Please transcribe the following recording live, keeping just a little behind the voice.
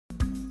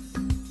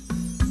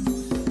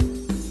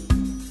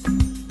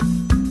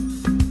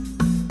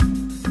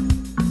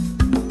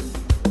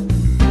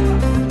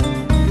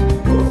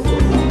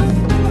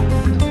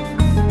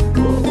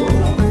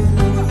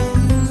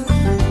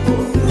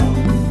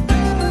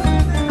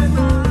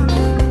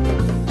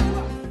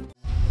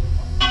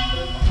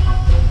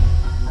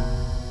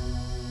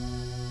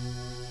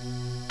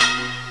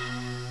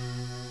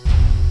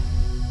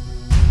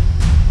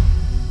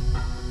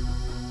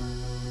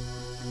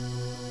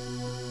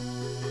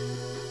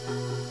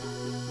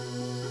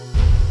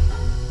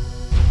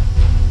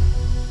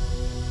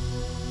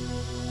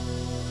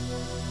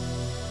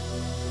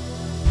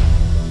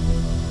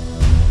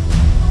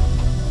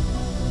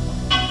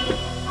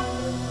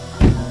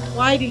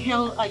Why the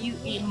hell are you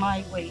in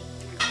my way?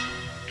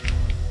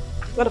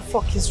 What the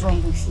fuck is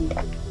wrong with you?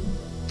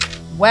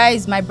 Where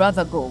is my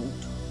brother Gold?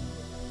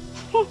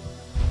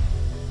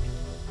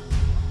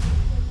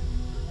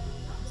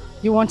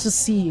 You want to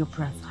see your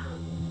brother?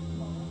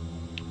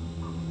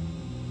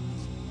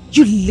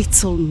 You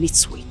little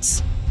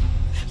nitwit.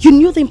 You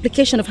knew the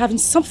implication of having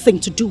something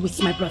to do with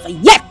my brother,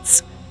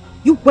 yet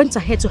you went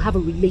ahead to have a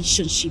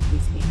relationship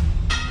with him.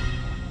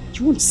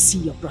 You won't see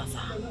your brother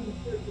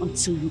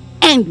until you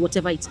end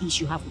whatever it is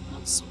you have with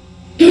Nelson.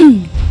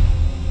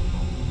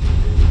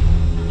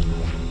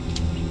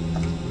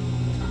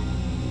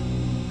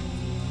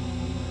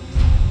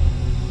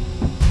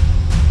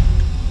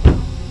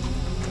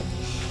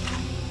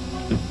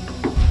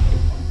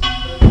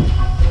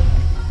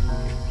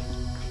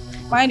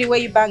 Mind the way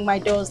you bang my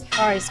doors, the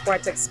car is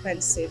quite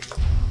expensive.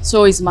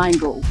 So is mine,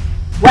 Gold.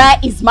 Where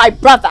is my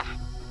brother?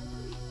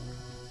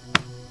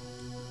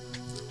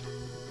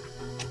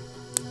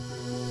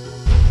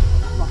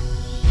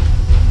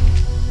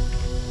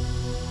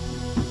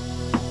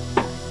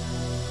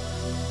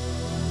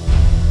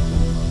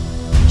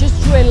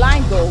 Just draw a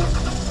line, Gold.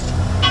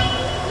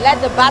 Let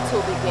the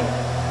battle begin.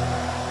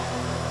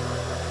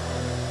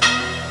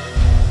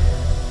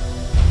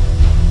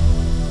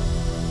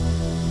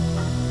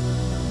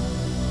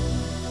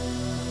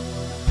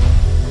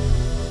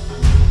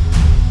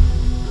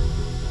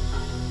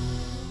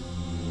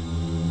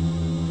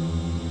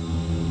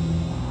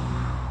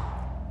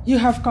 You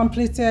have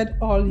completed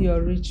all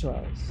your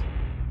rituals.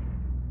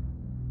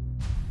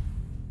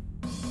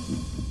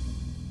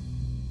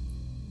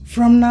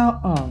 From now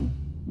on,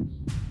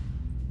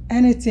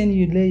 anything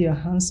you lay your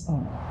hands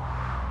on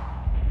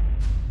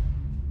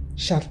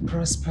shall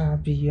prosper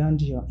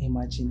beyond your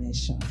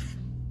imagination.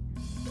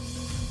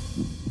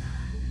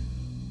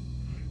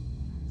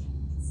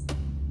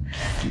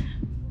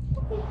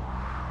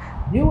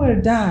 You will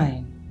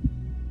dine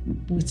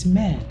with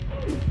men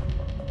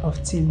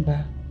of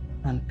timber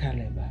and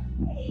caliber.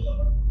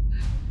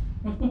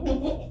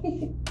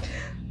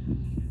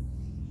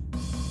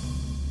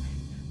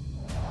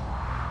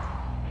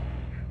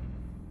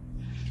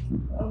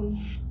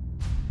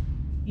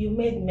 You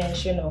made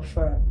mention of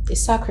the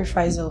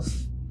sacrifice of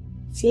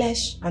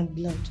flesh and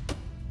blood.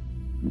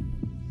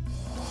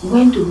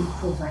 When do we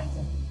provide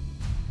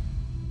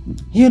them?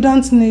 You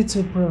don't need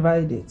to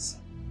provide it.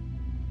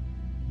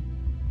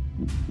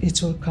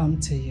 It will come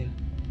to you.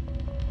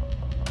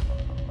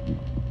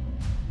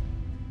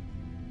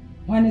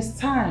 When it's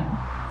time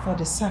for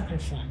the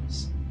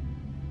sacrifice,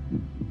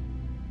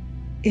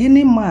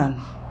 any man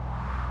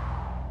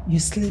you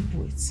sleep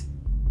with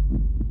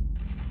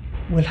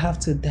will have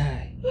to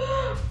die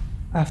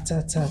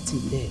after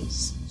 30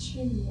 days.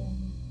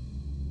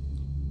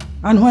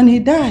 And when he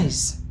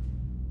dies,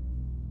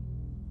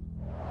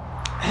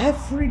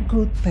 every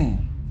good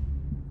thing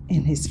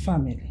in his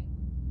family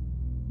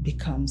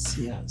becomes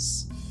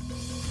yours.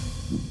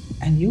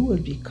 And you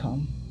will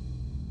become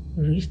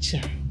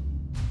richer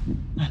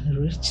and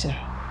richer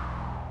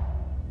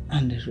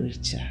and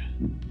richer.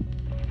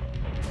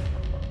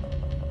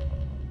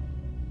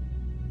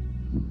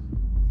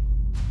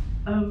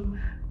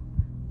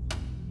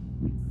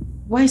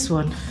 Wise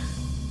one,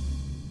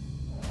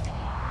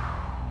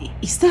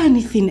 is there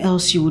anything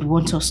else you would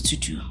want us to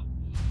do?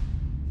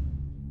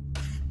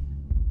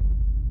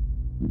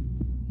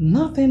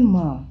 Nothing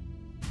more.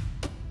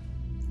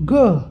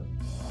 Go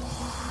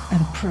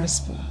and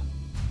prosper.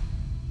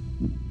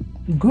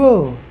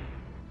 Go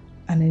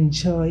and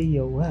enjoy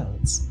your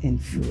wealth in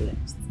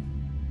fullest.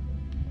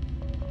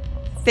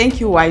 Thank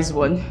you, wise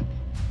one.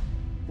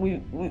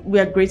 We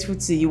are grateful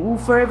to you. We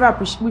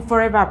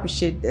forever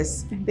appreciate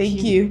this.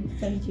 Thank you.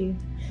 Thank you.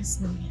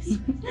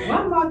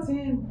 One more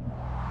thing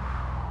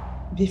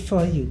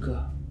before you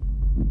go.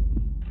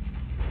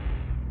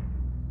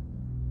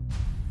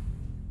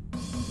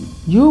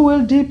 You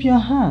will dip your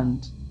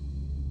hand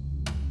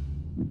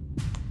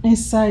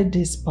inside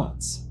these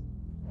pots,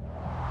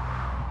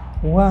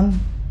 one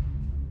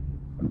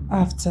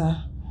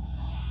after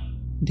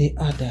the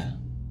other.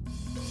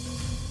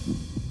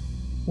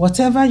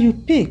 Whatever you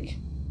pick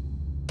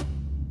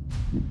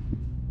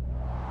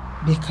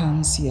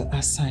becomes your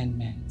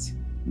assignment.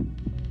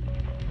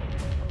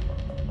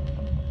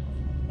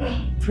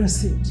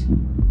 Proceed.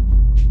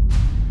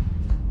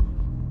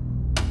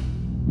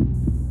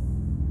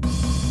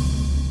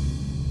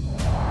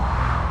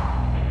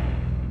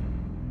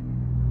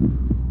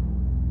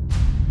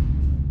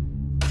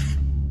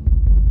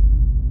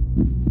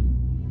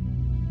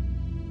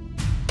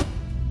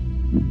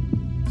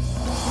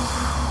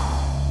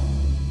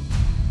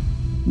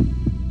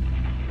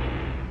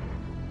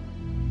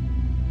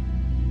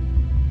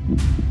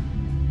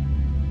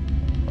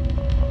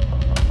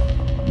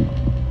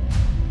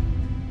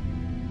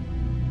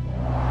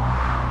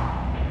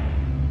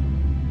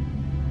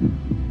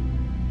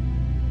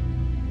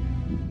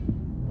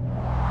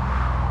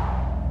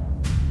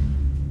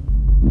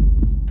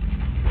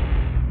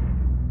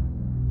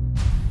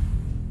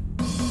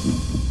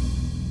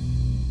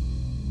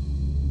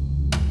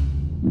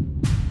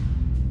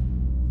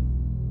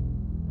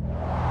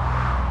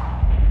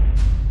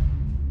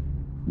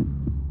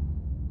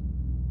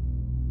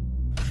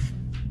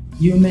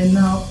 You may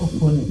now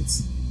open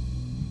it.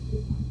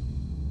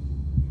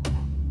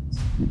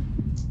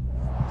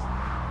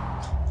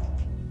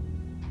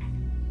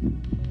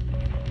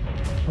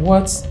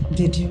 What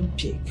did you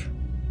pick?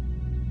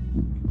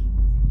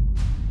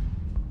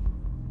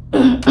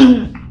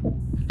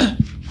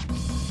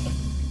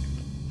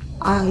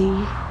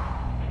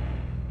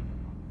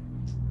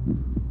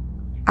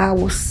 I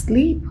will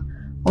sleep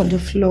on the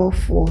floor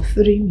for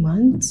 3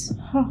 months.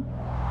 Huh.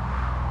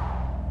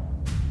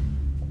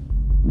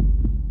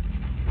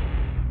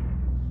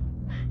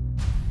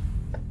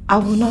 I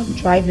will not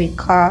drive a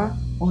car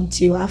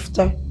until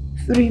after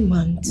 3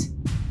 months.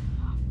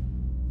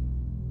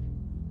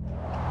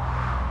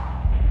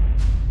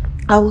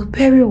 I will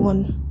bury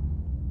one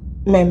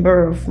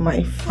member of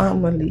my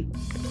family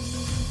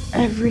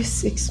every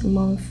 6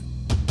 months.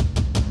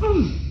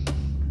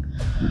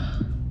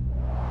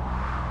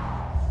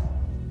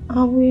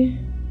 I will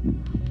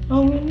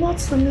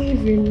not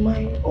live in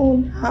my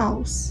own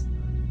house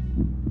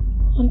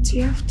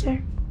until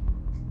after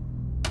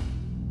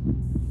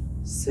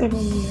 7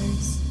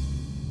 years.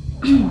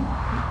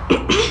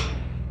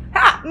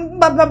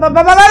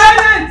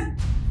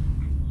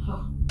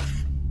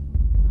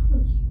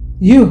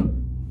 You?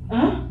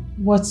 Huh?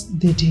 What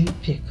did you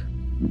pick?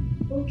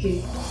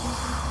 Okay.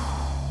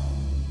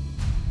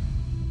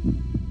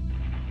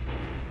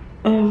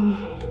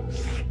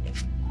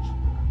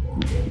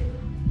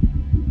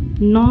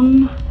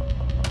 None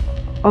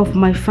of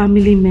my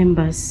family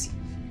members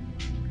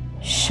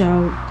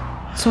shall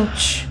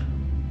touch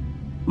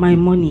my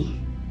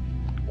money.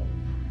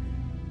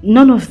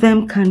 None of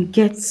them can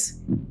get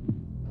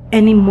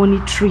any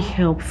monetary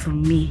help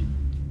from me.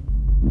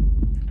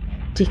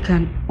 They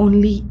can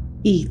only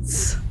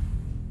eat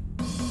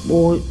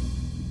or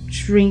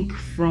drink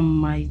from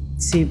my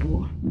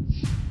table.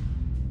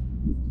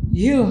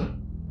 You?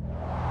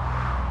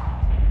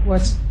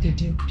 What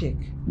did you pick?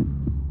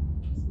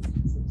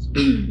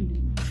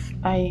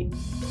 I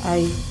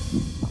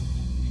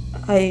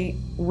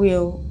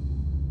will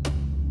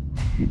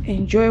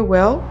enjoy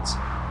wealth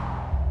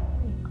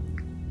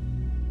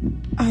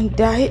and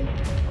die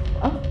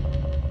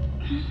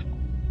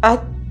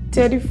at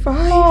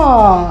 35.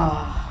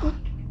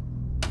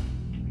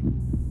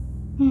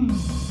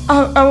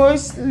 I will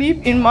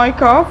sleep in my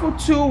car for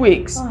 2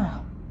 weeks.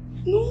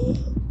 No,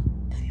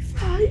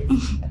 35.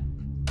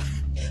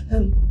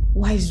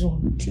 Wise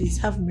one, please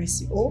have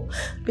mercy. Oh,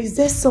 is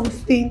there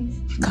something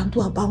you can do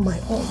about my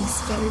own?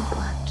 It's very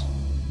bad.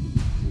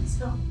 Please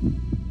help.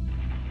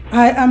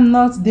 I am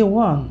not the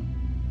one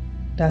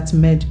that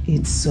made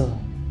it so.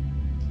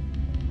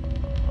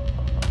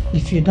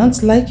 If you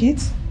don't like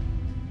it,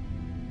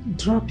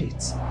 drop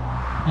it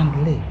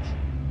and leave.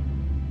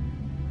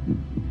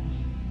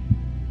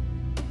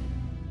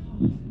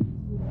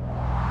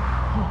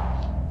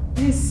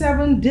 In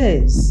 7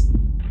 days,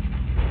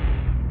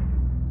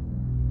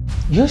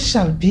 you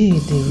shall be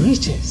the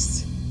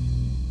richest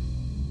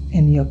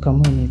in your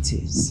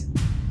communities.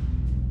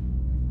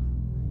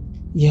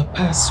 Your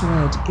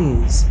password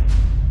is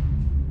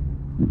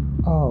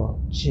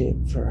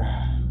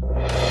algebra.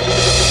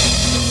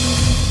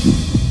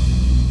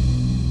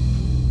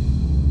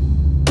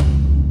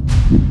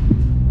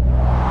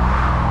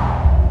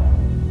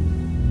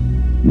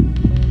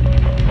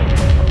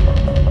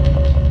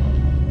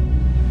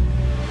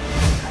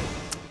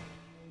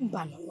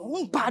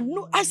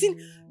 No, as in,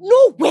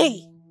 no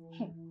way.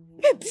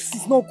 Babe, this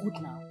is not good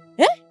now.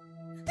 Eh?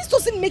 This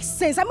doesn't make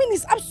sense. I mean,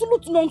 it's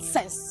absolute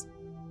nonsense.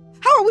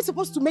 How are we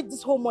supposed to make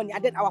this whole money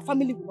and then our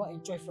family will not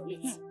enjoy from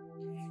it?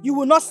 You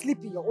will not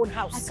sleep in your own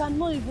house. I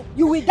cannot even.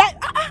 You will die.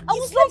 I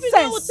will sleep in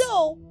the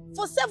hotel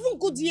for 7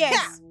 good years.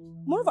 Yeah.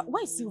 Moreover,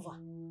 where is Silva?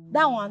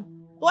 That one.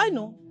 Do I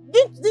know?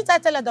 Didn't I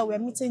tell her that we're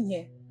meeting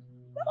here?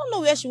 I don't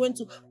know where she went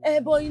to.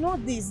 But you know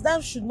this,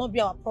 that should not be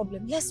our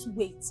problem. Let's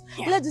wait.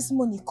 Yeah. Let this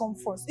money come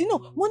first. You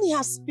know, money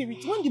has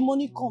spirit. When the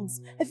money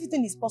comes,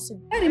 everything is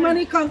possible. Let the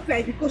money come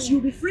first because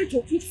you'll be free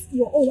to eat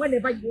your own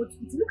whenever you want to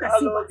eat. Look at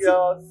Hello,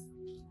 girls.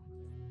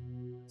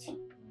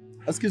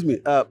 Excuse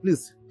me,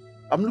 please.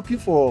 I'm looking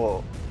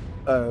for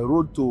a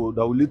road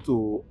that will lead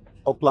to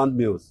Auckland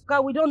Mills.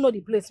 God, we don't know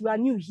the place. We are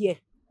new here.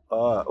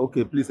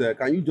 Okay, please,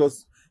 can you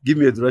just give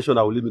me a direction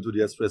that will lead me to the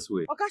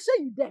expressway? Okay,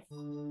 say you deaf.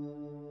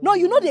 No,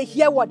 you know they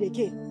hear what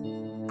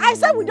again. I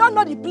said we don't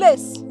know the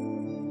place.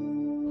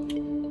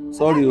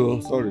 Sorry,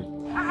 sorry.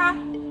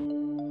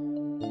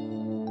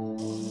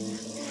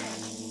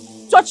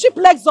 So cheap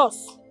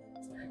Lexus.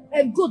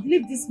 Good,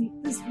 leave this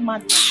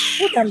man.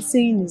 What I'm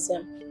saying is,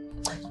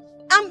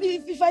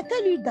 if I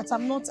tell you that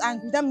I'm not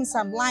angry, that means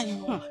I'm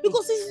lying.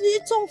 Because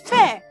it's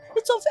unfair.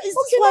 It's unfair.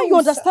 Okay, now you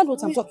understand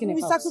what I'm talking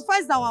about. We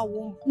sacrificed our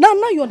womb. Now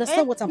you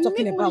understand what I'm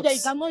talking about. That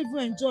you cannot even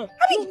enjoy.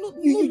 I mean,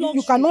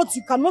 you cannot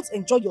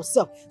enjoy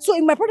yourself. So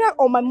if my brother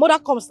or my mother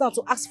comes down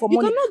to ask for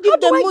money, you cannot give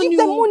them money. Give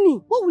them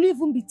money? What will you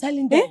even be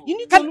telling them? You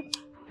need to look.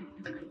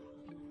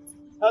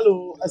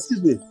 Hello,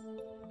 excuse me.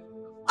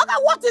 Okay,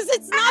 what is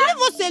it now?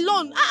 Leave us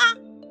alone.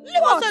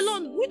 Leave us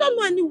alone. We don't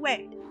know anywhere.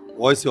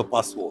 What is your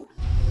password?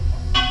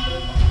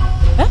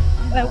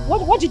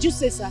 What did you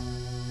say, sir?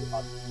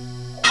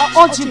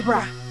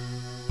 algebra.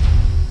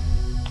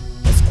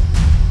 Let's go.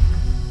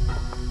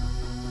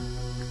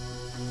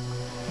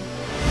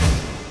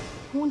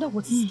 I wonder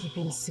what is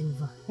keeping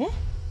Silva. Eh?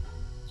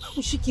 Why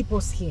would she keep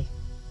us here?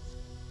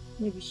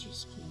 Maybe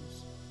she's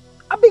close.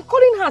 I've been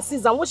calling her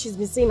since, and what she's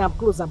been saying, I'm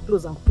close, I'm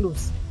close, I'm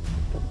close.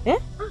 Eh?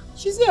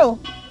 She's here.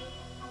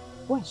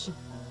 Where is she?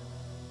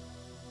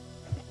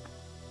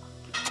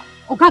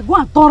 Okay, go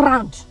and turn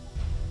around.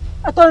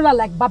 I turn around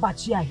like Baba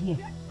Chia here.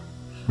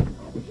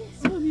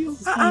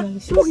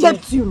 Who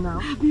kept you now?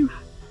 You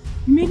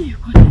made her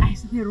call the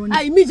eyes there running.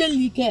 I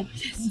immediately came.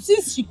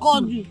 Since she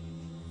called you.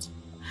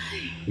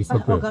 It's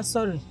okay. Okay,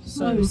 sorry.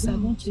 Sorry, sir.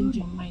 Don't change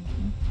your mind.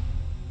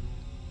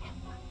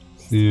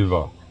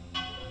 Silva,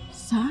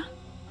 Sir?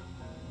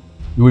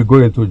 you will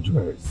go into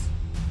dress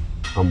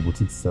and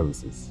boutique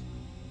services.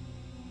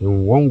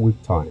 In 1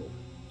 week time,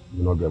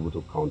 you will not be able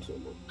to count your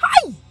money.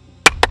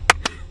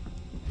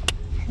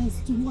 There's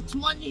too much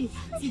money.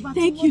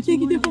 Thank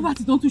you.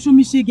 Poverty don't show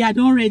me shege. I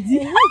don't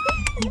ready.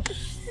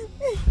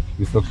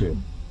 It's okay.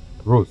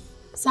 Rose,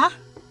 Sir?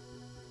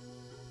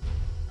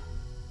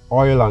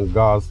 oil and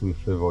gas will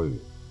favor you.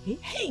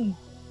 Hey.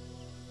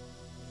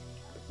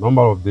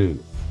 Number of days,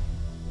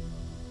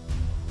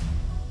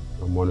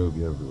 your money will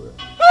be everywhere.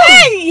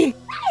 Hey!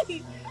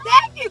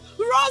 Thank you.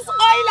 Rose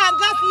Oil and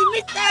Gas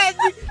Limited.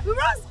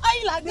 Rose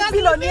Oil and Gas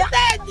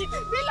Limited.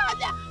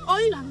 Billionaire.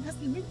 Oil and Gas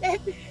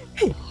Limited.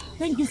 Hey.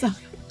 Thank you, sir.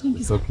 Thank you,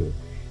 It's sir. okay.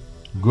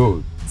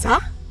 Good. Sir?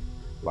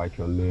 Like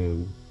your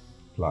name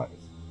implies.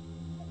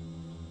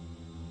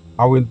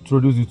 I will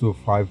introduce you to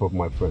 5 of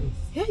my friends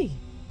Hey.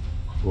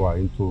 who are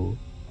into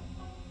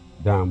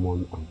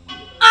diamond and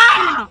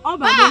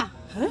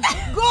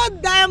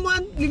Gold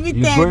Diamond Limited.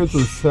 he's going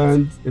to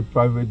send a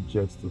private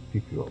jet to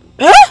pick you up.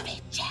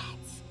 Private jet?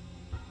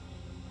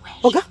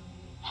 Okay.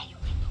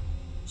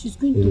 She's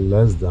going to... In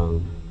less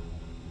than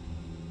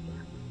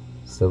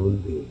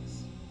 7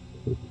 days.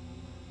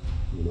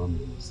 You know what I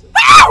mean?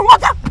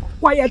 What?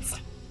 Quiet.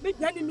 Make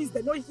the enemies,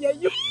 they don't hear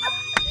you.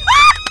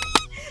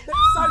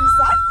 Sorry,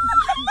 sir.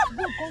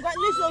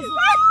 Congratulations.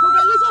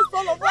 Congratulations to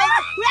all of us.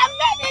 We have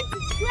made it.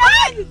 We have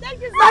made it. Thank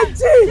you, sir. My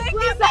G. Thank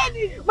you, sir.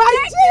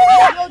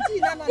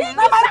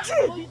 My G.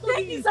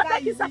 Thank you, sir.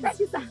 Thank you, sir. Thank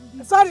you, sir.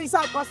 Sorry,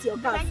 sir. Cost your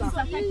car,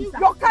 sir.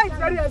 Your car is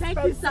very expensive.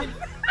 Thank you, sir.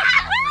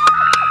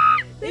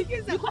 Thank you,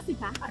 sir. You cost it,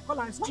 sir? I call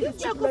her street.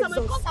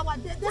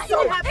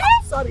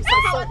 Sorry, sir.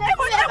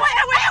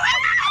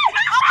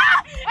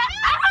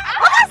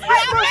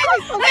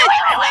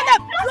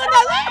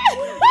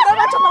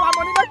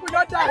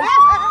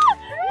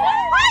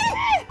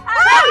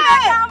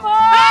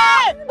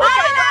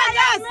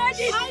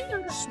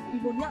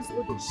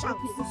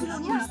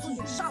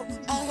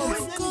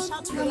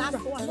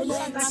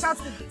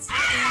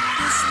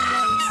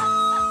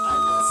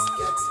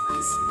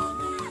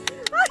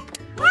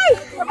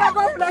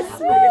 God bless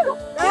you.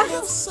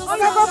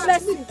 God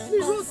bless you.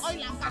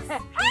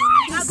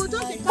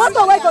 What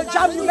the way go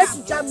jam you? Let's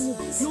jam you.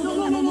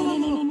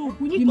 No.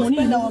 We need to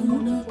spend our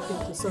money.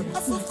 Okay, sorry.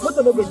 What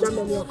the way go jam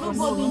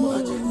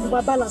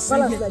money? Balance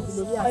like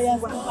billionaire.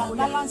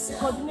 Balance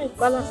like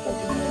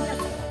billionaire.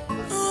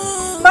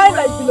 Smile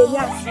like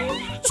billionaire.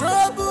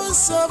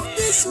 Troubles of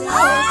this world.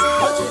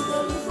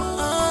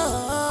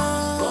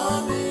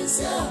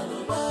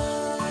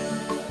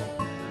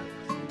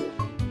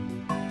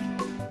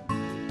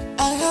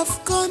 I have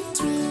gone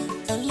through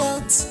a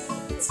lot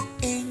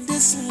in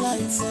this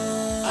life.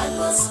 I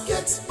must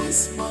get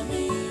this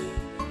money,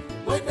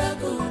 whether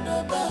good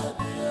or bad.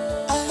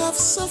 I have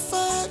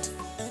suffered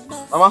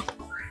enough. Mama,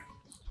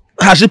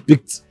 has she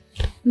picked?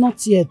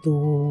 Not yet,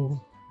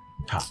 oh.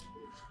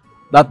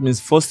 That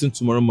means first thing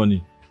tomorrow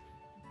morning,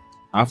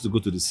 I have to go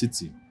to the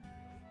city.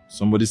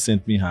 Somebody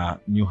sent me her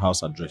new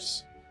house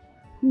address.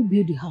 Who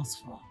built the house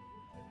for?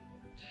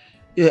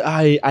 Yeah,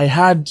 I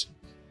had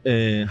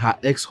her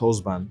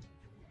ex-husband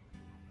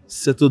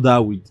settled her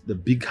with the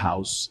big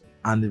house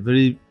and a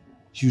very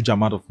huge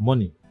amount of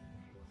money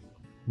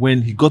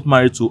when he got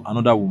married to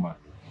another woman.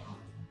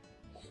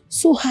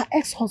 So her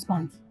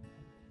ex-husband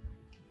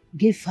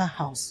gave her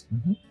house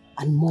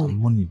and money.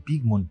 And money,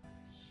 big money.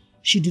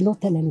 She did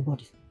not tell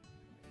anybody.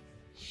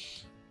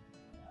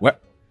 Well,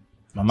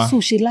 Mama.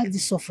 So she likes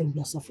this suffering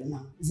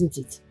now, isn't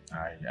it?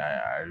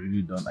 I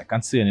really don't. I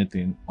can't say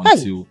anything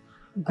until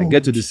I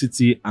get to the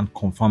city and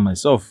confirm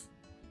myself.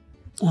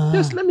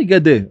 Yes, let me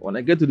get there. When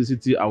I get to the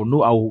city, I will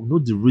know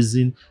the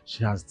reason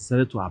she has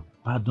decided to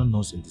abandon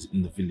us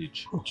in the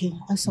village. Okay,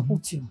 I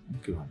support you.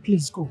 Okay.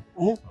 Please go.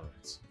 Eh? All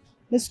right.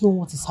 Let's know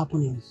what is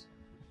happening.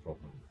 No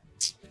problem.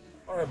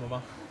 All right,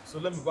 Mama. So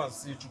let me go and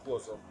see Chuku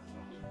also.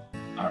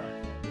 All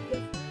right.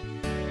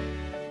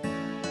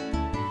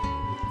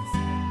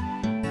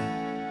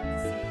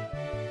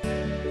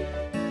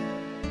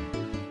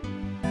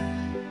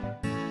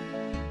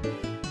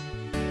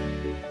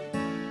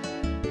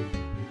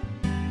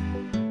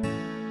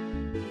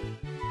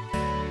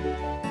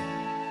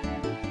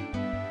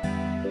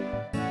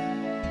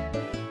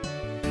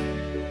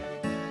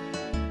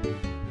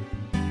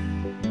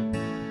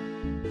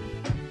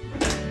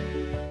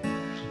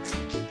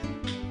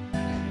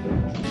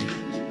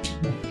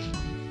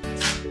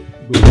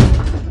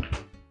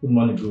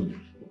 morning, good.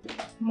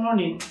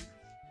 Morning.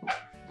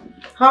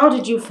 How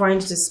did you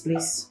find this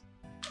place?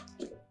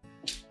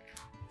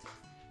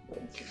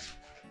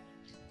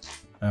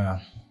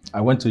 I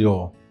went to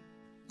your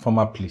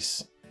former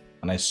place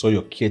and I saw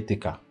your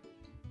caretaker.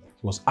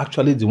 He was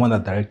actually the one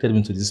that directed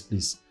me to this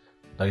place.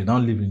 That you now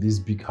live in this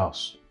big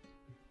house.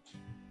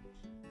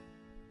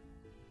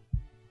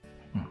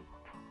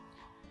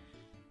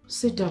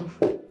 Sit down.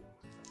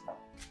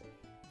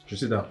 You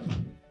sit down.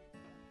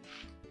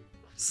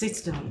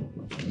 Sit down.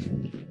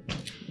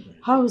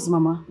 How is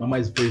Mama? Mama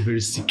is very, very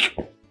sick.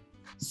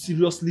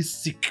 Seriously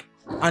sick.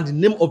 And the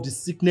name of the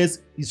sickness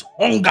is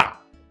hunger.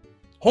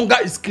 Hunger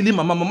is killing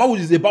Mama. Mama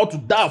is about to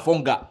die of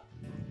hunger.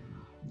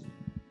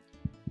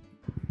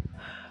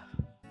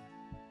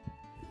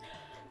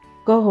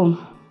 Go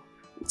home.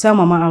 Tell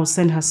Mama I'll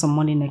send her some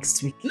money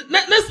next week.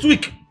 Next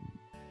week?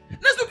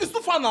 Next week is too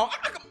far now.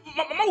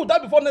 Mama will die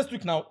before next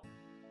week now.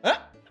 Eh?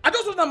 I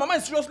just know that Mama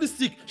is seriously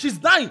sick. She's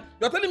dying.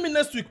 You're telling me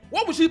next week.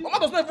 What will she? Mama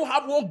does not even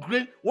have one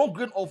grain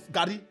of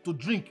gari to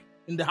drink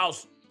in the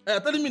house. You're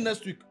telling me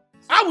next week.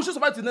 How will she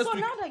survive till next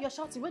week? So now that you're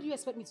shouting, where do you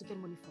expect me to get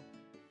money from?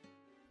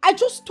 I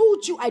just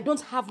told you I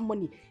don't have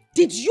money.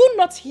 Did you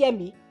not hear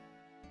me?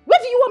 Where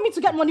do you want me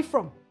to get money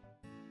from?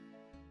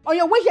 On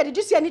your way here, did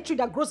you see any tree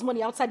that grows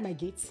money outside my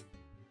gate?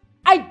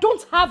 I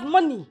don't have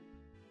money.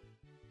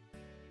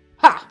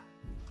 Ha!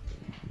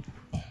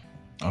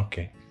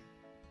 Okay.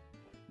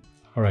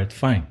 All right,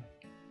 fine.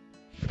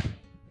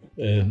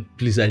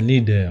 Please, I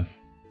need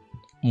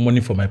money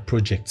for my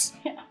projects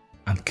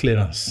and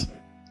clearance.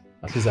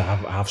 At least I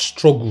have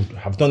struggled. I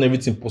have done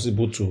everything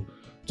possible to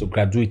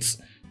graduate.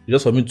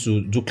 Just for me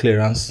to do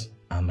clearance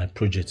and my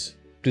projects.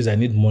 Please, I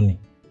need money.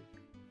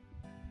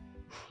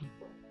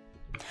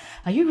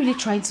 Are you really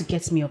trying to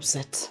get me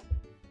upset?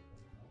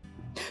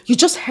 You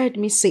just heard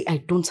me say I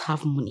don't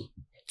have money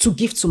to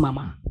give to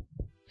Mama.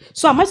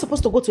 So am I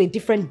supposed to go to a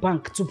different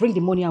bank to bring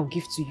the money I'll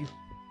give to you?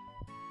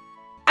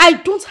 I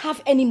don't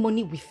have any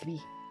money with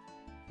me.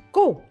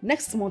 Go.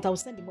 Next month, I'll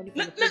send the money for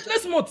the project.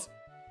 Next month?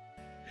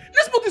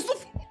 Next month is so...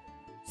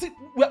 See,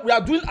 we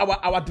are doing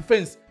our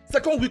defense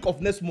second week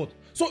of next month.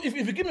 So if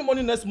you give me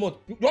money next month,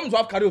 you want me to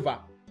have carryover?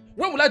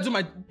 When will I do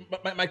my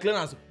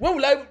clearance? When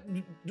will I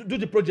do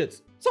the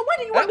project? So where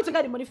do you want me to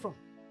get the money from?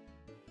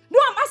 No,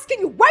 I'm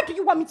asking you, where do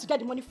you want me to get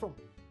the money from?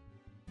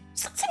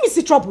 Something is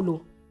in trouble,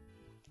 no?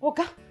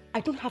 Oga, I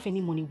don't have any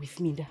money with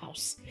me in the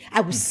house.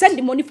 I will send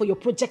the money for your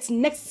project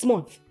next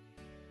month.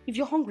 If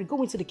you're hungry,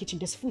 go into the kitchen.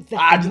 There's food there.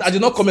 I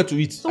did not come here to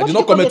eat. So I did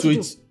not come here to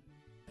eat.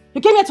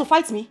 You came here to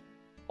fight me?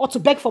 Or to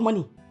beg for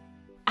money?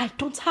 I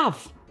don't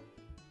have.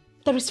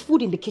 There is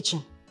food in the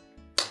kitchen.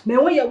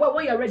 Man, when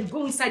you're ready,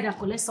 go inside and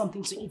collect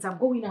something to eat. I'm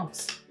going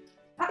out.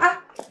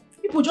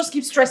 People just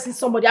keep stressing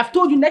somebody. I've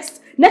told you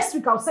next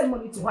week I'll send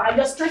money to her and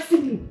you're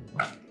stressing me.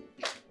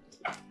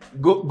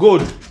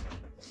 Good.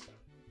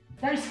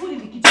 There is food in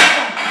the kitchen.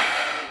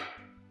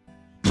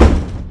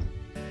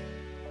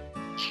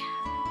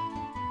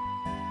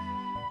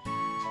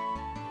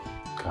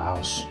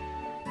 House.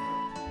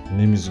 The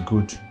name is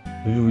good.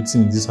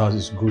 Everything in this house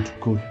is good. She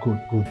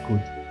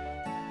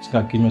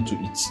came here to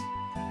eat.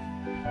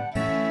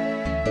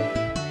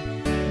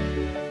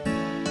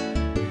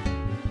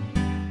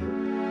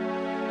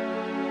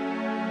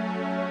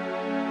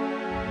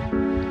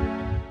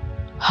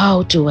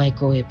 How do I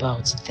go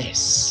about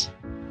this?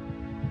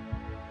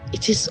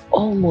 It is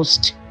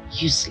almost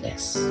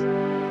useless.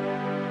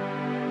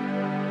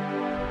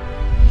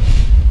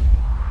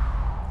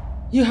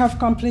 You have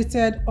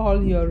completed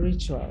all your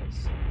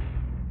rituals.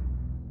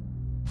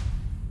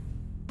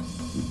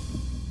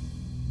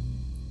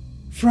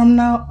 From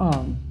now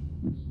on,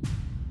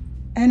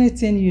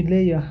 anything you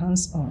lay your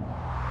hands on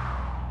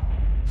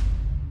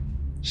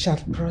shall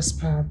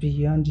prosper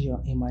beyond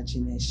your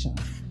imagination.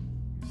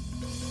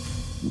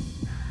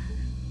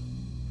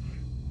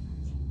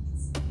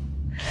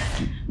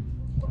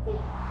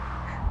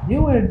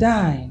 You will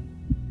dine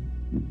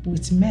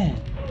with men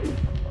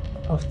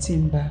of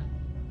timber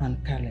and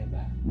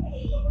caliber.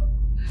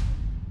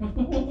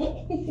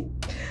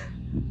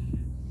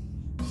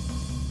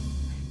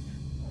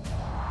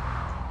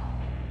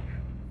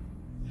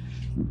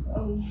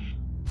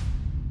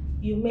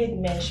 You made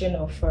mention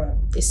of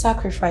a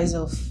sacrifice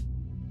of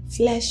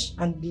flesh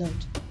and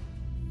blood.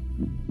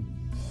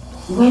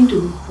 When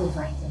do we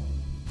provide them?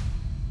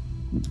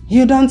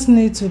 You don't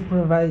need to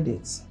provide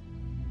it.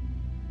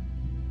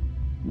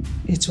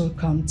 It will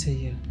come to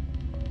you.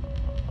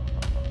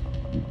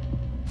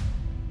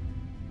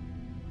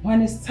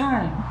 When it's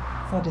time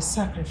for the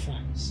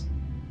sacrifice,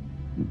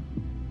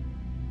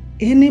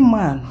 any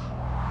man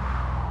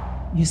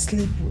you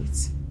sleep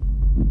with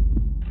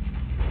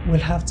will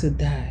have to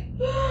die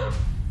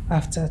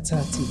after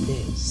 30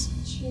 days.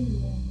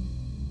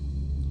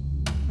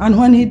 And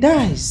when he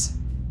dies,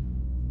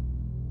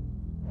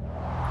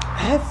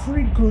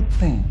 every good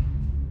thing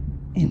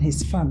in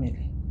his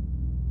family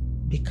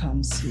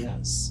becomes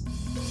yours.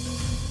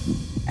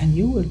 And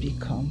you will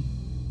become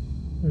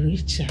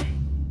richer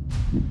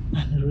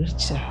and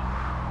richer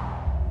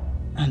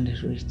and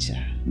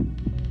richer.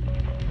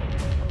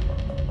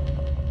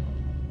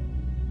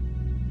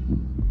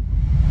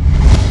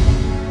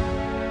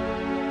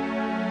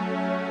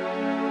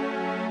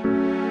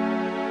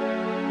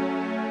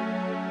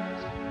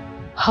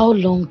 How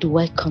long do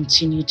I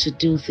continue to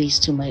do this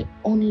to my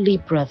only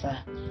brother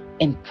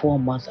and poor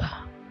mother?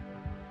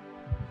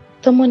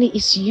 The money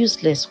is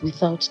useless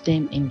without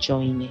them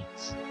enjoying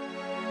it.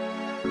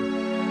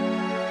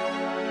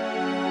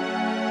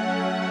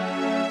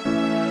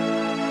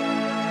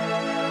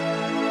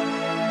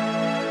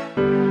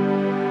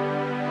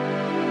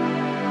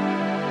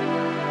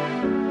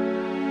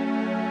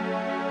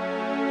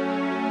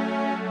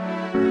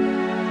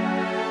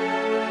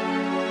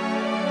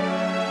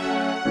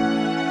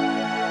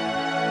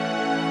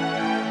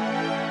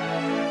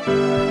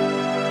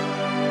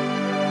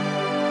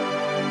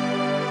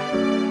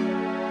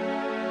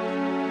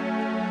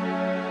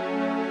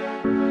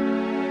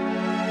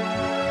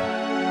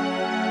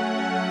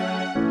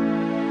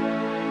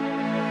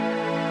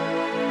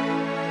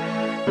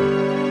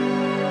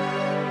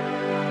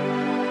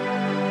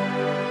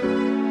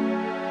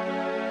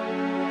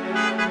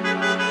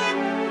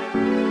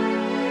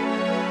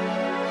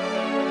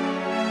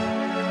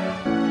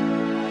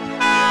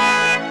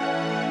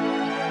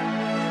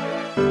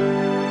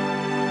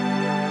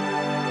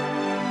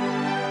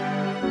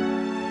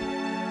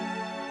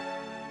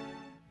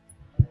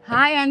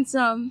 Hi,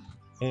 handsome.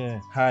 Yeah,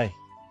 hi.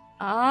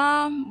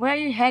 Where are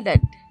you headed?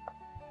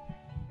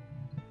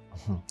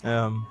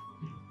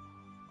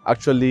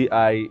 Actually,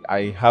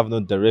 I have no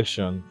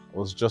direction. I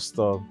was just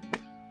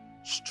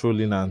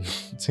strolling and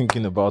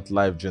thinking about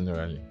life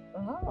generally.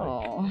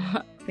 Oh,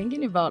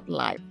 thinking about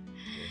life.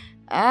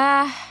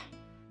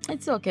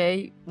 It's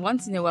okay.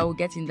 Once in a while, we'll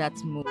get in that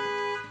mood.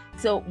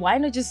 So why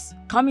not just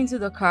come into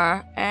the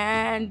car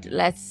and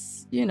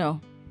let's,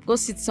 go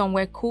sit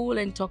somewhere cool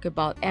and talk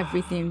about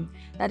everything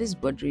that is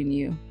bothering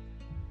you.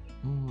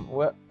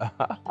 Well,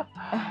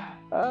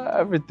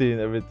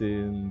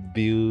 everything,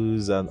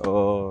 bills and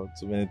all,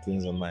 too many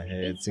things on my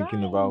head, It's thinking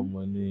fine. about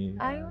money.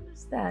 I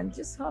understand.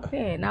 Just hop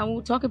in and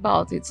we'll talk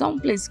about it.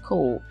 Someplace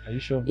cool. Are you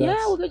sure of that?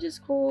 Yeah, we'll go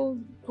just cool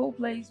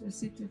place. We'll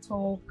sit to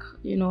talk,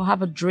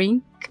 have a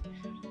drink.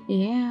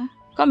 Yeah.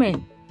 Come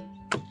in.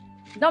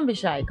 Don't be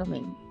shy. Come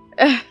in.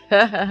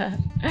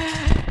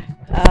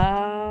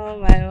 Oh,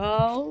 my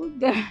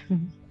old.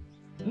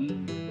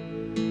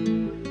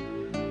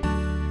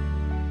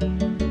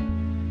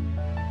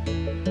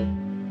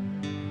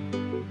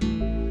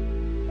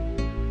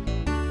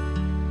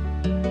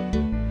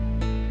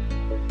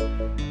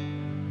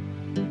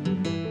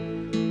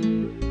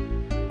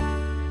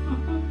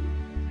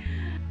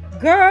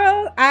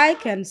 Girl, I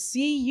can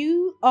see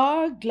you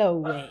are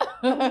glowing.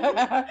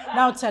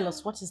 Now tell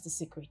us, what is the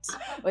secret?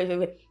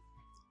 Wait.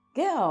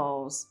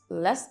 Girls,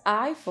 lest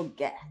I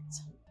forget,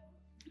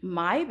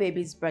 my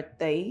baby's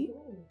birthday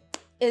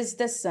is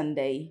this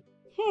Sunday.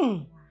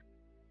 And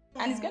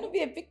it's going to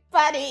be a big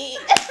party.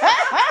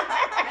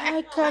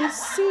 I can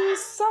see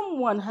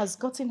someone has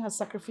gotten her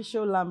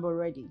sacrificial lamb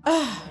already.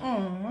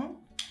 How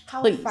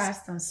Please.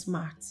 fast and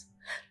smart.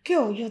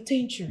 Girl, you're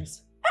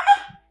dangerous.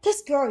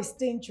 This girl is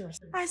dangerous.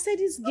 I said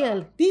this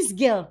girl,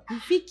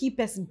 if he keep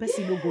person no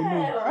go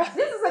know.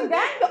 This is a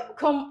gang up.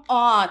 Come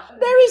on.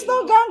 There is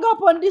no gang up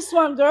on this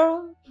one,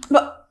 girl.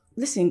 But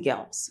listen,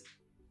 girls.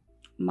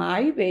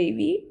 My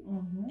baby,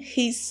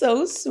 he's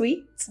so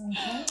sweet.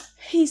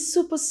 He's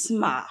super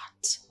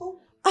smart.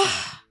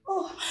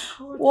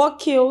 What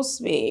kills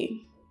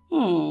me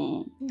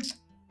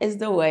is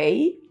the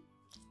way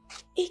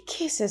he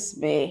kisses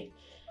me.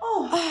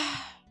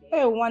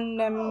 Hey, one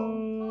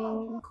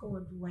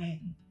God,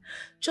 when?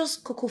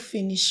 Just Coco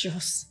finish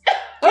yours.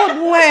 God,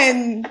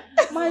 when?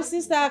 my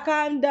sister,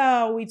 calm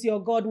down with your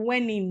God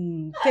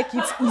winning. Take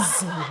it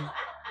easy.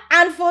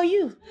 And for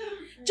you,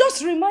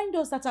 just remind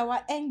us that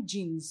our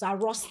engines are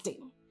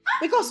rusting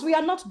because we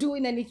are not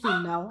doing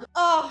anything now.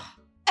 I'm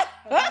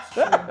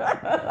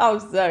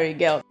sorry,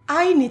 girl.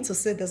 I need to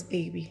see this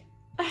baby.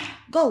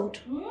 Gold,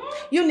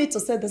 you need to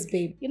see this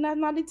baby.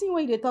 Now the thing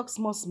where they talk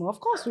small.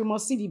 Of course, we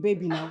must see the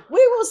baby now. We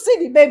will see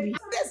the baby.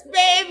 This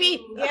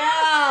baby,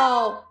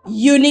 girl.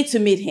 You need to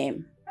meet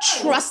him.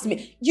 Trust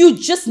me. You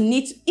just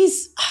need to.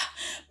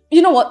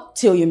 You know what?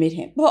 Till you meet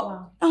him.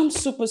 But I'm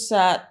super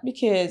sad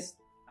because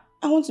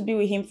I want to be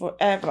with him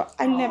forever.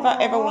 I never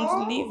ever want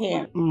to leave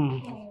him.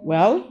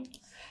 Well,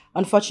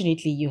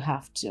 unfortunately, you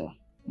have to.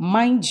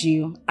 Mind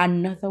you,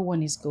 another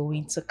one is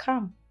going to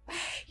come.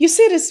 You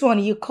see this one,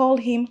 you call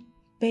him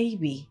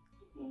baby.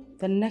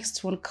 The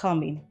next one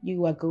coming,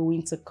 you are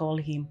going to call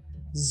him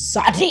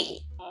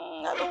Zaddy.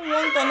 I don't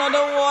want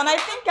another one. I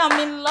think I'm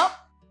in love.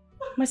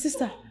 My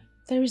sister,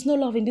 there is no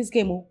love in this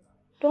game. Oh.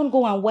 Don't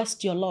go and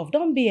waste your love.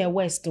 Don't be a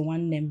waste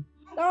one name.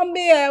 Don't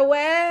be a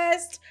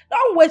waste.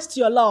 Don't waste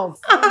your love.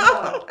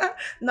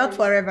 Not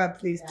forever,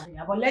 please.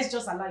 Yeah, but let's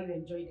just allow you to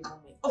enjoy the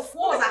moment. Of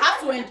course, I have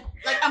to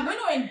I'm going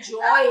to enjoy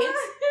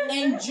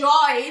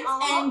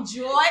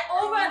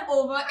over and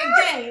over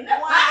again.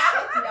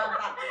 Wow.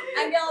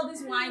 And girl,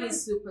 this wine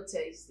is super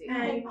tasty.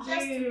 Just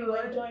for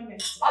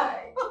enjoyment.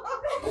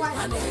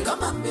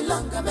 Come and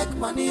belong, make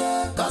money,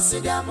 cause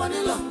see their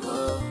money long.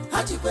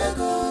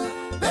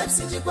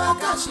 Pepsi,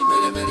 Jipaka, she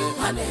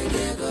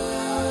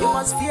you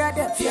must fear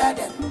them,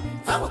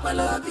 I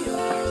love you.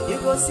 You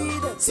go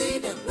see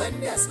them when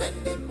they're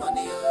spending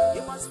money.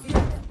 You must feel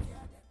them.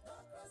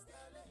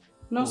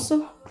 No,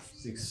 so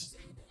 6.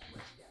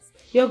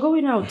 you're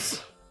going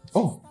out.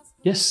 Oh,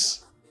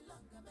 yes.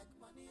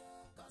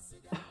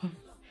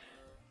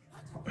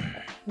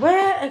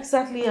 Where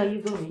exactly are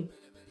you going?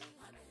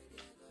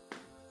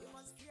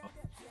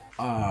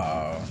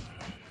 I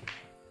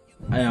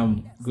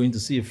am going to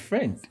see a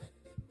friend.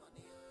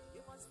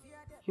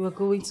 You are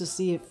going to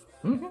see it.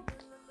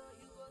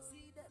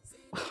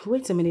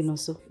 Wait a minute,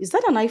 Noso. Is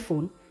that an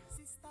iPhone?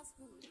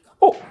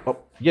 Oh,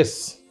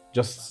 yes.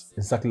 Just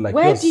exactly like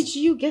Where yours. did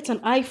you get an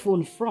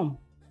iPhone from?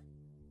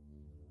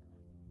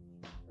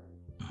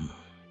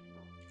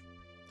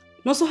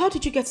 Noso, how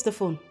did you get the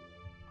phone?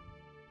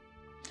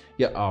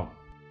 Yeah,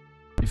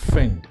 a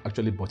friend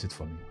actually bought it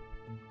for me.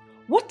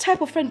 What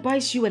type of friend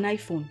buys you an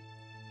iPhone?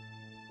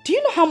 Do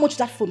you know how much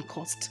that phone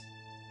cost?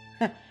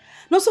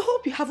 Noso,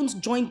 hope you haven't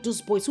joined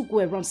those boys who go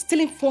around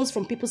stealing phones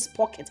from people's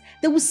pockets.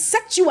 They will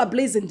set you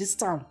ablaze in this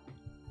town.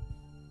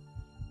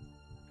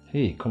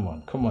 Hey, come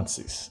on,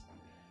 sis.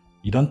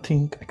 You don't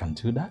think I can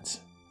do that?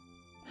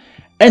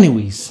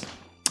 Anyways,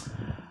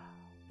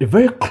 a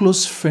very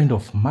close friend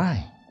of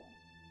mine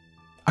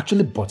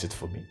actually bought it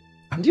for me.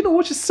 And you know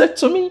what she said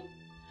to me?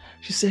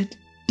 She said,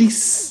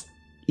 this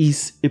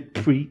is a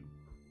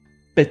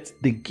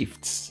pre-birthday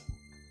gift.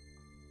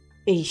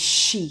 A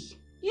she?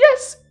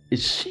 Yes, a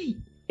she.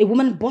 A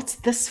woman bought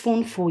this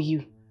phone for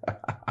you.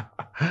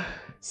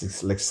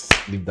 Sis, let's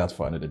leave that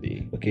for another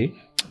day, okay?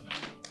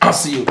 I'll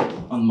see you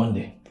on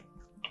Monday.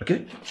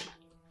 Okay?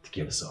 Take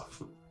care of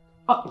yourself.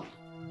 Oh.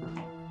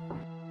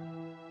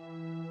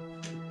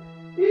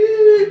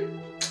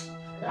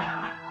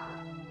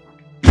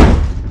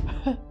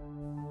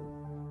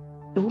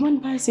 The woman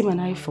buys him an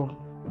iPhone.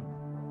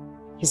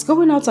 He's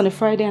going out on a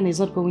Friday and he's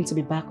not going to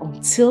be back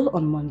until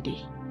on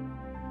Monday.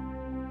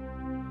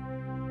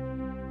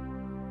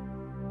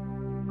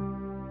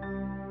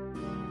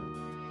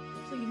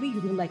 So you mean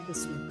you don't like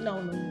this one?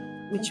 No.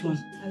 Which one?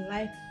 I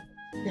like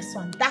this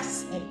one.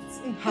 That's it.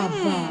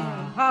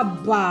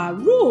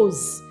 Haba,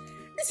 Rose.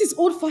 This is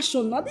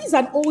old-fashioned now. This is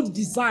an old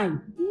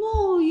design.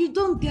 No, you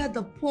don't get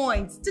the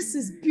point. This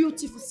is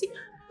beautiful. See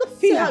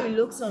how it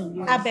looks on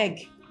you. I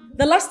beg.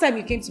 The last time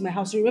you came to my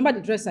house, you remember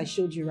the dress I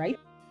showed you, right?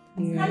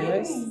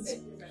 Yes.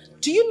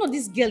 Do you know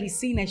this girl is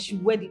saying I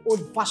should wear the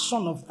old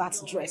version of that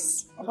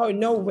dress? Oh,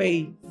 no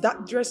way.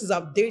 That dress is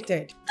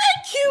outdated.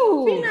 Thank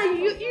you! Fina,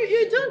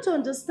 you don't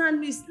understand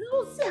me.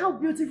 Look, see how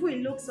beautiful it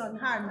looks on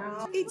her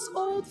now. It's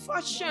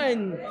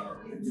old-fashioned.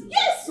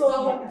 Yes,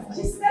 so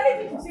she's telling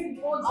me to take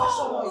the old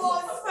version.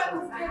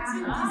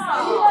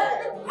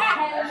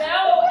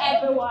 Hello,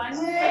 everyone.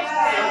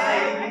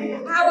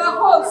 Our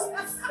host.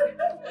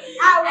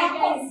 I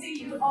can see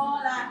you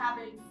all are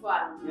having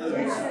fun.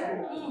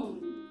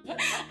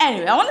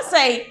 Anyway, I want to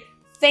say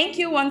thank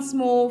you once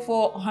more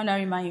for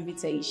honoring my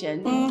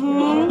invitation.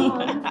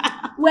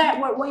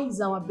 Where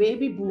is our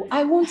baby boo?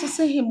 I want to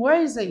see him.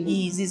 Where is he?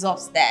 He's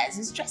upstairs.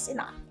 He's dressing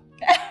up.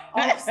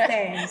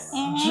 Upstairs.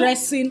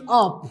 Dressing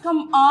up.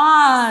 Come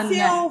on.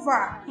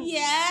 Silver.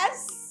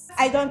 Yes.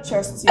 I don't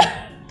trust you.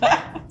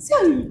 See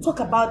how you talk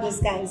about this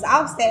guy. He's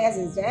upstairs,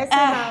 he's dressing up.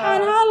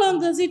 And how long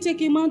does it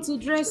take a man to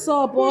dress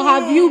up? Or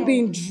have you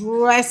been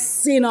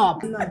dressing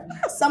up? No.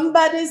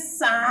 Somebody's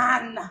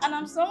son. And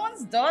I'm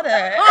someone's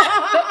daughter.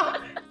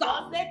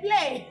 Don't they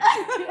play?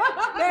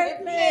 They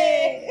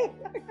play.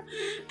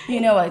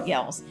 You know what,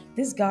 girls?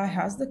 This guy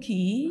has the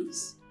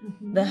keys,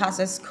 the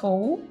access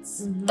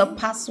codes, the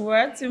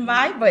password to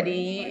my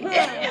body.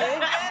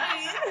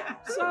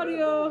 Sorry.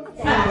 You're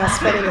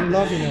spelling in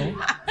love, you know.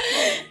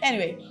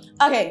 Anyway,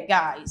 okay,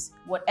 guys,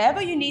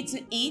 whatever you need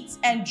to eat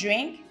and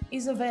drink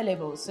is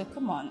available. So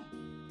come on,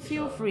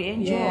 feel free,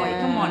 enjoy.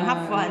 Yeah. Come on,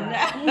 have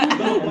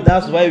fun.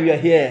 That's why we are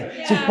here,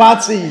 to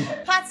party.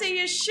 Party,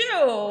 you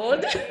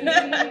should.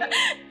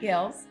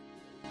 Girls.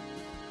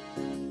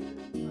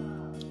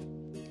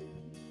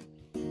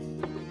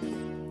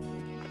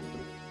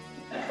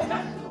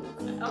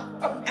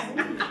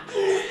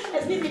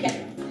 Excuse me, guys.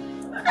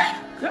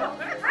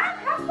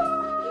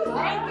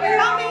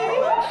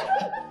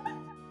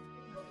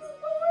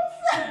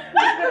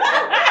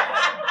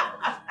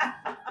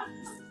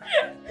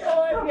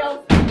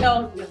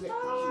 Oh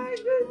my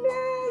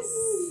goodness.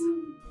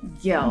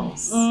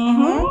 Girls,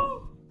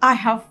 I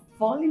have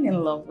fallen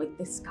in love with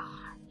this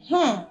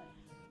guy.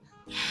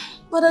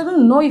 But I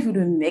don't know if it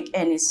will make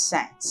any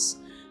sense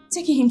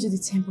taking him to the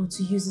temple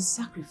to use his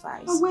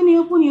sacrifice. But when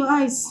you open your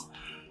eyes,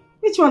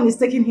 which one is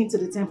taking him to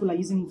the temple and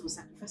using him for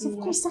sacrifice? Of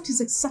course, that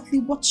is exactly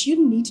what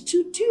you need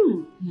to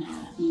do.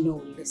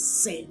 No,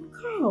 listen,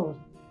 girl.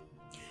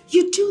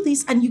 You do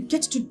this and you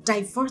get to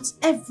divert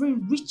every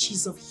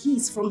riches of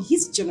his from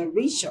his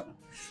generation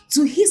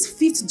to his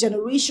fifth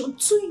generation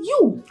to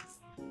you.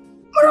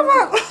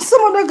 Moreover,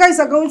 some other guys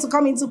are going to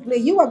come into play.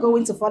 You are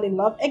going to fall in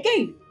love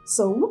again.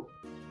 So,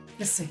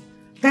 listen,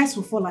 guys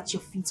will fall at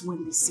your feet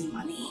when they see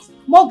money.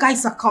 More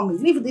guys are coming.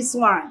 Leave this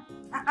one.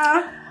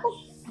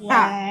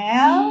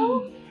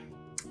 Well,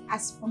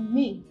 as for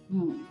me,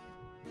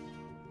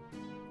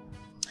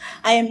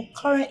 I am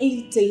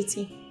currently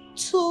dating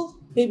 2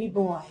 baby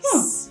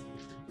boys.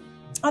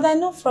 And I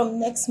know from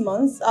next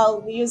month,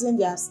 I'll be using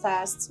their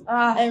stars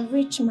to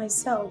enrich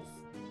myself.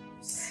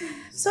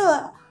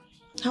 So,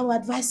 I would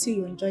advise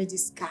you enjoy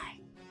this guy.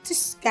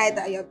 This guy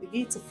that you're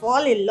beginning to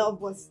fall in love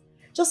with.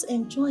 Just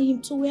enjoy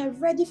him till we are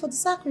ready for the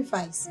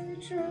sacrifice. Very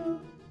true.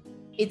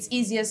 It's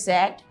easier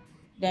said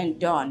than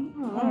done.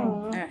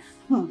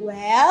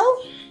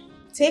 Well,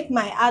 take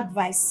my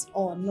advice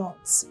or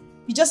not.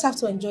 You just have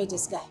to enjoy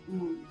this guy.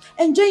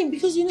 Enjoy him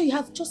because you know you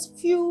have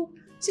just you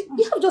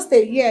have just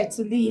a year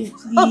to live.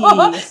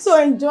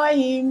 So enjoy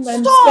him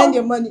and spend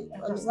your money.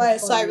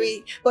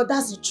 Sorry, but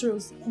that's the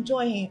truth.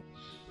 Enjoy him.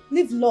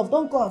 Live love.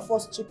 Don't go and fall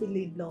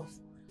stupidly in love.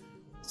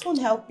 It won't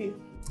help you.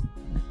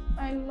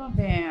 I love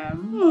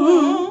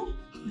him.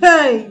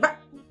 Hey, but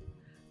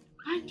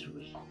by the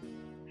way,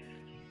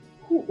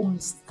 who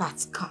owns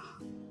that car?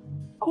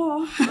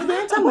 Oh,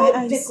 enter my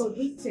eyes.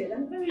 Decorated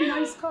and very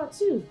nice car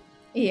too.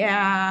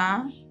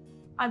 Yeah,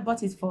 I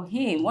bought it for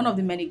him. One of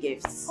the many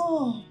gifts.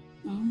 Oh,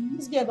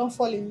 this girl don't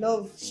fall in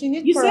love. She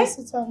needs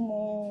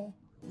paracetamol.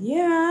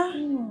 Yeah.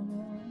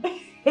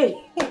 Hey,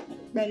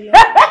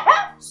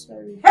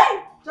 sorry.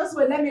 Hey, just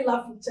wait. Let me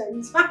laugh with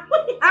Chinese.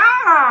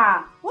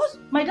 What,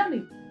 my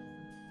darling?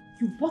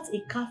 You bought a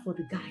car for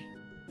the guy.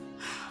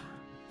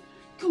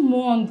 Come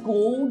on,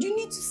 Gold. You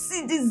need to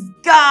see this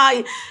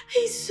guy.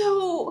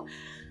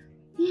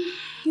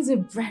 He's a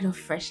breath of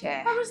fresh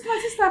air. My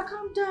sister,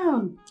 calm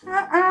down.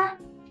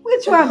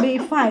 Which one be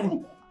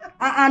fine?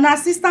 An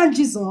assistant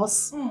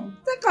Jesus?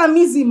 Take am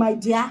easy, my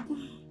dear.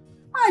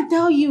 I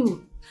tell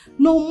you,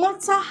 no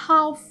matter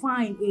how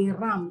fine a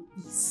ram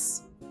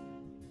is,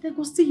 they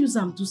go still use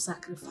am do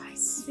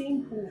sacrifice.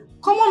 Simple.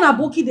 Come on,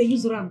 Aboki, they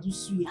use ram do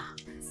suya.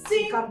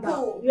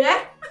 Simple.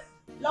 Yeah?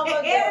 Love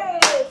Hey.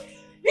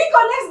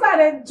 Because let's go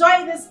and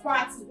enjoy this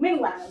party.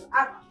 Meanwhile,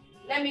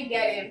 Let me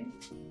get him.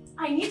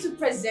 I need to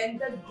present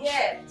the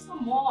gift.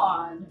 Come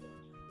on.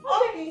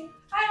 Okay.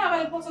 I have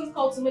an important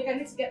call to make. I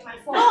need to get my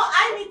phone. No,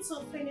 I need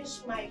to finish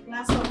my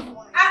glass of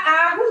wine.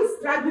 Who is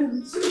dragging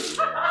with you?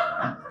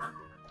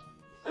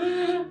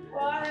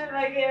 What,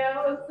 my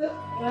girl?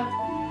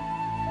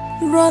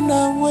 Run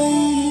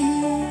away,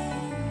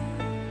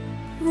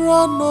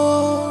 run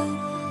on,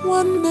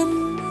 one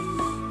man,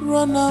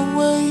 run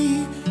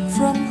away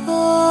from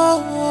her.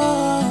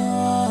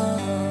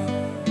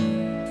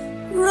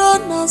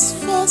 Run as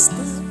fast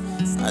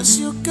as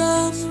you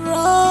can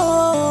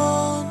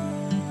run,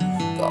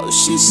 'cause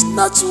she's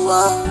not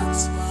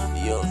what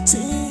you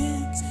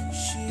think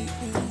she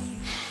is.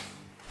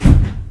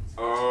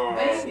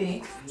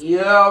 Baby.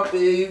 Yeah,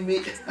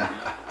 baby.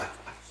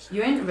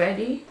 You ain't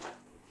ready?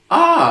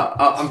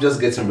 I'm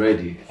just getting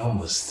ready.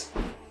 Almost.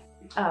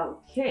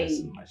 Okay. This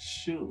is my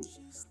shoe.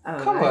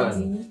 Alrighty. Come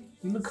on.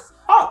 You look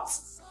hot.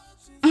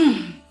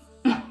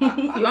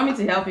 You want me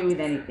to help you with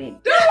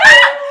anything?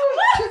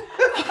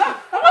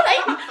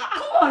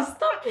 Come on,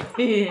 stop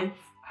it.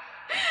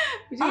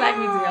 Would you like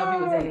me to help you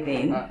with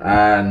anything?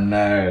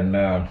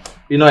 No.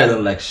 You know I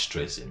don't like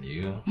stressing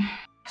you.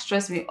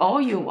 Stress me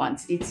all you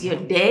want. It's your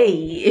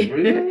day.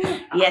 Really?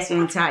 Yes,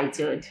 you're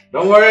entitled.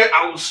 Don't worry,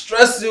 I will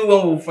stress you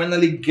when we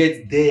finally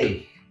get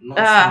there. Not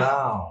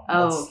now.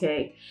 Oh,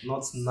 okay.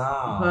 Not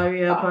now.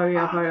 Hurry up.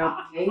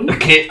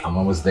 Okay, I'm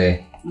almost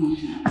there.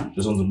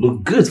 Just want to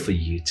look good for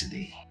you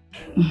today.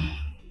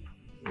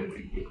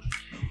 Very good.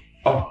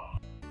 Oh.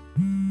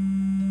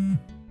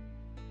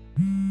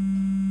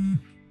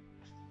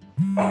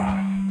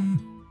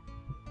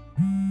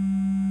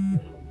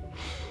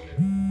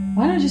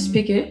 Why don't you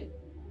speak it?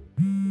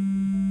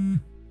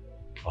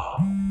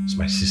 Oh, it's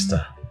my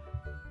sister.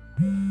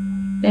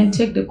 Then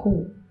take the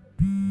call.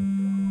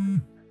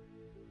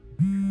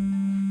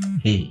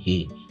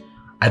 Hey,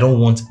 I don't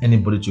want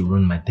anybody to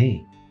ruin my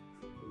day.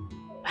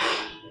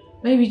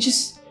 Maybe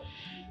just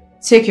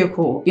take your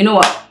call. You know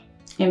what?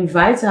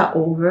 Invite her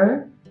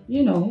over.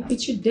 You know,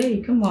 it's your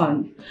day. Come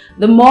on.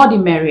 The more the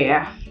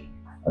merrier.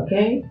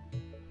 Okay?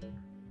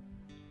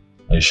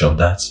 Are you sure of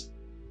that?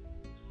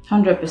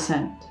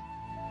 100%.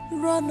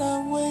 Run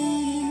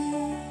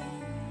away,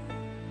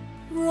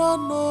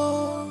 run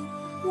on,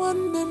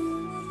 one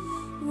man,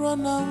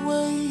 run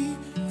away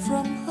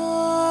from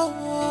her.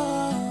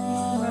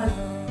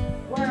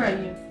 Where are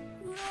you?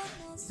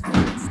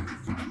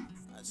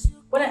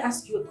 When I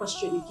ask you a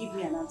question, you give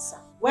me an answer.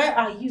 Where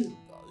are you?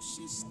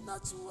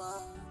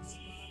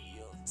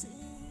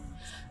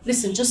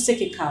 Listen, just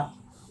take a cab.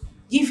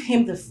 Give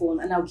him the phone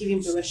and I'll give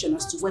him direction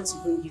as to where to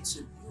bring you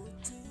to.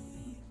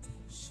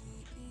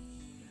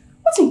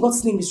 What in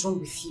God's name is wrong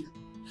with you?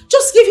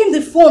 Just give him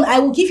the phone, I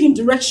will give him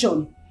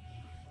direction.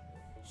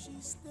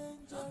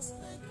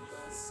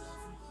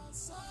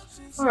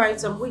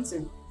 Alright, I'm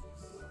waiting.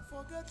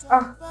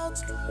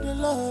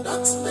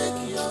 Don't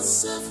make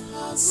yourself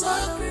a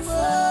sacrifice.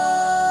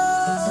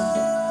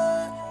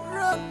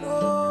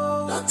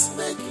 Don't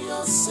make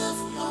yourself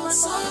a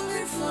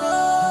sacrifice.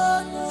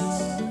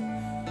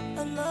 I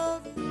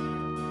love you.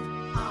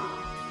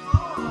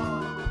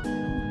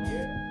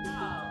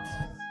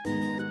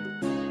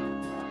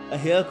 And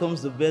here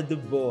comes the birthday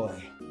boy.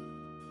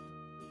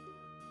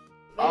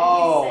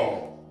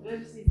 Oh.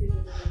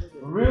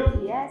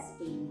 Real? Yes,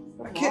 please.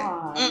 Okay.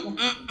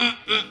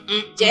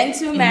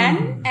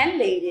 Gentlemen and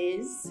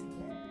ladies,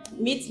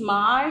 meet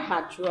my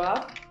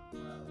heartthrob,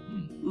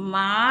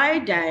 my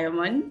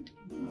diamond,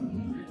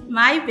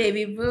 my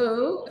baby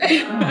boo.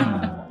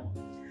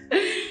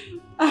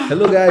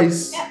 Hello,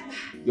 guys.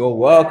 You're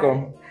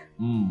welcome.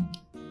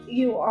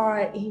 You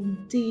are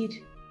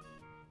indeed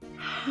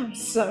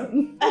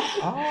handsome.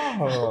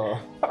 Oh.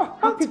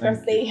 Happy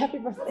birthday. Happy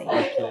birthday.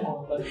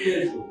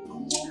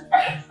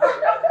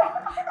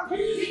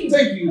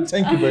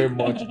 Thank you very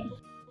much.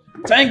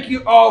 Thank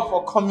you all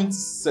for coming to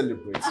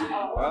celebrate.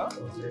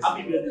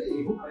 Happy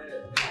birthday.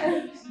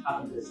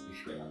 Happy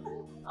birthday.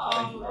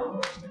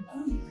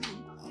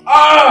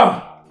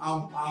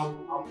 I'm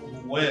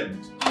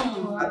overwhelmed. I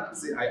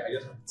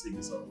just have to take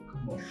this off.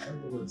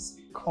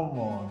 Come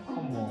on.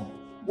 Come on.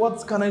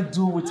 What can I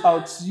do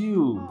without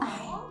you?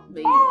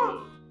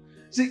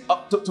 See,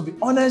 to be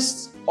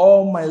honest,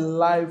 all my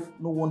life,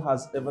 no one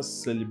has ever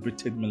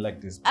celebrated me like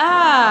this.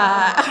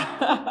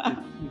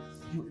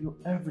 You're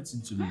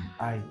everything to me.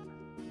 I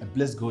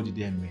bless God the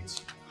day I met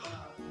you.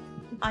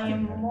 I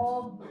am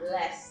more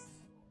blessed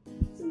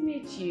to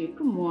meet you.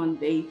 Come on,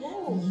 babe.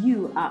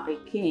 You are a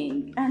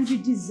king and you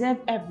deserve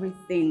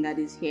everything that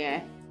is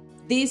here.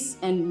 This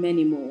and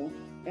many more,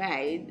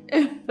 right?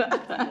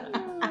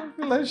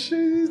 Like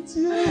shit,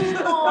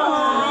 yeah.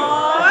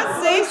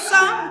 Aww, say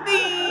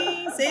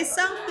something. Say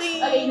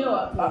something. Okay, you know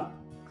what?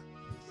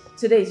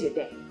 Today is your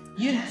day.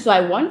 Yeah. So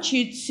I want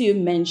you to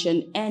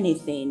mention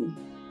anything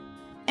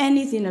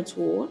at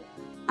all,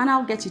 and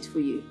I'll get it for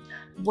you.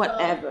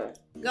 Whatever.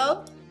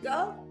 Go.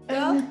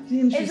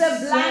 It's a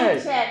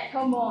blank check.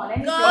 Come on.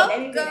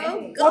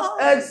 Anything.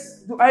 What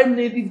else do I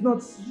need if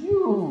not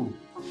you?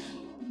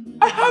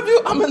 I have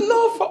you. I'm in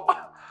love for.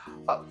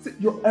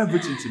 You're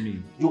everything to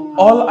me. You're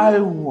all I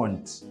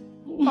want.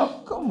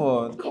 Oh, come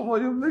on.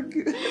 You make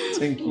it.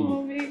 Thank you.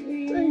 Oh,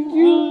 baby. Thank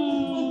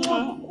you.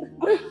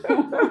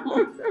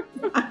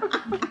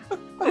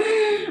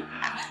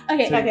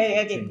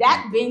 Okay.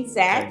 That being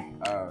said,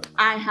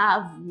 I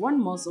have one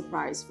more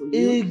surprise for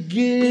you.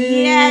 Again?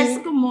 Yes,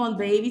 come on,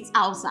 babe. It's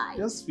outside.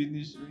 Just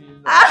finish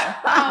me.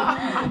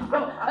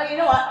 Oh, you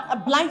know what? A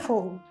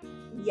blindfold.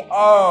 Yes.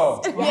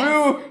 Oh, for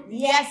real?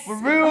 Yes. For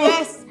real?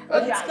 Yes.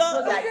 Let's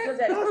go.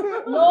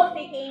 No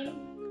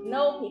picking.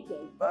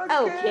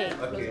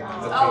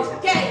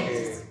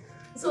 Okay.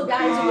 So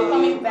guys, we're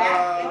coming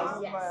back.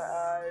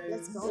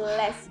 Yes.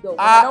 Let's go. I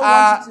don't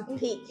want you to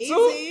pick.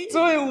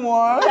 Two in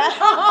one.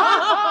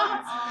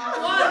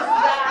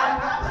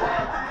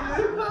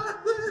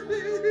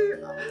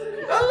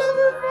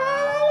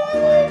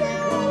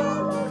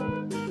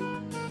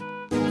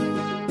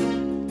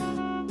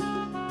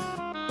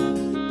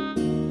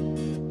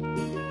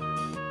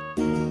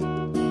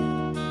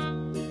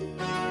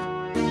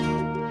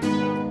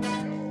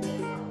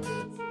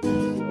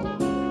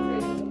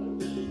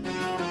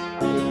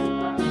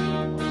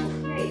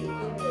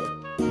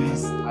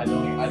 I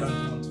love it, I don't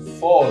want to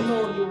fall. No,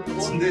 you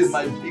won't. Today is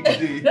my big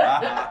day.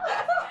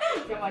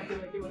 Come on.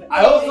 I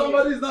hope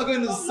somebody's not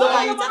going to say.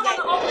 Now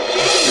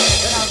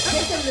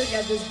take a look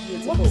at this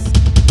beautiful.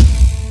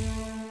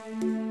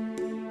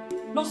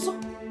 No, so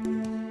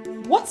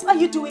what are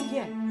you doing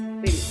here?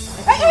 Baby.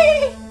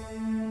 Hey!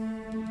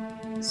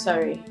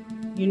 Sorry,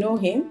 you know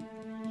him?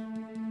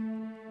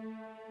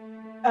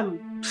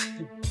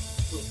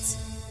 Wait.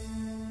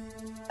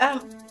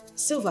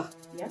 Silver.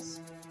 Yes?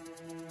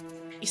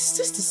 Is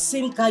this the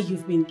same guy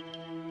you've been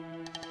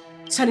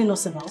telling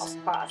us about?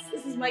 Of course.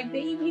 This is my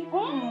baby.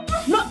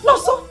 No,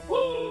 so...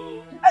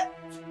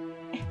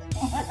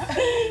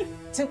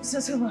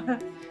 Silver,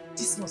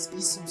 this must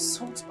be some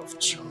sort of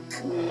joke.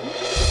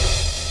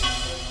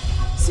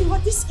 Silver,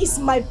 this is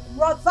my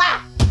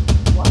brother.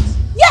 What?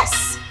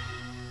 Yes!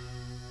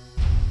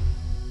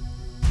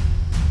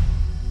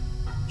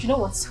 You know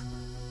what?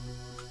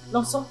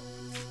 No, so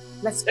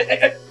let's go.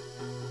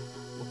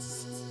 What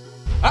is it?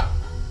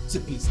 Say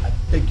please, I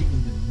beg you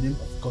in the name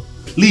of God,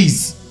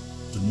 please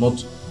do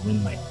not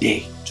ruin my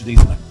day. Today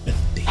is my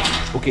birthday.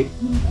 Okay?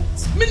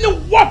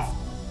 Meaning what?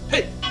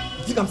 Hey,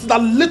 you think I'm still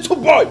that little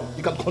boy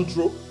you can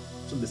control?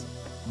 So listen,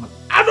 I'm an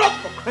adult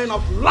for crying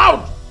out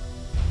loud.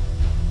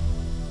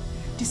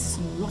 This is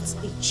not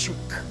a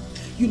joke.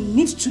 You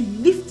need to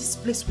leave this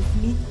place with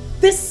me.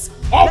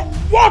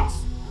 What?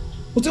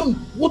 But tell me,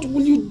 what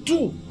will you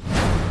do?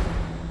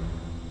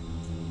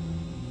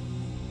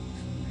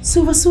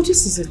 Silver, so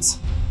this is it.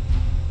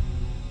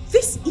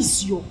 This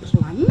is your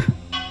plan?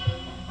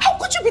 How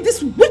could you be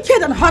this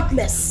wicked and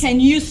heartless? Can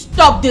you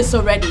stop this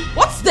already?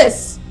 What's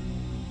this?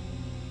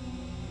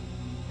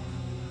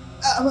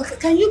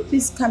 Can you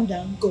please calm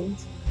down, Gold?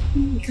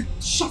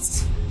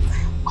 Shut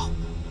up.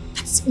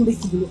 That's the only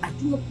thing you know. I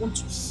do not want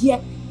to hear.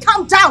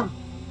 Calm down.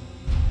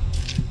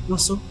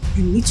 Also,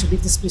 you need to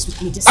leave this place with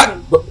me this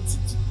time.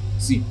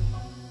 See,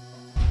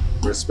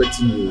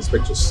 respecting you,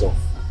 respect yourself.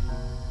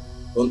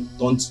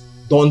 Don't.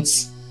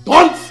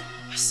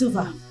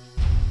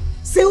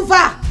 Silver!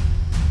 I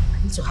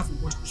need to have a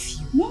word with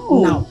you.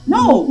 No. Now.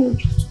 No.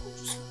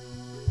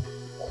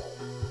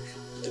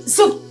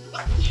 So,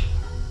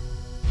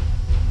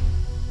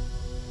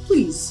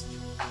 please.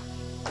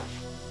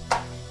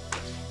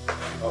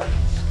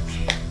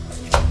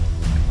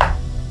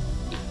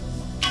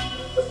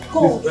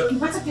 Go. You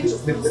better get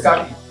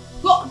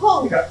yourself.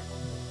 Go.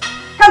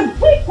 Can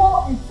we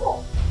go and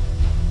go?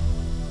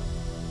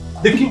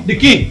 The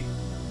key.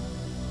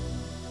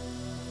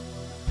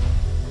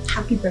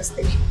 Happy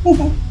birthday.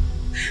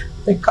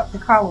 The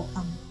car will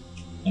come.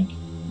 Thank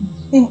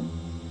you.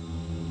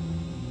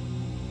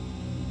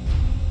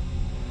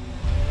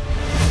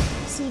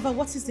 Silva,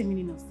 what is the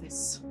meaning of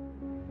this?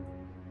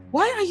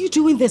 Why are you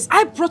doing this?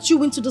 I brought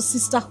you into the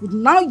sisterhood.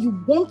 Now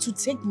you want to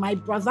take my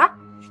brother?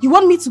 You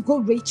want me to go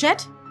Rachel?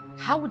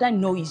 How would I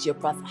know he's your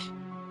brother?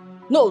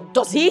 No,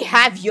 does he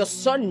have your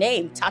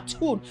surname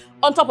tattooed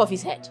on top of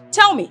his head?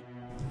 Tell me.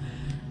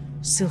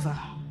 Silva,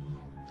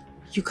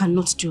 you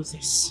cannot do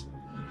this.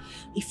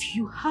 If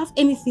you have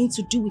anything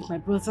to do with my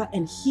brother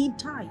and he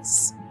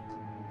dies,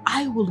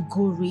 I will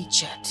go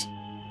Rachel.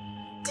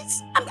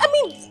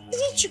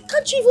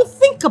 Can't you even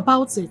think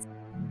about it?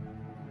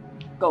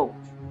 Go.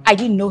 I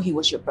didn't know he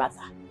was your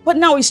brother. But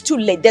now it's too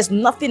late. There's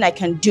nothing I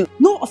can do.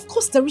 No, of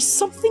course there is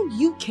something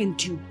you can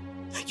do.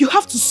 You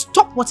have to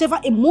stop whatever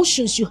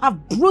emotions you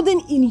have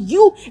brooding in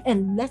you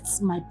and let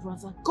my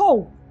brother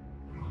go.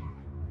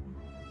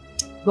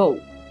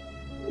 Go.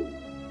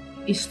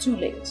 It's too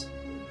late.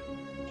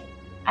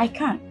 I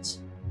can't.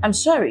 I'm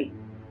sorry.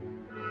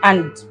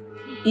 And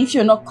if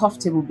you're not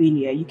comfortable being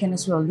here, you can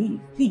as well leave.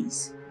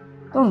 Please,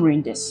 don't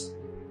ruin this.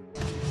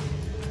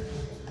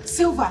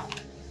 Silva!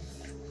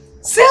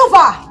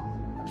 Silva!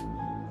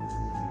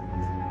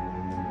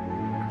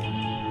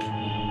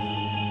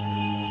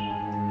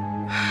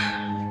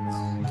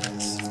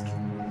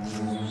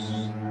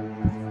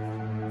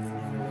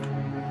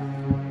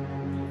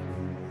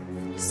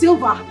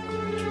 Silva!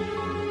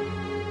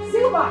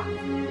 Silva!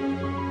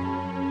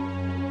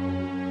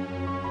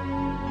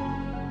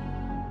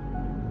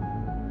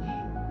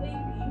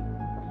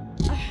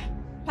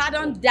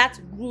 Pardon that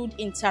rude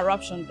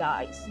interruption,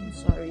 guys. I'm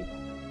sorry.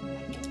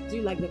 Do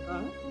you like the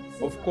car?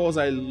 Of course,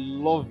 I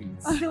love it.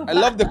 I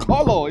love the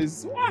color.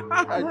 It's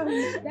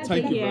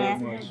thank you very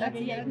much.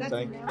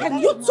 Thank you. Can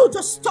you two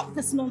just stop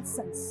this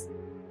nonsense?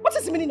 What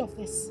is the meaning of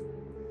this?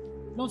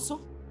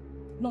 Nonso?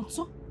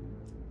 Nonso?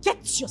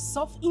 Get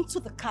yourself into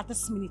the car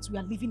this minute. We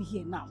are leaving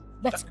here now.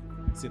 Let's go.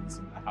 Listen,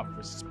 I have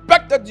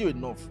respected you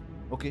enough.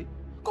 Okay?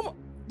 Come on.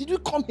 Did we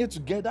come here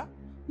together?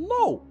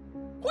 No.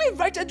 Who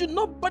invited you?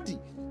 Nobody.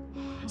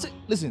 See,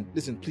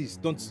 listen, please,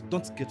 don't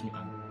get me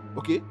angry.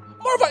 Okay?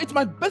 Moreover, it's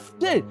my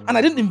birthday and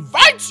I didn't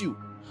invite you.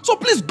 So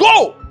please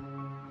go!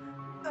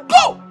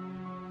 Go!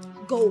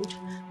 Gold,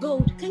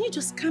 can you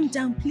just calm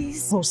down,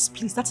 please? Rose,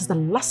 please, that is the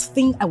last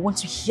thing I want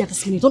to hear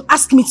this minute. Don't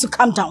ask me to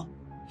calm down.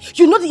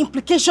 You know the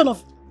implication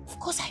of... Of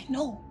course I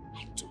know.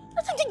 I do.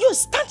 I don't think you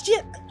stand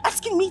here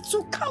asking me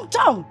to calm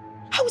down.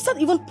 How is that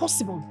even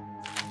possible?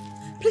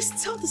 Please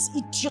tell this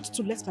idiot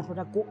to let my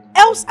brother go,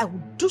 else I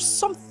will do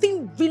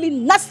something really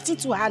nasty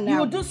to her now. You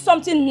will do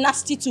something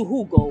nasty to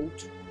who,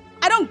 Gold?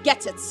 I don't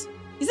get it. Is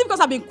it because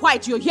I've been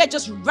quiet, you're here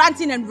just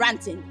ranting and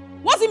ranting?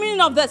 What's the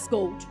meaning of this,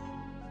 Gold?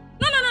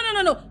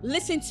 No.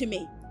 Listen to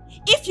me.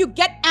 If you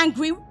get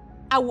angry,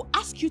 I will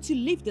ask you to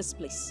leave this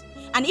place.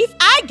 And if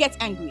I get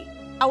angry,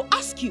 I will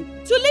ask you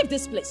to leave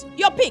this place.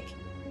 Your pick.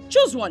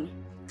 Choose one.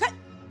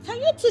 Can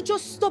you two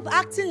just stop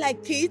acting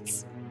like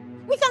kids?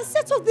 We can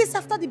settle this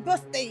after the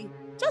birthday.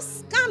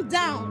 Just calm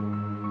down.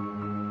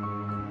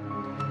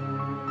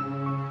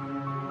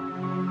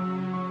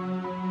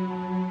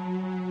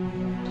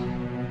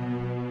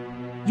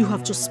 You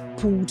have just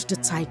pulled the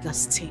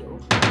tiger's tail.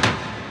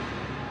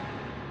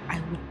 I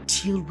will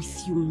deal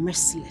with you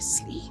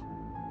mercilessly.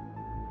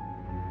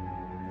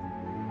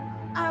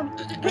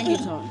 Bring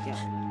it on,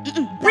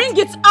 girl. Bring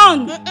it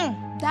on!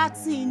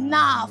 That's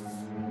enough.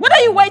 What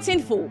are you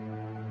waiting for?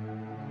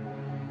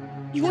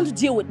 You want to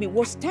deal with me?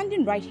 We're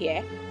standing right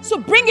here, so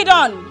bring it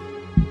on!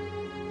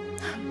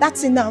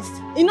 That's enough.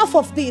 Enough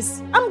of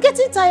this. I'm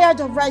getting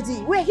tired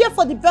already. We're here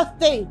for the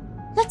birthday.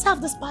 Let's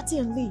have this party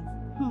and leave.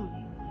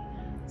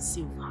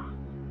 Silva.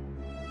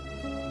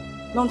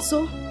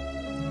 Nonso,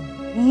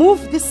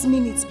 move this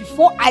minute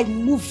before I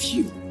move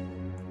you.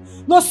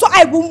 Nonso,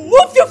 I will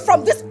move you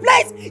from this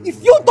place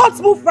if you don't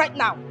move right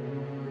now.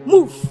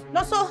 Move.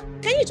 Nonso,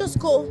 can you just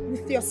go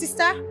with your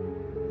sister?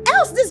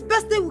 Else this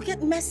birthday will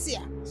get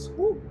messier.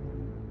 Who?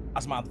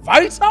 As my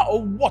advisor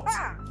or what?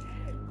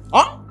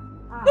 Huh?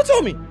 Don't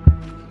tell me.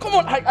 Come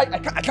on, I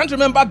can't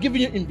remember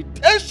giving you an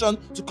invitation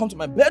to come to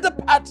my birthday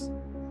party.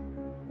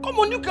 Come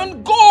on, you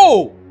can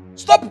go.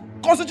 Stop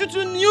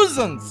constituting a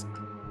nuisance.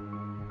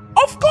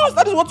 Of course,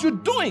 that is what you're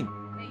doing.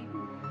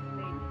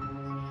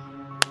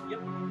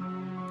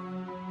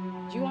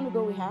 Do you want to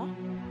go with her?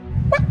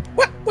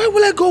 Why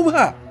will I go with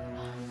her?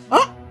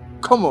 Huh?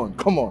 Come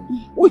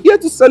on. We're here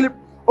to celebrate.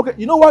 Okay,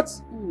 you know what?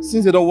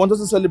 Since they don't want us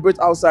to celebrate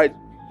outside,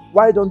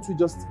 why don't we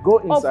just go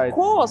inside? Of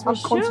course, we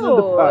continue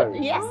the party?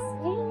 Yes.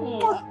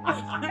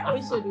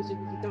 We should.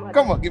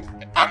 Come on, give.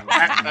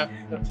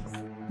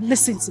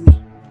 Listen to me.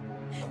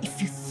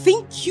 If you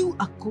think you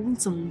are going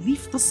to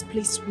leave this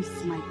place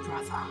with my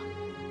brother,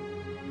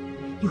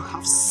 you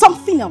have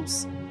something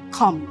else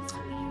coming for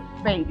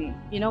you. Baby,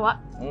 you know what?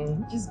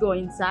 Just go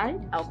inside.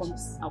 I'll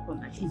come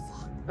back in.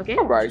 Okay?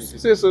 Alright, you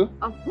say so.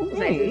 Of course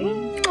I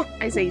do.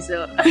 I say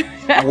so.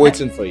 I'm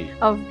waiting for you.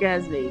 Of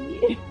course,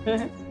 baby.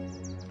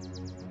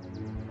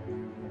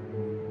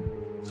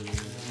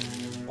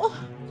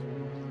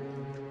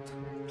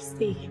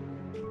 Stay.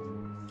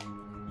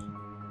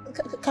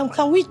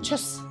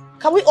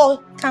 Can we all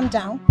calm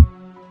down?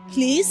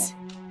 Please?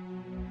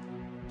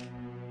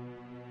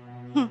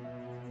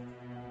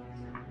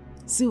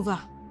 Silver,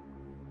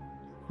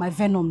 my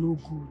venom no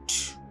good.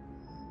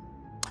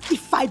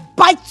 If I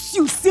bite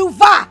you,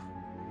 Silver,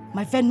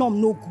 my venom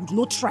no good.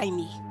 No try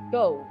me.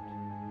 Go.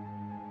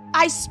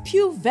 I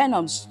spew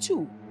venoms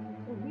too.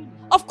 Oh, really?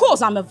 Of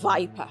course I'm a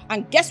viper.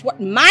 And guess what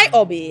my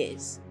hobby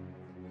is?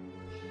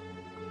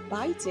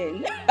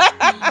 Biting.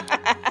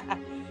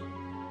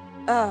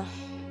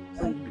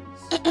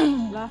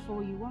 Laugh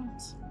all you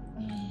want.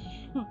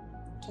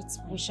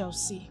 We shall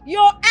see.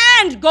 Your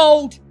end,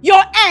 Gold!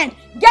 Your end!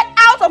 Get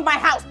out of my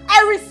house!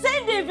 I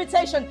rescind the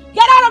invitation!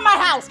 Get out of my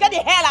house! Get the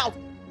hell out!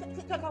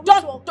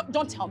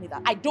 Don't tell me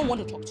that. I don't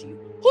want to talk to you.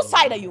 Whose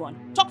side are you on?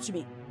 Talk to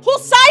me.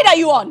 Whose side are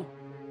you on?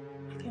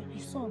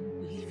 It's so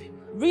unbelievable.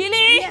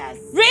 Really? Yes.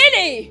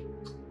 Really?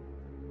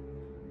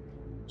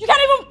 You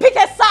can't even pick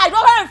a side.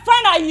 What kind of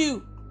friend are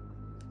you?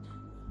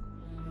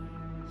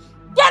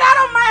 Get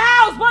out of my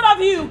house, both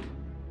of you!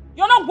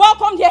 You're not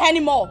welcome here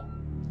anymore.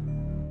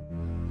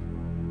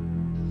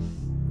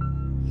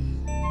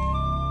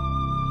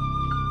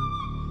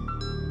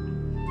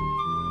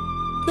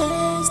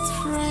 Best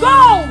friend.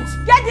 Go!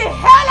 Get the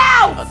hell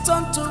out! I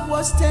turn to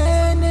worst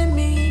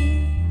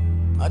enemy.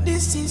 Oh,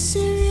 this is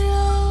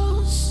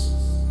serious.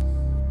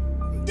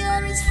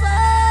 There is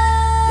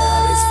fire.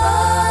 There is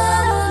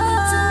fire.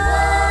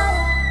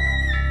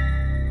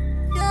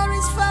 There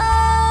is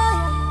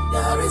fire.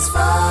 There is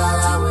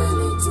fire. We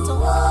need to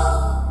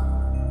war.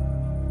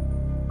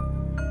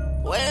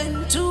 When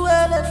two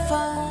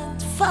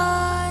elephants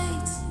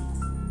fight,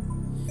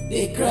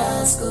 the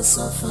grass goes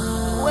suffer.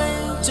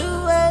 When two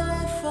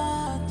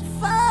elephants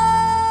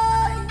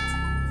fight,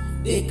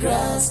 the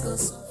grass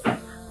goes suffer.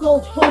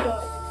 Gold, hold on.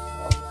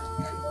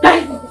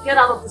 Get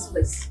out of this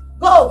place.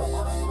 Go!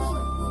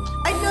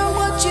 I know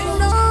what you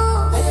know.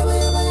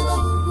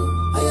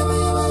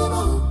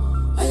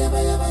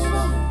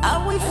 I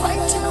will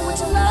fight you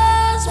with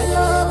last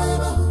blood.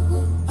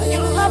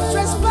 You have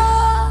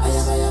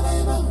trespassed.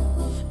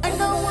 I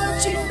know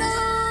what you know.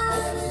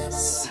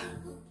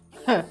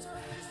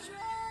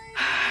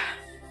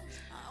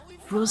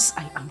 Rose,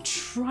 I am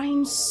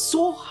trying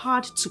so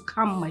hard to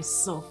calm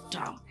myself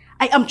down.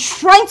 I am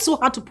trying so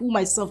hard to pull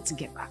myself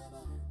together.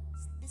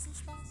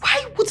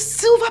 Why would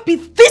Silver be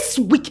this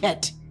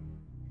wicked?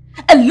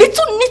 A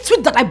little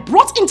nitwit that I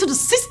brought into the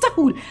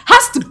sisterhood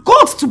has the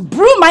guts to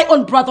brew my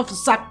own brother for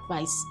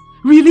sacrifice.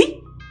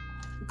 Really?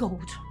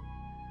 Gold,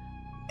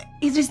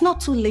 it is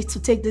not too late to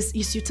take this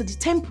issue to the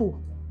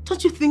temple.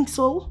 Don't you think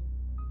so?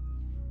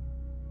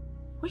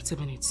 Wait a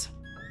minute.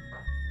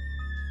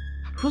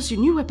 Rose, you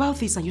knew about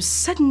this and you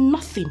said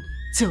nothing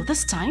till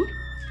this time?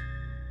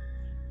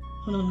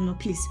 No,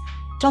 please.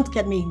 Don't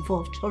get me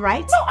involved,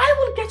 alright? No, I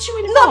will get you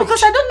involved. No,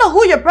 because I don't know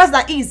who your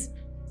brother is.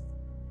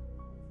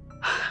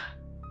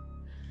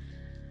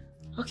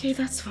 Okay,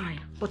 that's fine.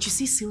 But you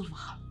see, Silver,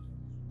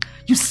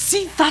 you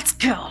see that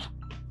girl?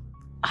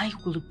 I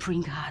will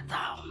bring her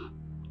down.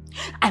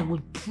 I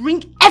will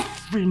bring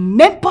every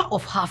member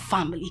of her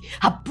family,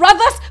 her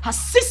brothers, her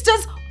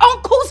sisters,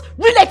 uncles,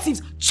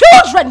 relatives,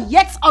 children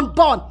yet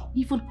unborn,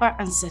 even her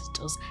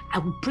ancestors. I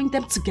will bring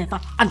them together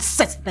and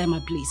set them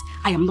ablaze.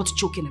 I am not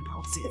joking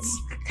about it.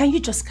 Can you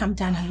just calm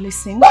down and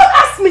listen? Don't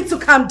ask me to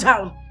calm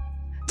down.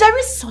 There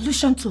is a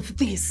solution to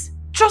this.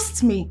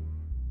 Trust me.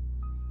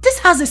 This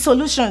has a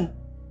solution.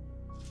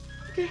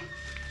 Okay.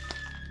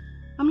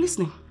 I'm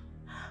listening.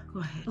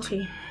 Go ahead.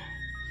 Okay.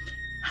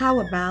 How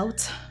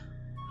about...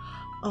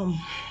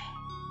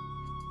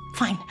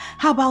 Fine.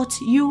 How about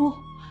you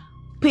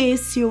pay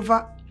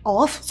Silver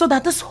off so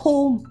that this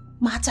whole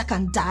matter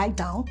can die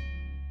down?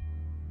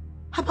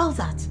 How about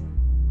that?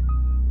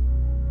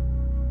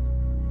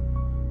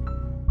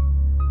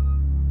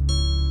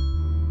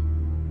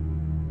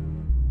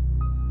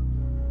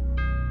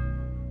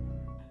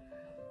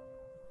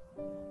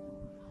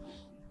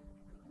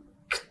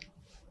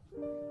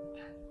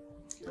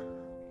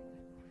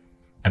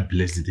 I'm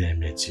blessed the day I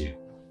met you.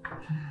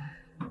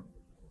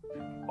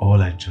 All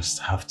I just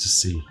have to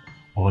say,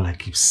 all I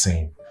keep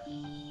saying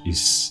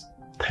is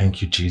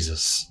thank you,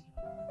 Jesus,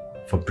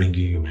 for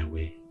bringing you my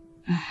way.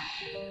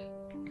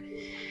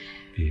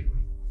 Babe,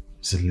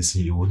 so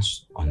listen, you won't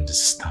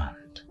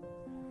understand.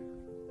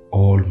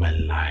 All my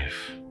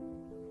life,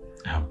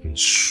 I have been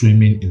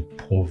swimming in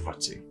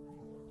poverty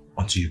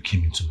until you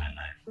came into my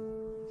life.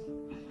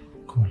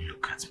 Come on,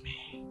 look at me.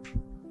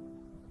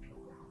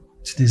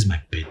 Today is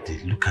my birthday.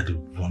 Look at the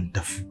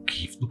wonderful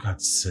gift. Look at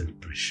the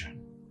celebration.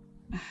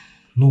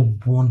 No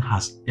one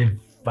has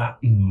ever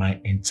in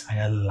my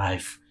entire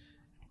life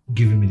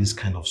giving me this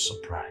kind of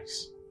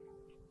surprise.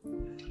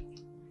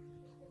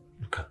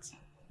 Look at,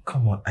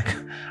 come on,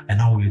 I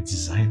now wear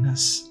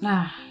designers.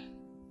 I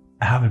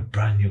have a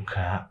brand new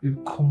car.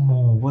 Come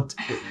on, what?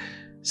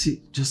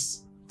 See,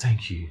 just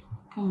thank you.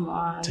 Come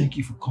on. Thank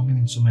you for coming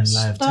into my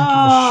life. Thank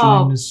you for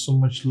showing me so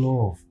much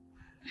love.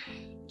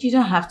 You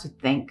don't have to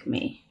thank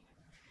me.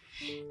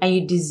 And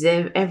you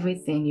deserve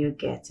everything you're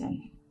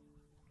getting.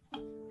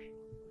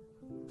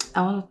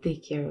 I want to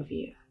take care of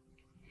you.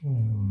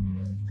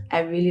 I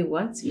really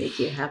want to make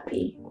you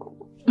happy.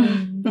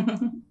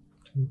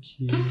 Thank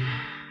you.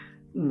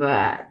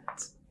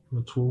 But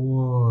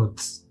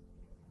what?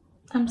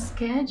 I'm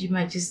scared you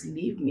might just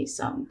leave me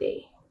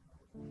someday.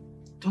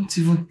 Don't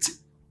even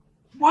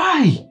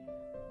why?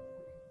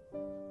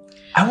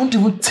 I won't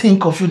even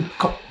think of you.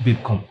 Babe,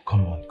 come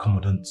on,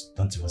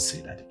 don't even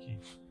say that again.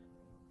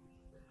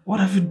 What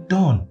have you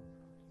done?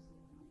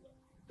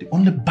 The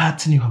only bad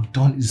thing you have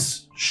done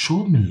is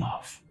show me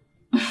love.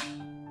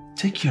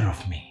 Take care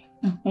of me.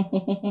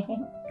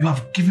 You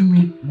have given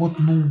me what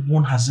no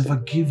one has ever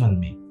given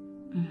me.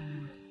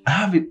 I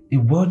have a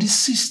wealthy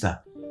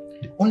sister.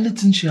 The only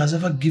thing she has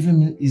ever given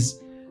me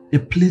is a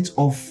plate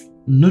of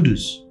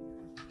noodles.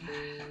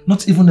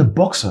 Not even a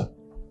boxer.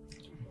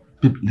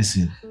 Babe,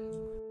 listen.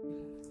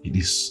 It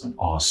is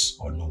us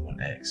or no one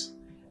else.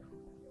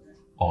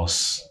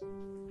 Us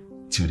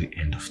till the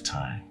end of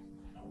time.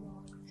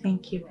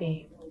 Thank you,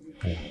 babe.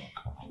 Oh,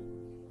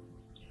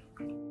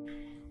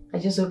 I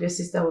just hope your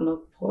sister will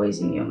not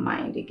poison your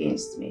mind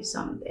against me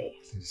someday.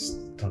 Please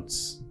don't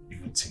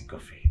even think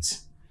of it.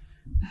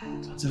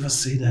 Don't ever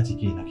say that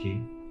again,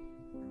 okay?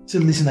 So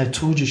listen, I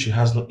told you she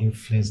has no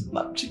influence.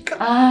 She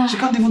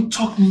can't even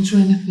talk me into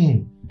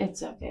anything.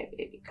 It's okay,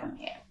 baby. Come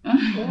here.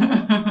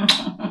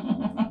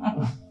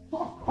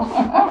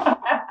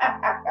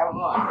 Come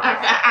on.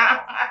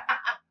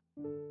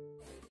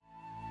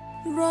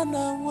 Run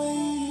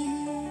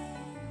away,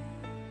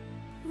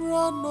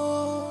 run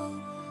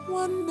on,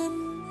 one day,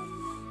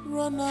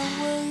 run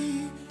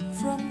away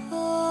from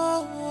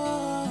her.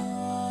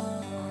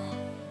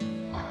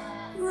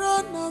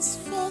 Run as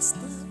fast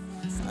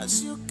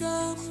as you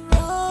can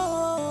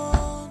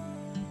run,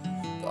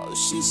 'cause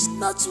she's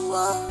not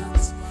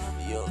what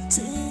you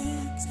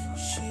think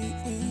she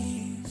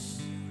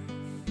is.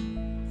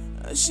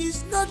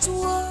 She's not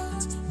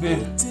what you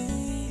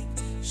think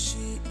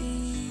she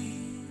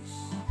is.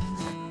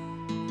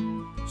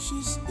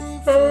 She's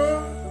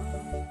evil.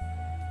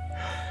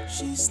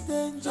 She's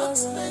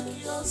dangerous. Don't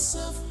make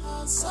yourself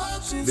her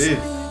sacrifice. She's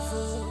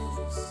evil.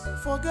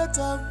 Forget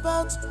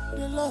about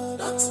the love.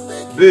 Don't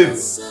make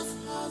yourself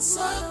her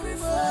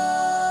sacrifice.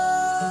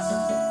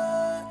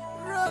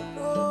 Run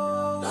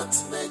on. Don't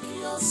make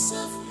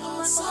yourself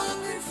her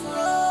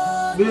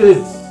sacrifice.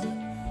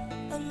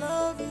 I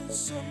love you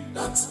so much.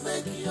 Don't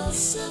make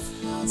yourself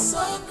her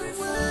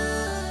sacrifice.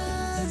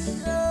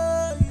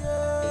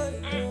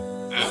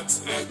 Don't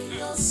make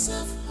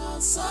yourself her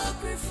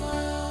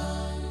sacrifice.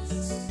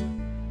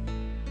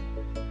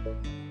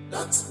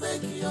 Don't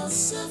make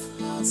yourself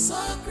her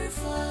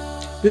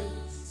sacrifice. Babe,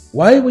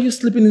 why were you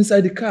sleeping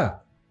inside the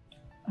car?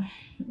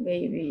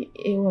 Baby,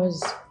 it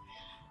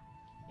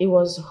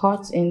was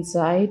hot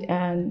inside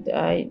and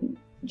I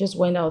just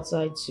went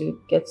outside to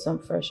get some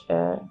fresh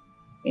air,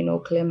 you know,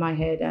 clear my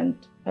head, and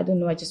I don't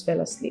know, I just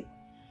fell asleep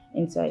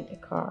inside the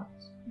car.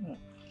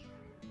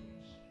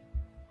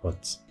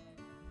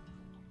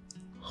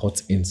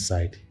 Hot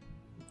inside?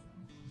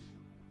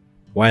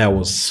 Why I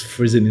was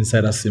freezing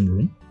inside that same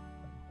room?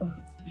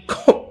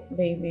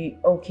 Baby,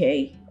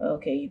 okay,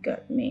 you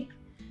got me.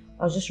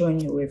 I was just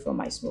running away from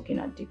my smoking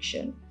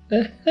addiction.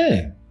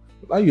 Hey,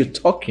 why are you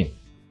talking?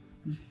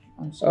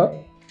 I'm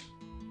sorry.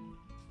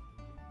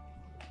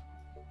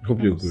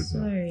 Hope you're good.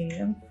 Sorry,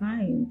 I'm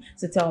fine.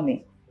 So tell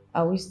me,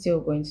 are we still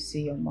going to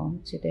see your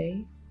mom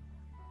today?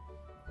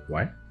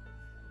 Why?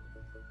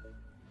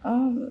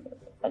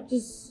 I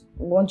just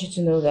want you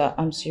to know that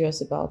I'm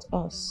serious about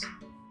us.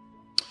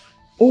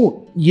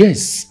 Oh,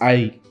 yes,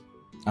 I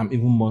am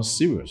even more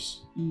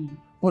serious.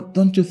 But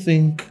don't you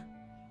think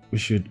we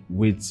should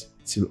wait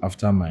till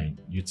after my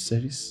youth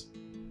service?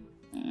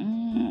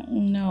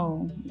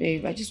 No,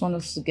 babe. I just want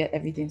us to get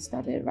everything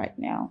started right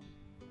now.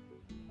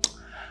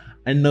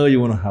 I know you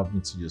want to have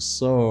me to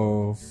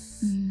yourself.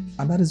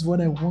 And that is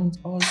what I want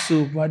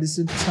also. But at the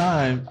same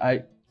time,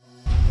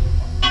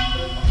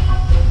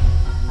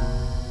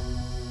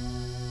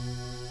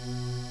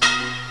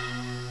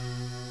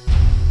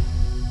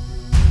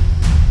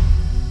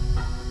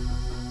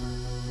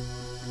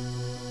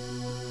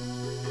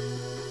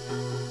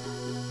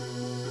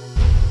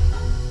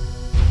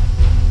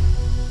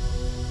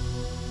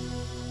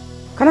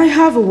 Can I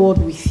have a word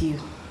with you?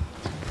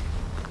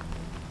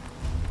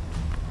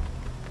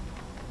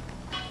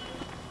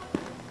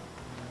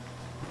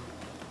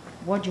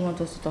 What do you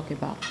want us to talk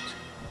about?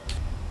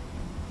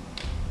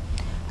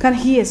 Can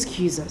he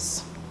excuse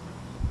us?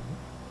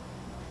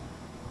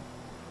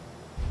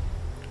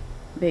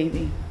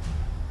 Baby,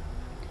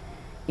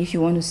 if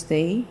you want to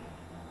stay,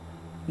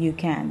 you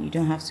can. You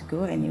don't have to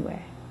go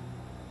anywhere.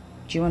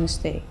 Do you want to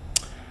stay?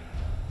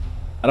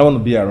 I don't want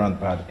to be around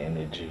bad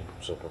energy,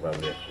 so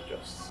probably I should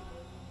just...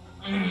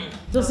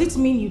 Does it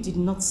mean you did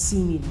not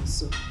see me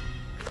also?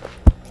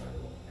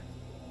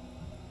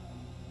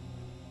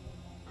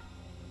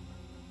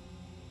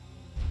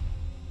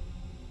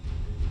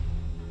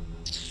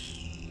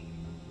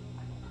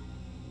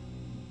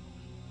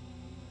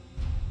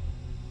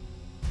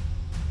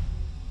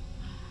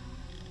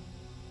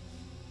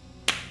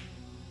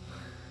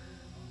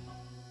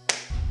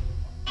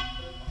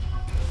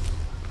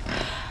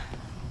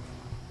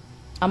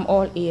 I'm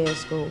all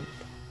ears, Gold.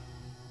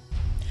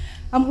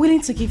 I'm willing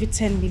to give you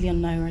 10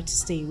 million naira to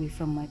stay away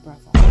from my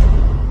brother.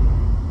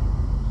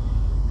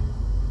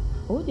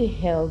 Who the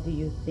hell do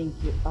you think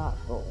you are,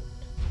 Gold?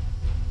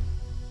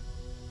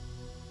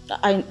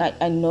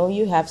 I know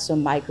you have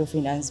some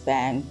microfinance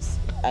banks.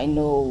 I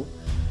know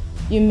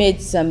you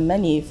made some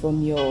money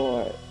from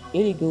your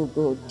illegal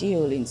gold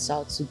deal in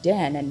South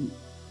Sudan, and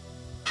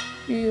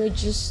you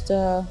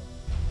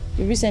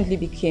recently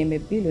became a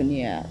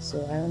billionaire,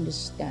 so I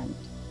understand.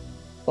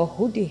 But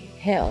who the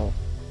hell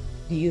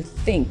do you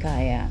think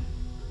I am?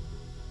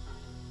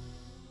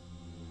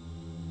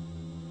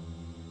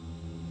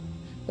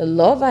 The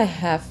love I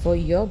have for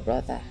your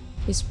brother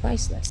is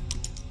priceless.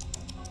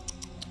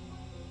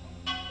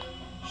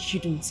 You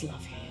don't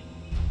love him.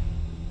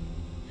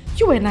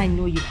 You and I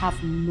know you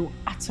have no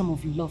atom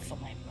of love for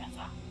my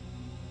brother.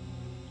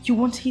 You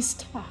want his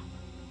star.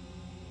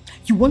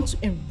 You want to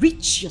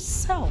enrich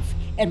yourself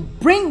and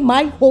bring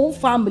my whole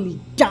family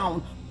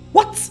down.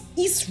 What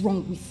is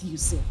wrong with you,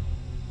 sir?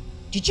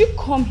 Did you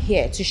come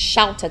here to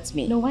shout at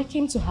me? No, I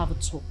came to have a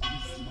talk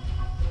with you.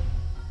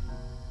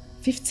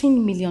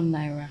 15 million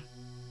naira,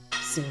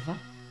 silver.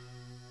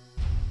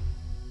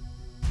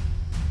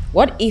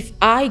 What if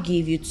I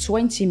give you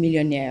 20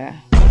 million naira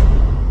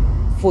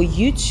for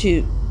you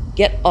to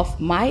get off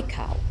my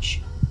couch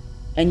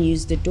and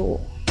use the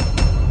door?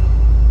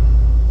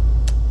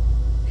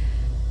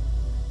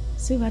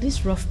 Silver,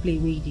 this rough play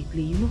where they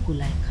play, you know who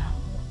like her.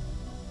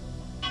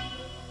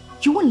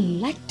 You won't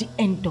like the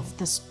end of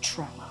this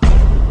drama.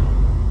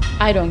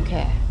 I don't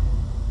care.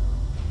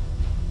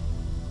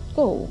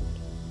 Gold.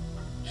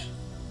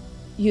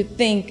 You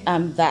think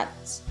I'm that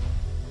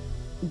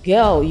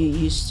girl you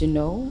used to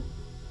know?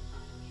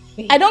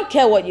 I don't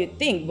care what you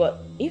think,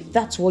 but if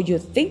that's what you're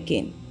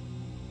thinking,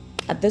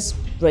 at this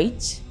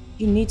rate,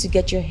 you need to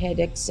get your head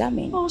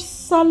examined. Oh,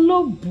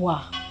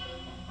 Salobwa.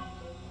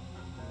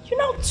 You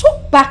now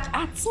talk back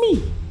at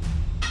me.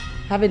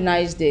 Have a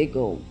nice day,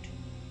 Gold.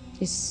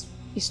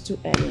 It's too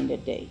early in the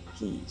day,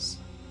 please.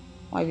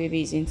 My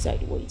baby is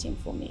inside waiting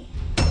for me.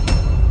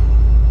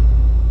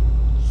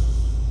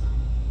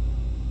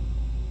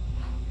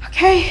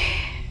 Okay.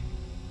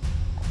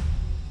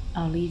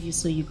 I'll leave you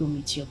so you go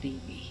meet your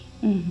baby.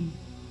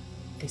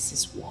 This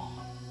is war.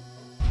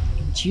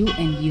 And you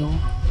and your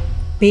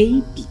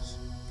baby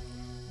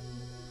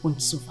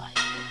won't survive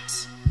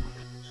it.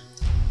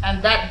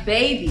 And that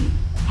baby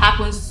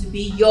happens to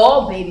be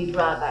your baby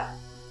brother.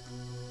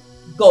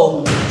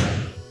 Gold.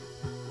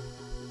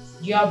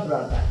 Your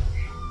brother.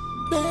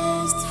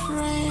 Best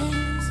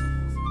friends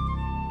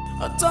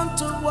are turned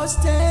to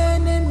worst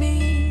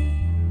enemy.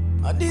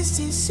 Oh, this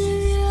is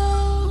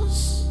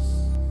serious.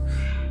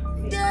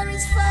 There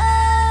is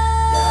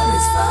fire. There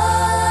is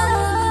fire.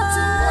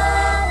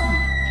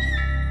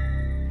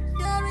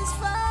 There is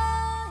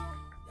fire.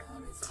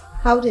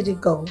 How did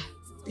it go?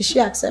 Did she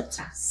accept?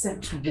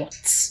 Accept what?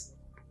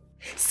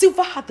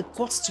 Silver had the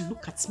guts to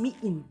look at me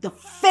in the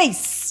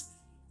face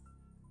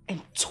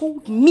and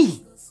told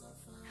me,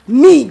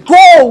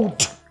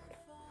 Gold,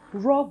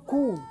 raw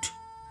gold,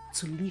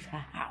 to leave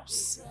her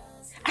house.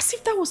 As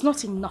if that was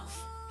not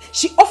enough,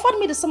 she offered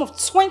me the sum of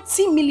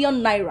 20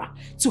 million naira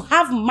to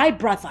have my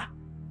brother,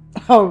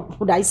 or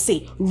would I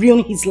say,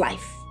 ruin his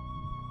life.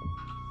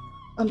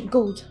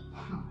 Gold,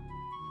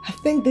 I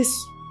think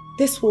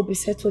this will be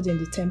settled in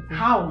the temple.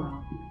 How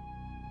now?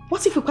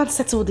 What if we can't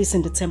settle this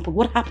in the temple?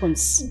 What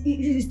happens?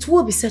 It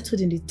will be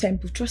settled in the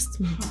temple, trust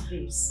me.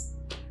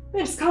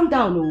 Babes, calm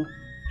down, oh.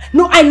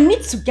 No, I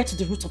need to get to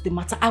the root of the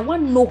matter. I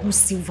want to know who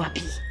Silver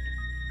be.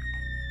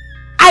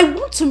 I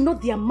want to know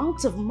the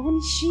amount of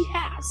money she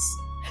has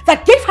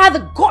that gave her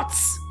the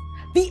guts,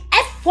 the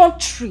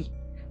effrontery,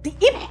 the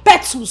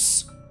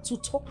impetus to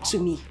talk to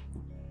me.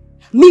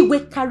 Me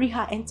will carry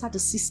her enter the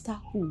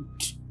sisterhood.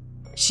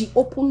 She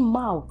opened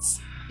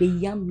mouths, they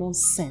yarn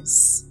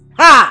nonsense.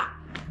 Ha!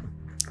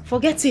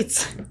 Forget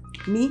it.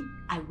 Me,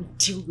 I will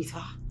deal with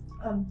her.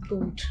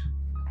 Gold,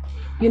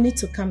 you need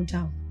to calm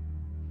down.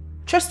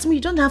 Trust me,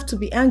 you don't have to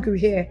be angry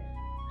here.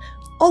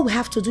 All we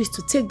have to do is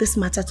to take this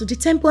matter to the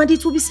temple and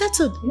it will be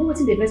settled. You know what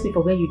they bless me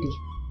for where you did?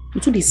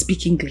 You two, they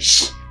speak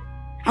English.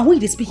 And when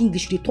they speak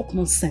English, they talk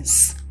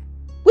nonsense.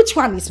 Which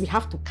one is we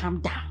have to calm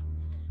down?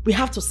 We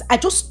have to... I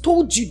just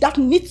told you that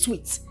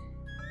nitwit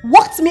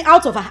walked me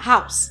out of her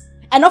house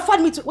and offered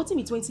me to... What do you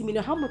mean 20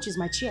 million? How much is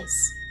my chairs?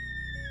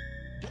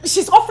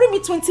 She's offering me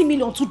 20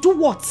 million to do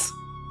what?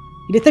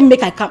 You didn't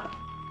make I come.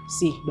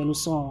 See,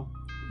 Benuson,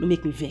 don't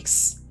make me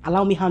vex.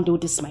 Allow me handle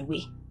this my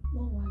way.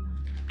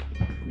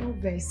 No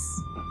vex.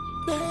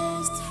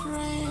 Best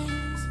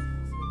friends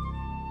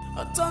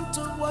are turned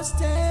to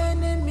worst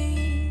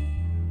enemy.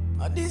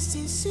 Oh, this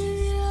is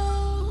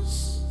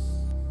serious.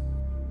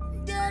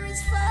 There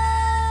is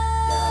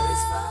fire. There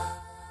is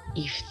fire.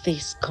 If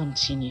this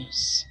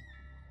continues,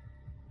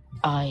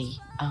 I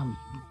am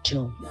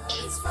doomed.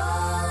 There is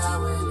fire.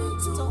 We need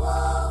to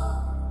war.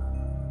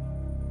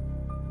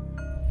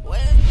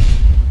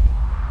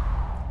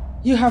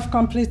 You have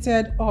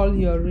completed all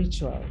your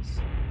rituals.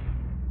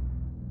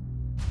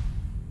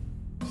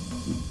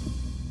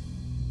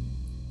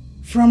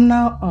 From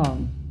now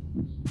on,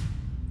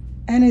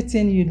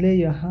 anything you lay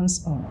your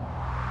hands on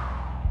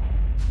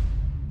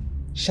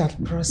shall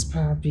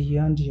prosper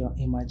beyond your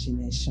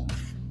imagination.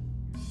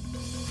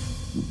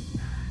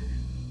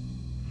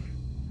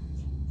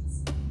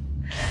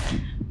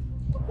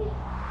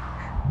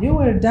 You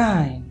will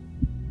dine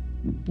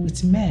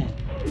with men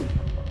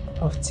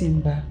of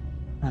timber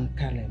and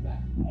caliber.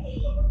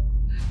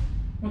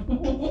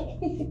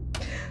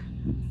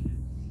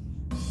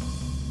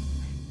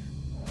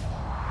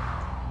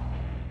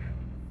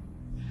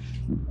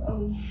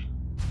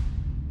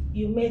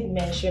 You made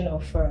mention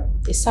of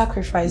a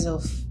sacrifice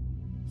of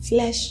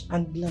flesh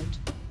and blood.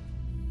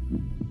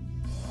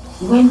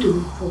 When do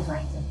we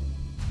provide them?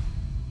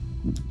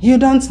 You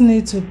don't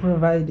need to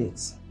provide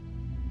it.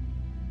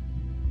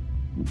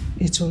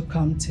 It will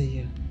come to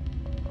you.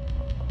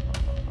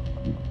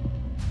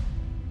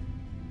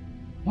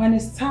 When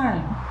it's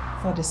time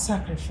for the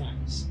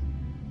sacrifice,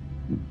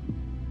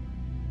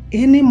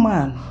 any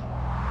man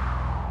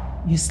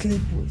you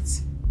sleep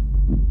with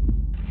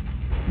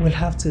will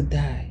have to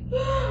die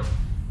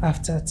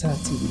after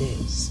 30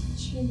 days.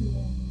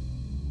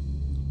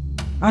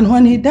 And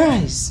when he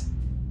dies,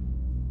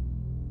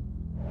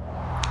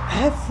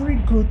 every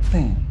good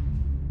thing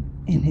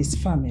in his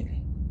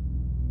family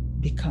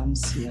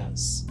becomes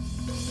yours.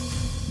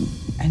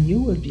 And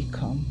you will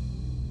become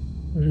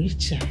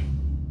richer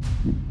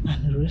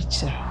and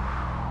richer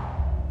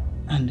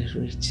and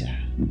richer.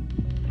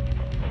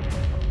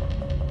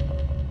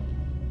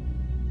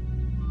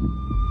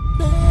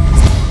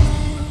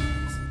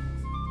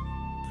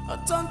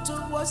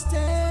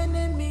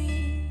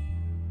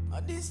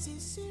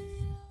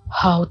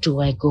 How do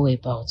I go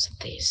about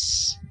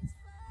this?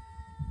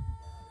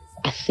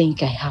 I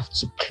think I have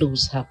to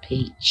close her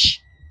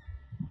page.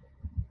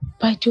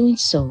 By doing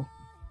so,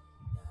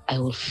 I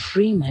will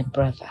free my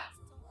brother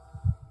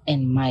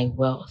and my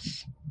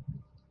wealth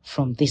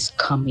from this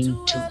coming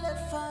doom.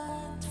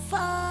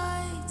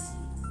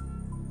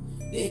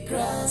 The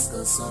grass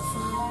will suffer.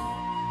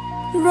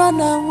 Run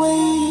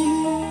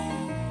away.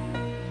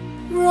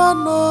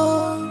 Run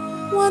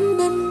on, one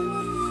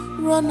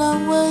them, run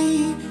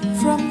away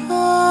from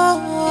her.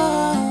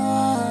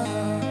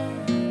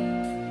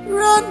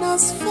 Run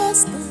as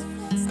fast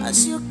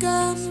as you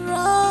can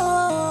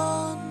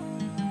run,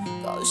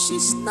 cause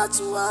she's not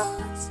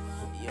what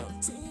you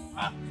think.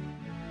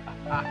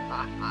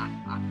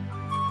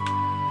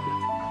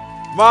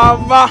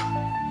 Mama!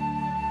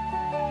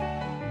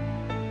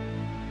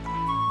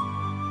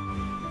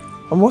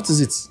 And what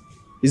is it?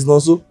 It's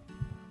not so?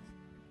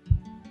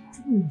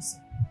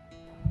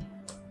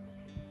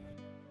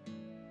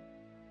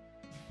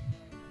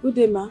 Good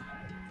day, ma.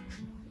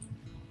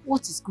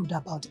 What is good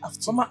about the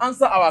afternoon? Mama,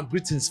 answer our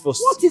greetings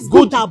first. What is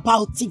good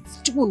about it?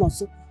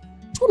 Chukwunoso,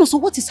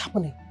 what is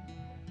happening?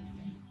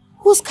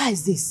 Whose car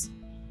is this?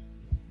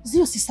 Is it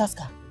your sister's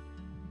car?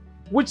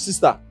 Which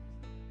sister?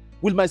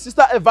 Will my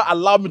sister ever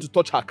allow me to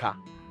touch her car?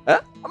 Eh?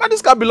 Mama,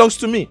 this car belongs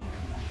to me.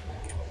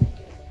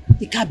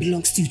 The car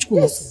belongs to you,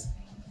 Chukwunoso. Yes.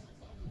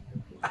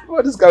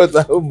 What is car with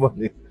my own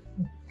money?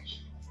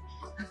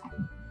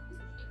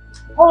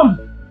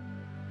 Come.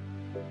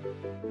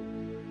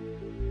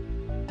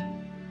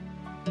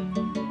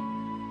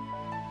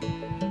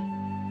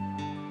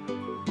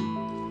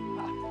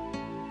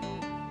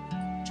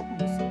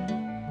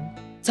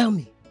 Tell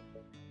me,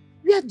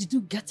 where did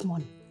you get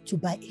money to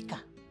buy a car?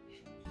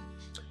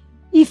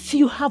 If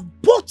you have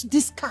bought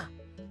this car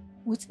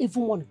with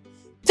evil money,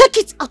 take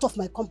it out of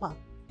my compound.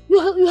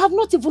 You have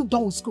not even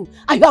done with school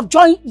and you have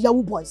joined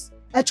Yahoo boys.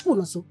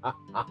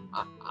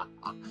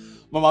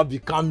 Mama, be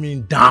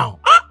calming down.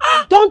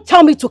 Don't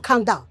tell me to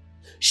calm down.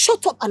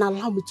 Shut up and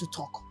allow me to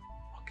talk.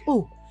 Okay.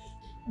 Oh,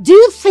 do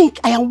you think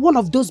I am one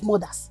of those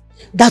mothers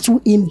that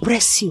will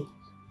embrace you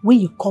when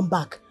you come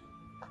back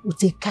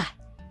with a car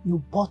you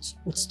bought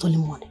with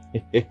stolen money?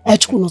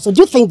 So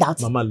do you think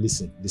that? Mama,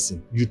 listen.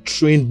 You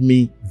trained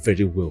me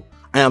very well.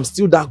 I am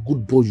still that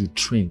good boy you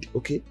trained,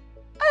 okay?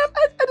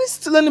 I didn't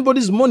steal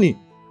anybody's money.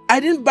 I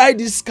didn't buy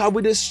this car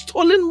with a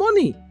stolen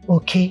money.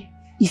 Okay,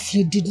 if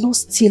you did not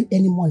steal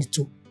any money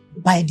to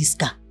buy this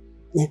car,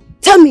 then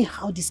tell me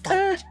how this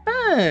car...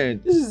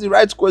 This is the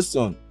right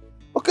question,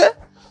 okay?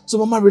 So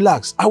Mama,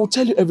 relax. I will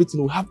tell you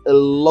everything. We have a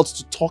lot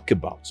to talk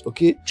about,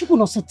 okay?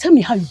 So tell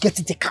me how you get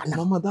in the car now.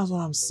 Mama, that's what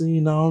I'm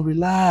saying now.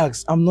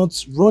 Relax. I'm not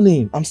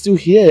running. I'm still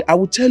here. I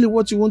will tell you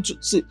what you want to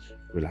see.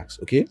 Relax,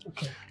 okay?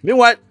 Okay.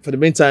 Meanwhile, for the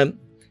meantime,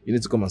 you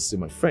need to come and see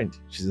my friend.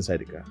 She's inside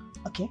the car.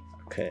 Okay.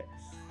 Okay.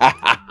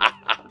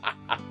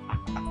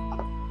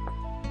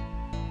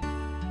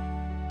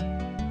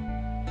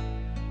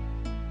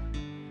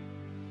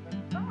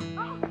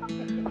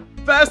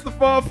 First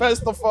of all,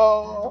 sit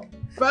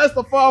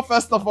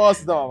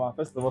down, Mama.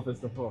 First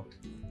of all.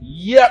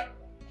 Yep.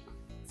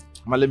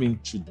 Mama, let me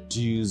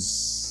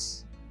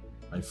introduce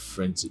my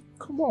friend to you.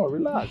 Come on,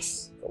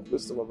 relax. Come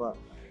close to Mama.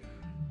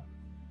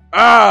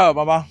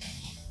 Mama.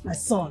 My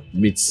son.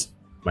 Meet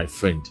my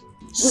friend,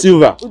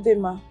 Silva. Good day,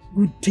 ma.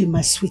 Good day,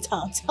 my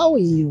sweetheart. How are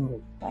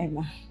you? Fine,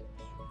 ma.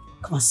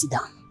 Come on, sit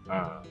down.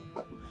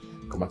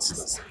 Come on, sit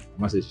down.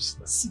 Mama says you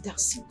sit down.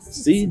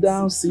 Sit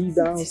down. Sit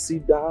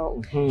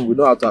down. We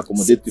know how to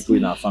accommodate people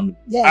in our family.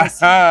 Yes.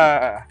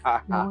 Thank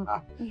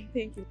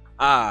you.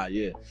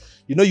 Yeah.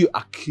 You know, you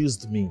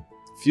accused me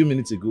a few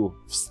minutes ago of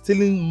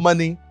stealing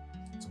money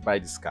to buy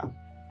this car.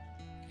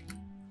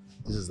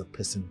 This is the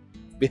person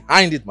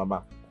behind it,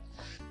 Mama.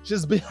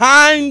 She's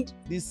behind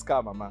this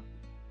car, Mama.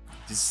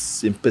 This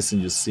same person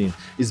you're seeing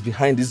is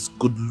behind this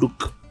good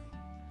look.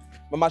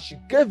 Mama, she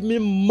gave me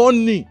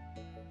money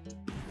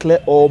to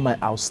clear all my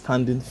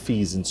outstanding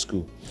fees in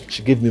school.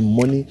 She gave me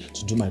money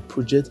to do my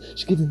project.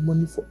 She gave me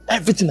money for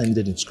everything I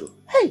needed in school.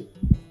 Hey!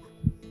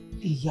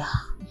 Yeah,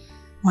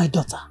 my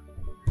daughter.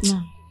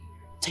 Ma.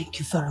 Thank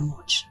you very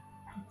much.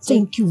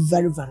 Thank you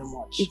very, very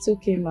much. It's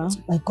okay, ma.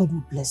 My God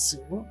will bless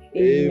you.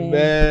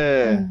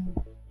 Amen.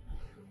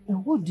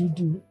 And what do you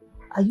do?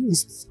 Are you in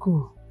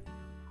school?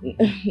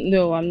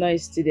 No, I'm not a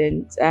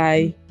student.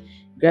 I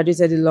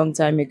graduated a long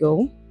time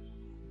ago,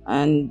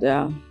 and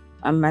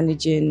I'm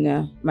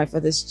managing my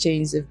father's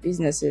chains of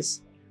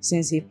businesses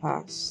since he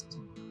passed.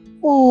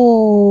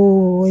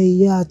 Oh,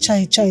 yeah,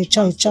 Chai.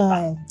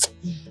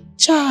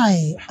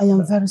 I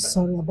am very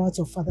sorry about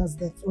your father's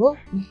death. Oh,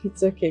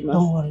 it's okay, ma.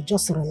 Don't worry,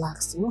 just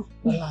relax. Oh,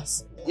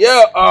 relax.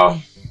 Yeah,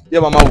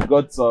 Mama, we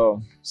got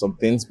some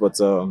things, but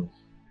you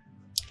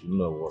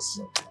know what's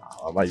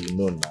Mama, you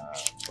know now.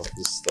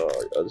 This,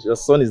 your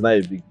son is not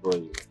a big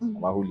boy.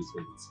 Mama, hold it.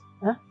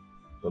 Huh?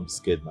 Don't be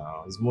scared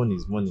now. It's money.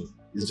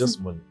 It's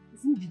just money.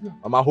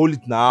 Mama, hold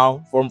it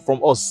now. From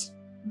us.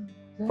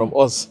 Yeah. From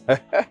us.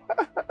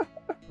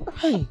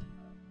 Hey.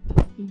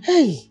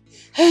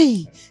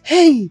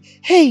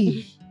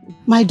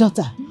 My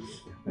daughter.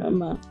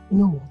 Mama. You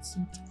know what?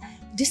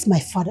 This my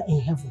Father in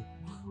heaven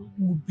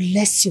will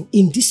bless you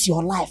in this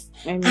your life.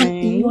 Amen. And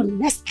in your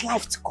next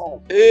life to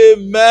come.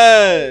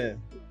 Amen.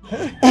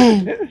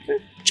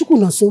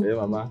 Chukunoso, Hey,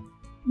 Mama.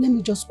 let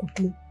me just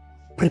quickly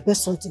prepare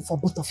something for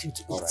both of you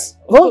to eat. Right.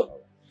 Oh?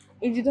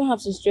 You don't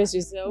have to stress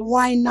yourself.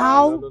 Why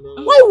now? No.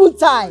 Why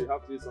would I?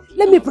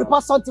 Let me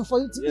prepare something for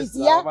you to eat,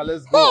 yeah? Mama,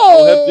 let's go.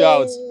 I'll help you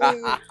out.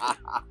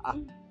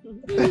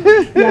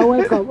 You're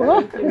welcome.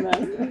 Thank you,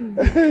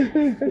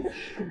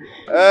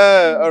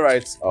 ma'am. All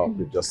right.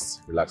 Please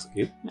just relax,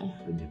 okay? Mama.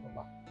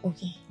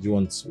 Okay. Do you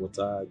want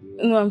water?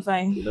 No, I'm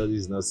fine. You know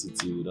this is not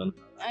city. We don't.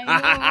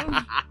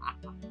 I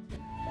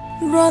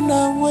Run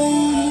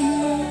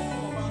away.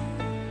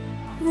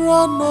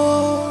 Run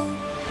away.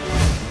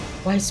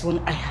 Wise one,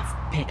 I have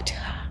begged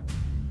her.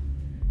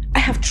 I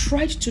have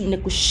tried to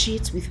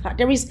negotiate with her.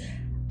 There is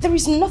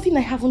nothing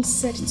I haven't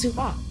said to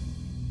her.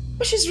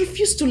 But she's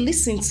refused to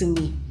listen to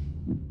me.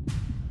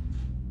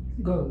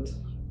 Good.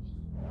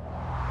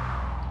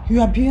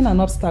 You are being an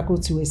obstacle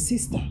to a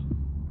sister.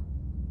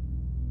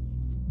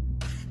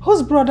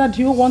 Whose brother do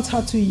you want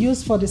her to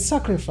use for the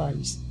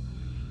sacrifice?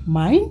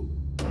 Mine?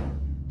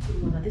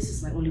 Mother, this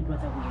is my only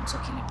brother we are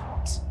talking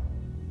about.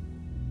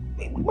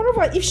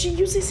 Moreover, if she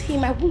uses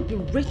him, I will be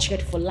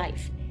wretched for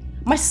life.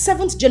 My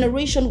 7th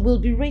generation will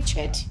be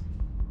wretched.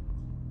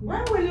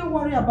 Why will you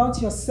worry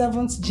about your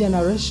 7th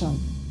generation?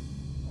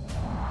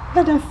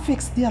 Let them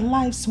fix their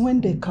lives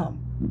when they come.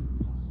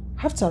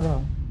 After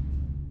all,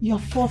 your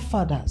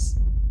forefathers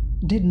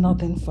did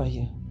nothing for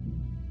you,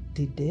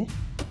 did they?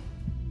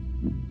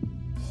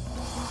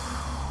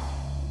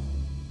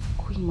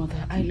 Queen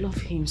Mother, I love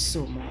him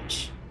so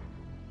much.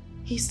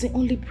 He's the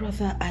only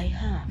brother I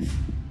have.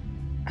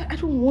 I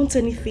don't want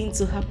anything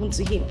to happen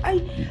to him.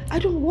 I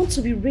don't want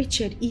to be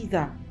wretched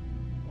either.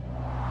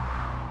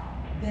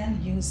 Then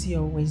use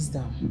your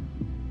wisdom.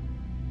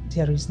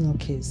 There is no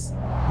case.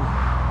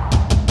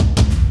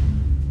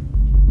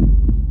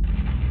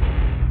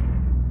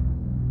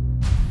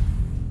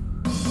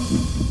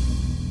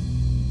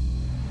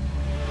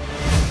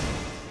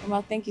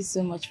 Mama, thank you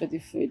so much for the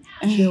food.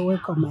 You're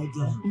welcome, my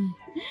dear.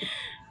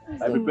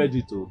 I prepared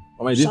it too.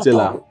 Mama, you didn't tell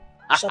her.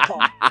 Shut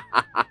up.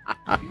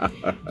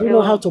 Do you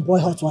know how to boil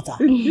hot water?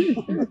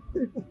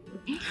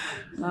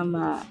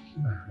 Mama,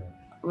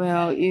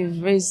 well,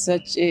 you've raised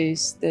such a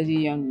steady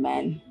young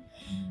man.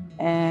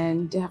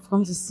 And I've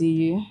come to see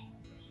you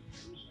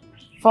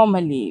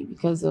formally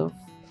because of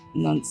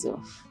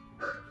Nonso.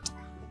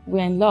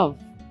 We're in love.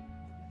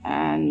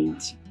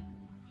 And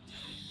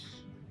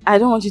I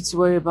don't want you to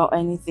worry about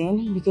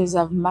anything because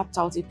I've mapped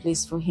out a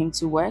place for him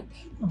to work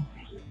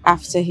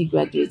after he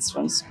graduates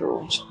from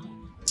school.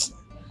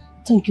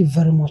 Thank you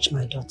very much,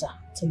 my daughter.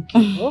 Thank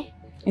you.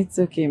 It's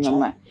okay,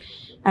 Mama.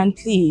 And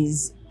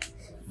please,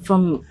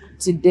 from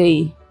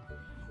today,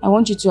 I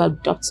want you to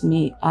adopt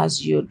me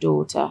as your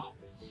daughter.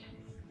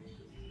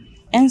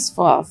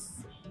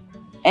 Henceforth,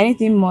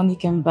 anything money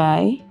can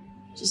buy,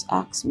 just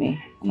ask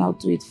me and I'll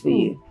do it for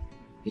you.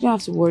 You don't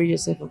have to worry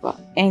yourself about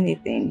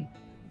anything.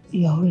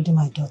 You're already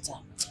my daughter.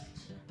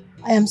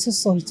 I am so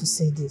sorry to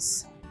say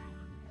this.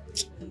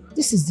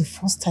 This is the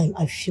first time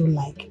I feel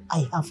like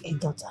I have a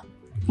daughter.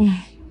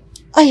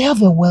 I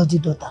have a wealthy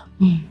daughter,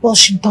 but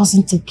she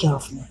doesn't take care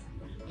of me.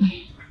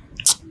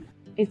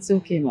 It's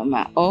okay,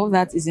 Mama. All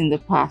that is in the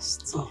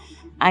past.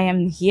 I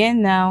am here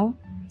now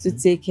to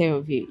take care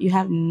of you. You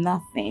have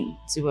nothing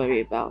to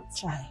worry about.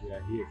 We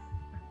are here.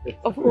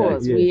 Of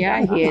course, we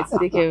are here to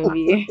take care of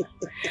you.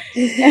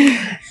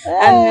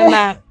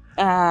 And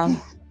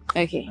Mama,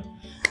 okay.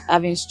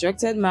 I've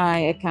instructed my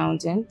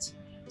accountant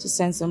to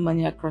send some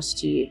money across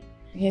to you.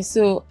 Okay,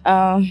 so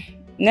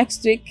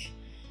next week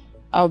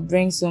I'll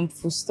bring some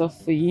food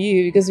stuff for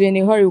you because we're in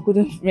a hurry, we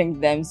couldn't bring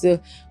them. So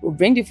we'll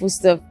bring the food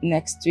stuff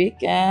next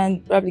week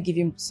and probably give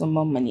you some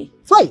more money.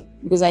 Fine.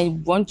 Because I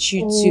want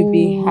you to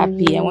be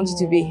happy, I want you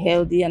to be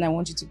healthy, and I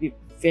want you to be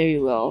very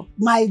well.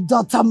 My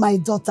daughter,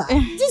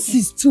 this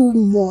is too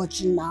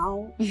much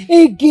now.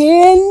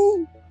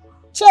 Again?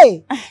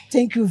 Che,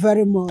 thank you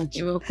very much.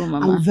 You're welcome,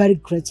 Mama. I'm very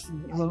grateful.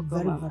 You're welcome,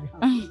 very happy.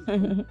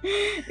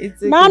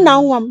 It's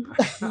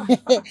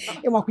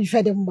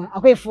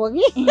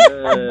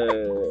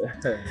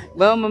okay.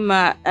 Well,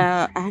 Mama,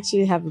 I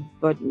actually have a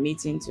board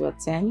meeting to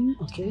attend.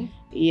 Okay.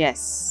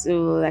 Yes.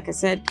 So, like I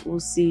said, we'll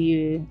see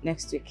you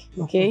next week.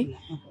 Okay?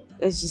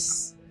 Let's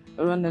just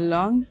run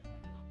along.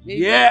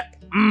 Yeah.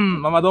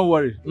 Mama, don't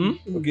worry.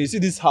 Okay, you see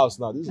this house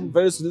now.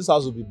 Very soon, this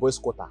house will be boys'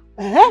 quarter.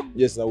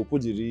 Yes, I will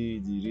put the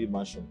real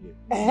mansion here.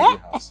 The real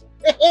house.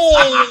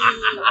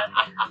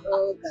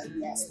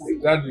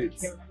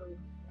 Graduates. You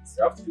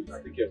have to take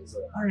care of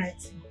yourself. All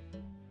right.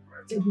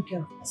 Take good care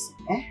of us.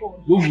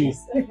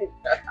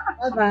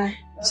 Bye-bye.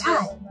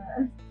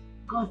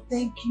 God,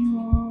 thank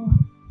you.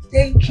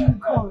 Thank you,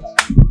 God.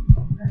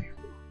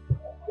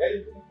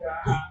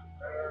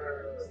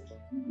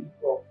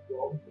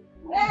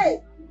 Hey!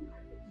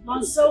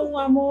 So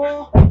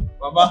more.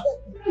 Mama.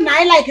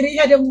 I like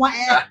Richard and what?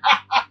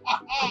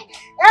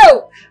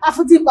 Oh, I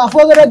forget my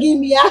father give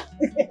me.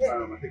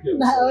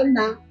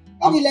 No.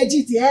 Any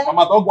legit, yeah?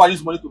 Mama, don't go and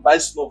use money to buy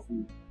stuff.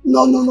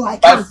 No, I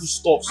buy can't. Food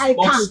stuff. I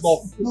not can't.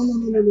 Stuff. No,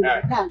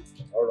 I can't.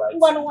 All right.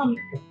 One.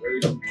 Very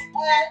good.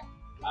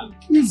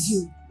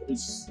 Easy.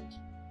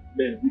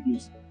 Men, we do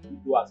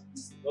as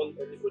this. Don't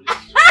anybody.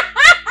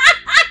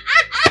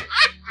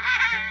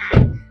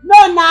 No,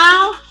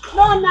 now.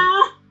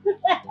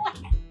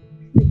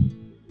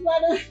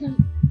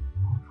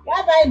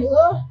 Bye-bye,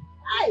 no.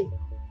 Hi.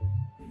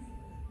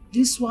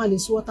 This one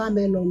is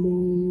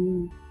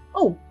watermelon.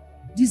 Oh,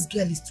 this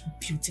girl is too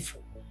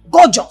beautiful.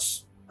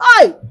 Gorgeous.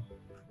 Hi.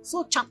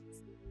 So charming.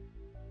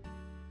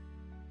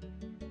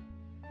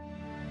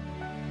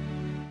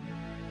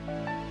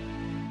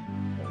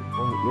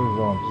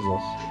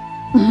 Jesus.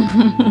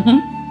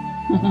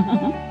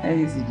 Let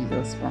me see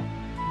Jesus.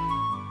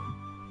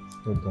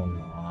 Don't know.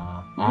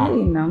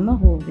 Hey, now I'm not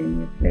holding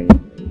you, play.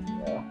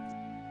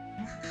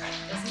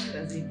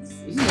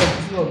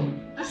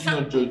 It's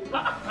not joke.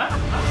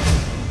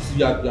 See,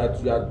 you are doing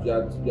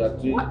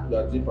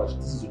passion.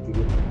 This is a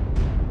joke.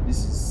 This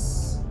is.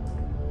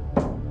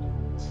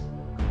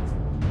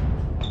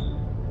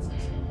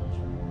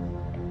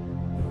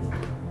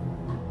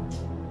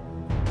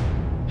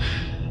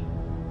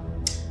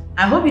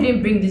 I hope you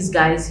didn't bring these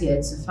guys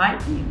here to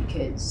fight me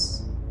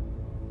because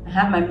I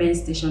have my men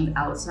stationed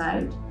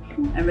outside.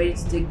 I'm ready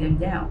to take them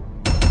down.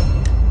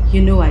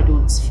 You know I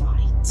don't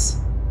fight.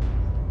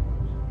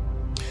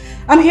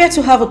 I'm here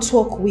to have a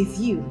talk with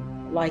you,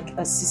 like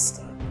a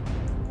sister.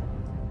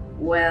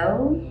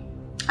 Well,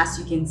 as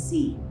you can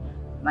see,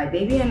 my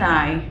baby and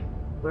I,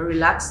 we're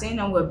relaxing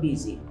and we're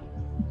busy.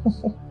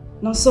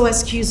 No, so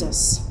excuse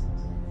us.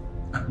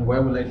 Why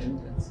would I do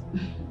that?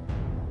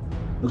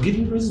 No, give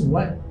me reasons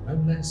why. Why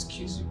would I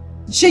excuse you?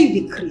 Shey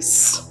you be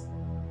Chris.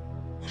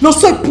 No,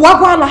 so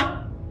Puagwala.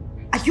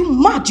 Are you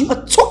mad? You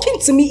are talking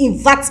to me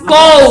in that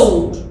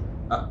Gold!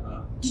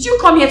 Did you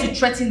come here to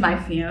threaten my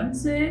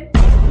fiancé?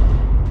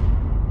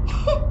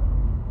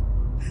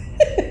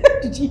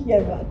 Did you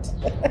hear that?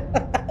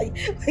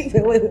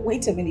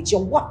 Wait a minute.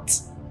 You're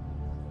what?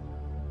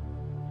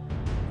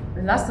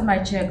 The last time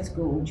I checked,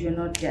 Gold, you're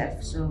not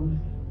deaf, so...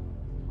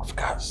 Of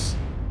course.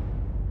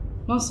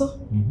 Monso,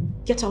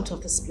 get out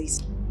of this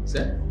place.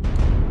 Sir?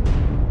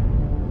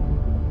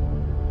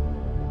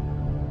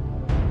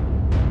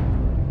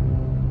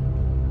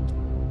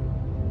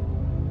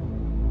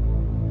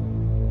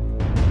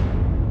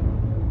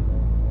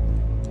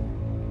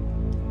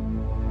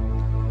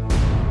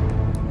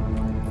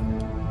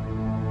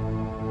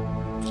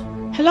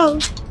 Hello,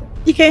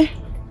 Ike.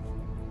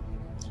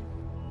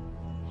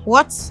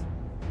 What?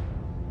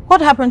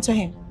 What happened to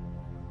him?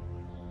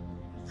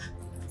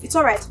 It's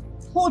alright.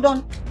 Hold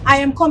on. I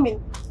am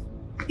coming.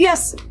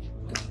 Yes.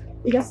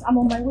 Yes, I'm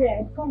on my way.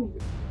 I'm coming.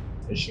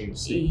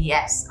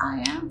 Yes,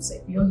 I am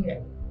safe. You're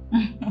here.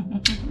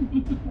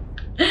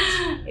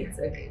 It's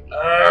okay.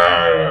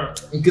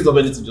 In case of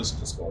anything,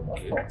 just call my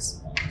box.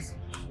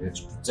 We have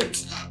to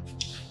protect.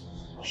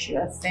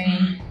 Sure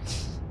thing.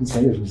 It's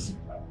very easy.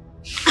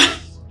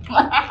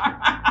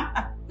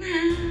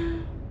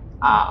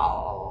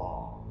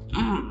 Oh.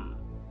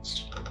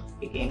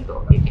 You can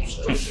go, you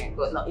can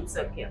go. No, it's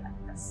okay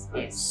like this.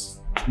 Yes.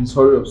 Please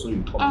hurry up so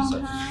you come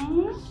inside.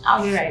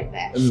 I'll be right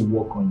there. Let me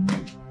work on you.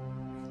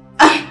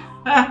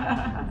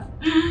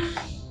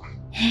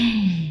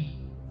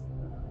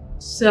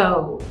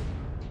 So,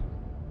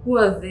 who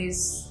are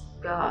these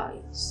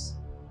guys?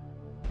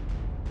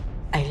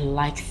 I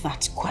like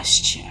that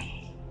question.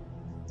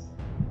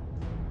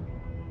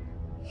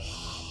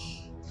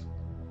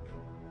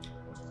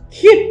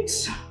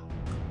 Cute.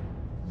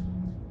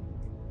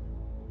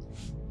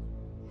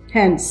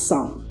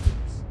 Handsome.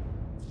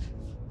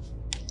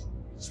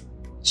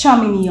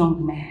 Charming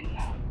young men.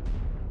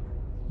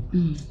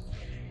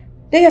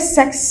 They are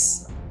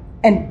sex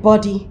and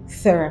body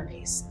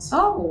therapists.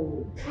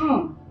 Oh.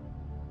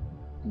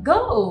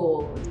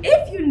 Go.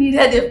 If you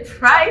needed a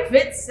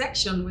private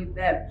section with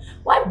them,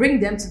 why bring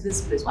them to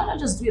this place? Why not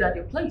just do it at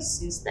your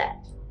place instead?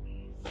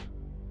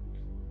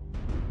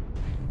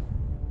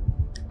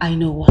 I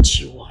know what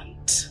you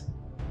want.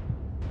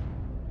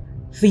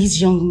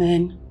 These young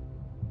men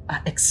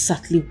are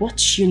exactly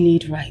what you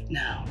need right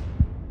now.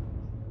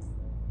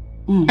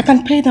 I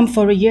can pay them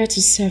for a year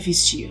to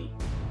service you.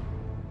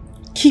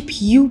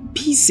 Keep you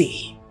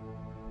busy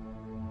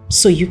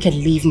so you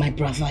can leave my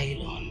brother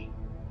alone.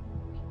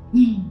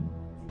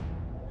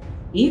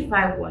 If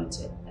I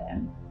wanted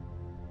them,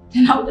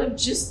 then I would have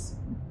just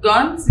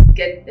gone to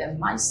get them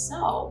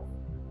myself.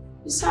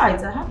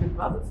 Besides, I have a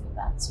brother for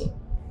that too.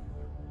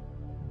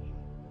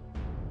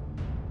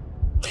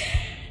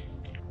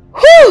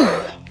 Whew!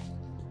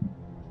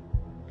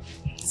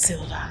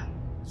 Silva,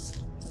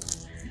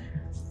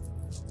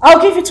 I'll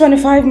give you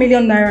 25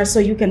 million naira so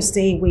you can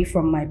stay away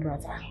from my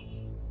brother.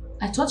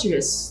 I thought you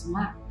were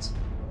smart.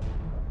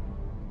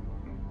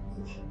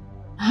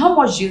 How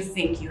much do you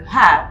think you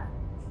have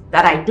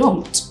that I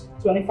don't?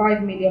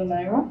 25 million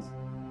naira?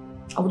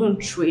 I wouldn't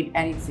trade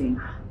anything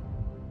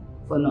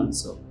for none,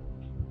 so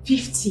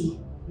 50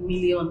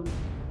 million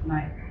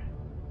naira.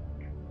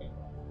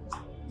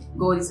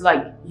 God, it's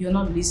like you're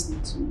not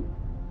listening to me.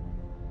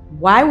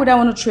 Why would I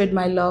want to trade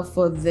my love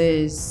for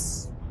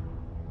this?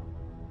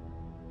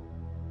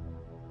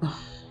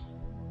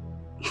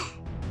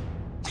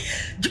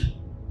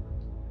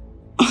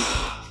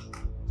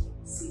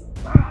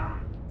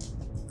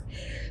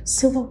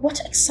 Silva, what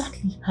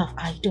exactly have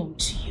I done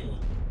to you?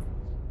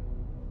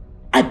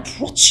 I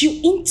brought you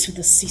into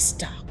the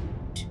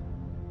sisterhood.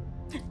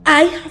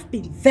 I have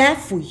been there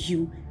for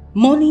you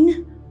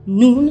morning,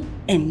 noon,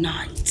 and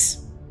night.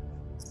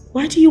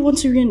 Why do you want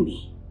to ruin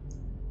me?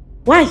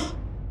 Why?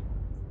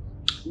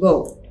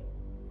 Go.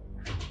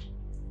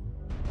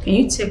 Can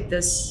you take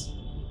this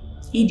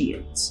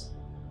idiot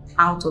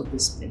out of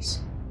this place?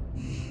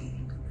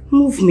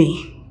 Move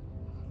me.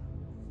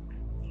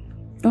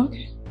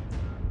 Okay.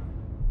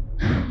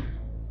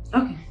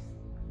 Okay.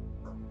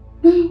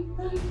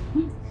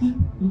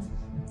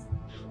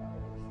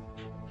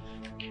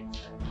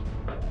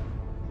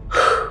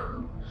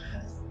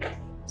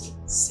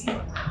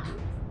 Silva.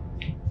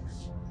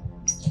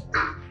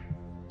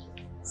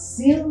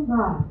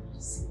 Silva.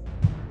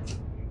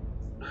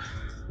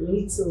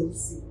 Little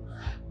Silva.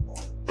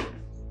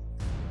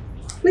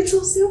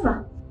 Little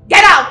Silva.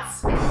 Get out!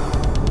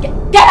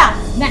 Get out!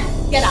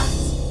 Now, get out!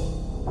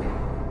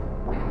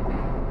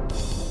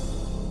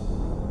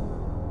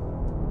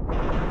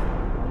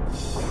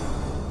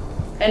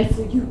 And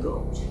for you,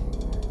 Gold,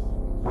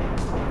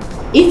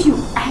 if you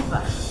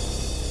ever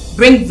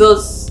bring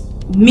those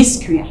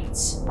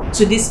miscreants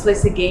to this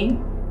place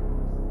again,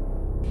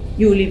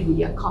 you live with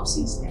your cops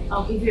instead.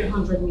 I'll give you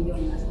 100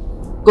 million.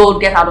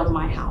 Gold, get out of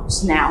my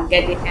house now.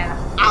 Get the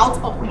hell out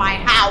of my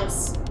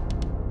house.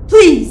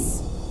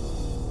 Please.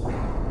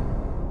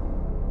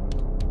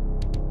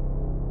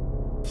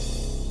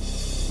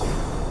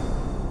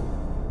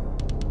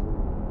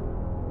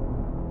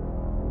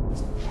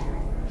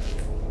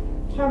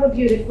 Have a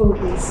beautiful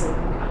day, sir.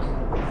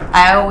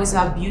 I always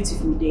have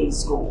beautiful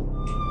days, Gold.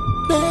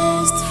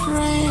 Best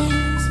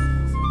friends.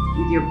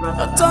 With your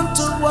brother. Not turn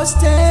towards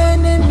the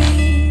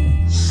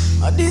enemy.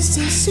 Oh, this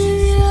is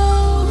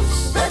serious.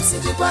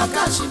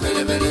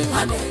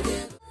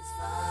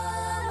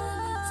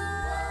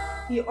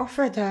 You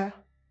offered her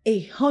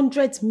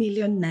 100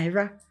 million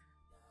naira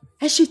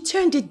and she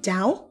turned it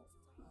down?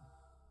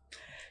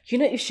 You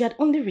know, if she had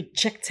only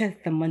rejected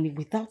the money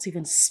without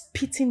even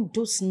spitting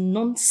those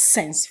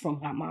nonsense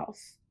from her mouth,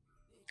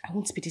 I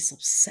won't be this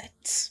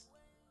upset.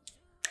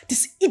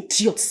 This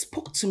idiot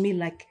spoke to me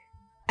like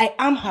I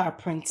am her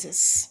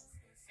apprentice.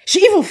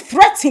 She even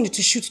threatened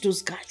to shoot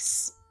those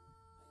guys.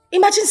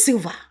 Imagine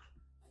Silva.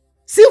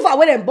 Silva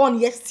when they born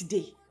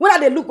yesterday. When are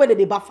they look when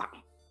they buffer?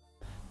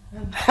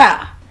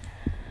 Ha!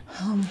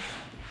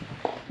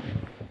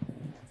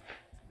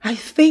 I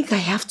think I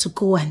have to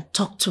go and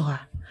talk to her.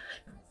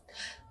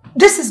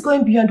 This is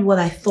going beyond what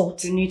I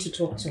thought. You need to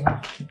talk to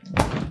her.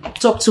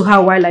 Talk to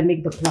her while I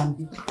make the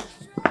plan.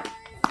 I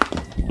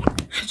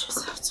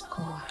just have to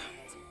go.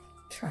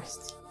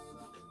 Trust.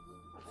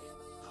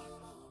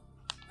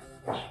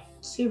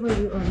 See where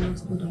you are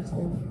not good at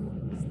all.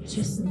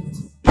 Just need.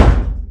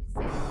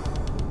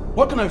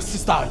 What kind of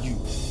sister are you?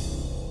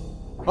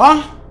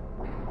 Huh?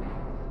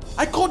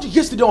 I called you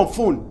yesterday on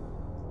phone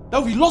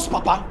that we lost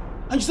Papa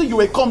and you said you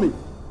were coming.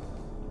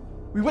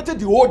 We waited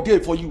the whole day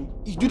for you.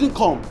 You didn't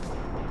come.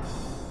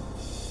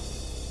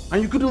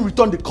 And you couldn't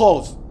return the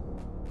calls.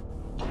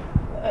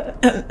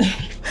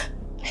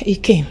 He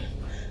came.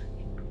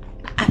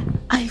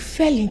 I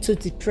fell into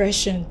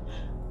depression.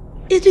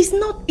 It is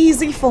not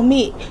easy for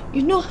me.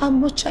 You know how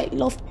much I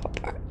love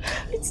Papa.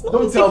 It's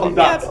not easy for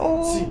me at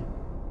all. See,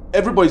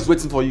 everybody's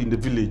waiting for you in the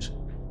village.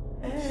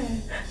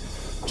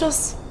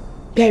 Just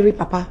bury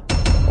Papa.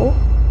 Oh?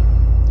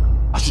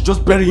 I should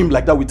just bury him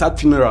like that without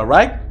funeral,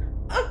 right?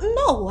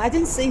 No, I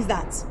didn't say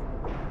that.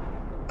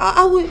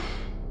 I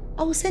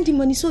will send him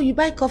money so you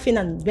buy coffin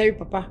and bury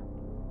Papa.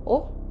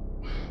 Oh?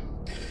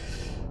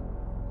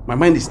 My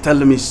mind is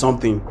telling me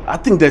something. I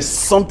think there's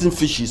something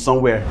fishy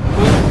somewhere.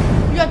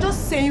 You are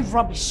just saying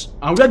rubbish.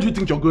 And where do you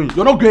think you're going?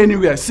 You're not going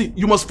anywhere. See,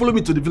 you must follow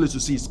me to the village to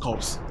see his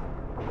corpse.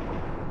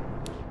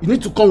 You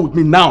need to come with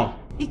me now.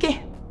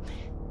 Ike,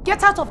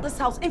 get out of this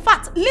house. In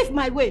fact, leave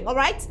my way,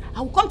 alright?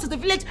 I will come to the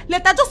village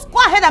later. Just go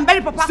ahead and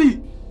bury Papa.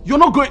 See, you're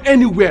not going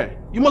anywhere.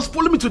 You must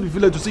follow me to the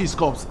village to see his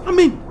corpse. I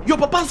mean, you're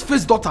Papa's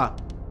first daughter.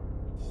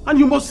 And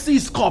you must see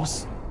his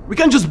corpse. We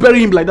can't just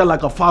bury him like that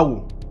like a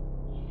fowl.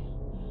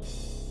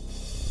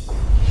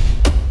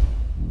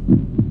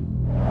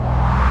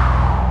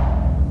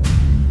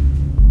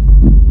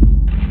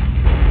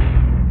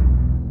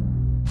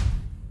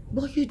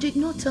 But you did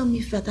not tell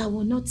me that I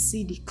will not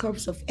see the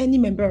corpse of any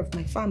member of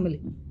my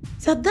family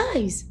that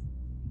dies.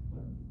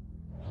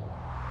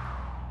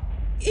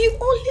 You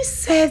only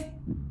said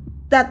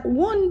that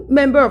one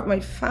member of my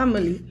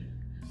family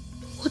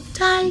would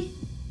die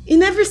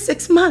in every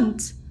 6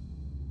 months.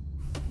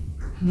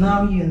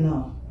 Now you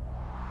know.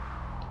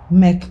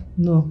 Make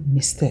no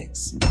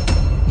mistakes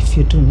if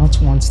you do not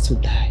want to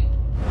die.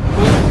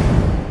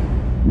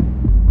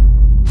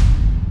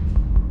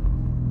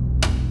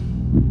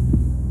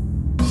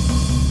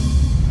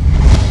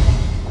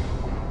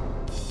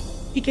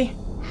 Ike,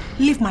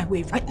 leave my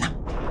way right now.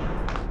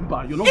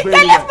 Mba, you're not Ike, very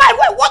leave my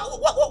way!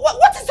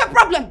 What is your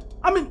problem?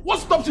 I mean, what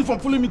stops you from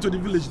following me to the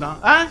village now?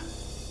 Eh?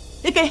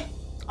 Ike,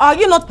 are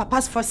you not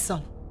Papa's first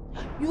son?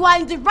 You are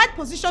in the right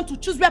position to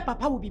choose where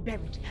Papa will be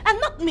buried,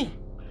 and not me.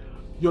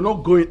 You're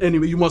not going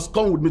anywhere. You must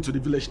come with me to the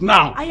village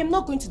now. I am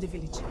not going to the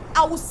village.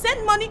 I will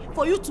send money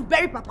for you to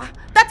bury Papa.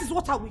 That is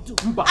what I will do.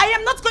 Mba. I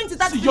am not going to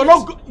that village.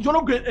 You're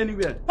not going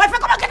anywhere. My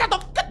friend, come on, get out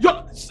of...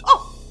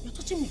 Oh, you're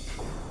touching me.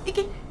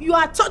 Ike, you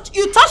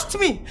touched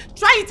me.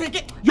 Try it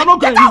again. You're not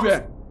going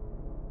anywhere.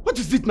 What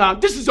is it now?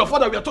 This is your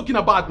father we are talking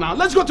about now.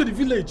 Let's go to the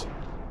village.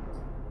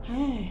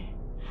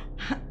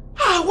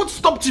 What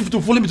stopped you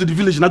to follow me to the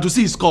village now to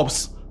see his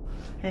corpse?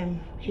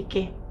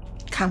 Ike,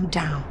 calm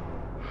down.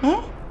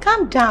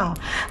 Calm down.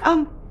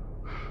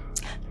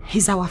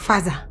 He's our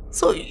father.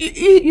 So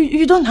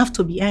you don't have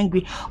to be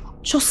angry.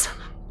 Just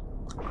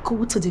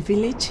go to the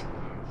village.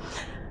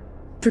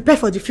 Prepare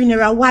for the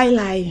funeral while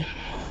I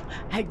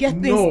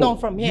get things done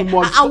from here.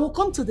 I will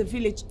come to the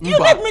village. You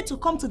need me to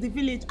come to the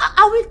village.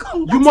 I will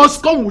come. You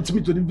must come with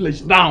me to the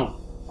village now.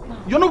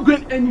 You're not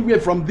going anywhere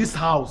from this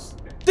house.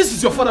 This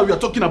is your father we are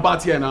talking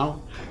about here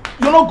now.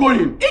 You're not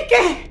going.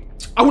 Ike!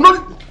 I will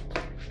not...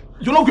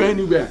 You're not going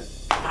anywhere.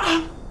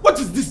 What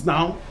is this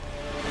now?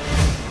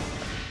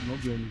 You're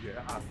not going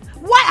anywhere.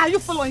 Why are you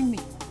following me?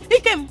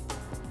 Ike,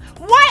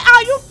 why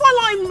are you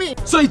following me?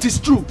 So it is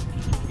true.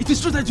 It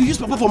is true that you use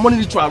Papa for money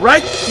ritual,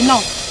 right?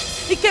 No.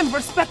 Ike,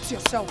 respect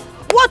yourself.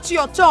 Watch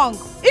your tongue.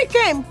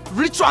 Ike!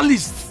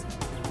 Ritualist.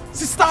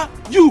 Sister,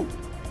 you.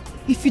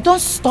 If you don't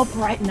stop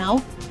right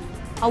now,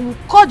 I will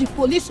call the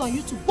police on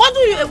you to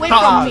bundle you away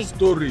from me.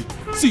 Story.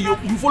 See,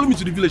 you follow me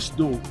to the village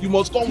though. You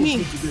must come with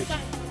me today.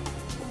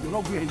 You're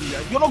not going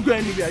anywhere. You're not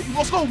going anywhere. You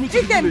must come with me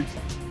to the village.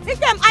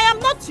 Ikem, I am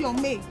not your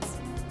mate.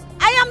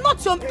 I am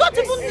not your... Don't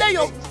even lay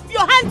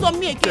your hands on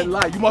me again. It's a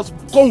lie. You must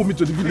come with me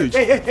to the village.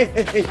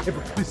 Hey,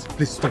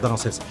 please stop that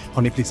nonsense.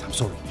 Honey, please, I'm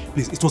sorry.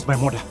 Please, it was my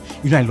mother.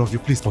 You know I love you.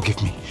 Please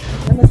forgive me.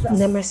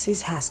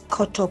 Nemesis has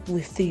caught up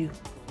with you.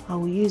 I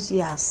will use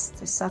you as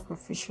the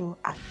sacrificial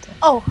actor.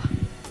 Oh,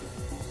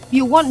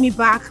 you want me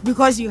back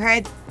because you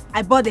heard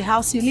I bought the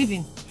house you live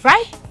in,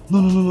 right?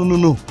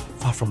 No.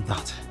 Far from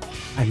that.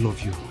 I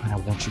love you and I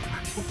want you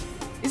back.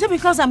 Is it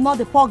because I'm not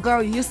the poor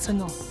girl you used to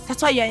know?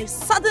 That's why you're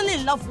suddenly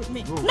in love with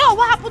me. Rose. No,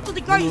 what happened to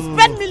the girl you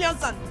spent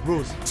millions on?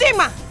 Rose.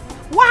 Chima,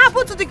 what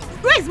happened to the...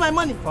 Where is my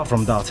money? Far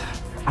from that.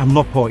 I'm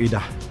not poor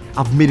either.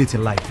 I've made it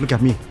in life. Look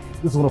at me.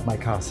 This is one of my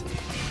cars.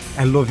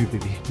 I love you,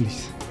 baby.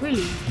 Please.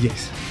 Really?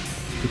 Yes.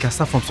 We can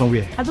start from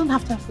somewhere. I don't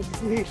have time for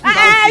this.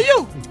 Hey,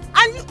 you!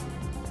 And you...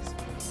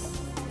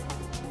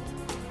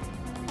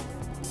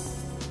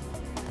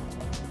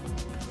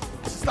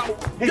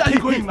 Where are you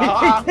going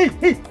now?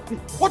 Hey.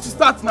 What is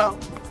that now?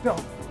 No.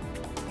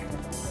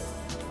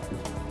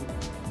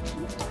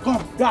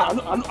 Come, yeah,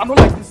 I don't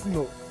like this, you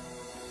know.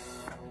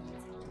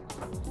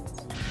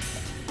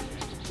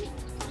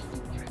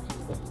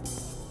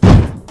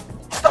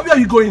 Stop, where are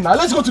you going now?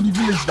 Let's go to the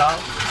village now.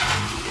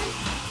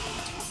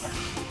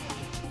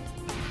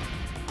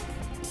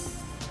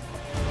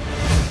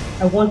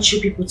 I want you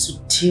people to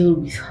deal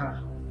with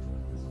her.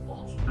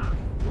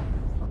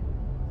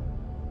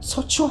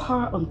 Torture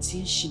her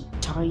until she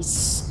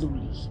dies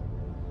slowly.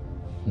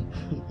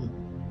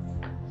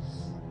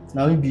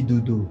 Now it be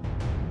Dodo.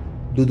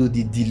 Dodo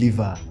the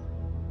deliver.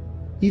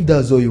 If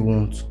that's all you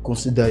want,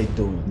 consider it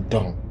done.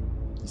 Done.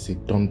 It's a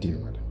done deal,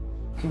 madam.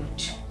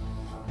 Good.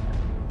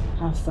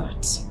 Have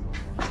that.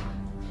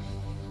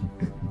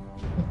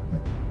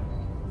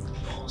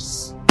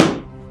 Boss.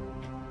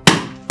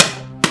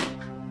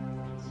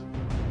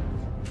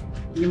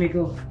 You may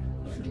go.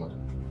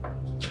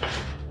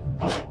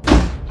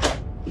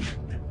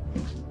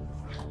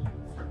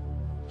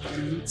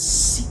 Let's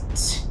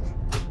sit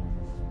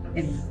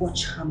and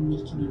watch her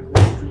make me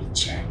go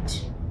Richard.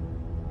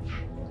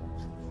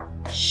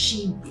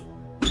 She will.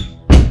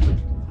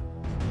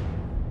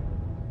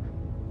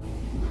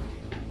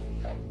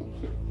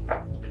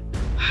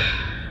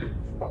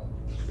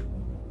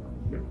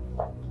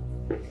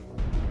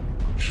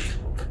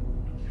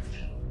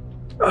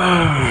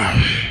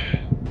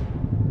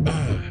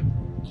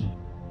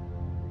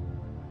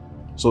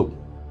 So,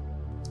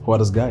 who are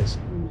those guys?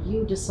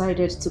 You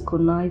decided to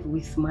connive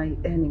with my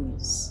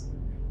enemies.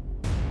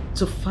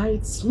 To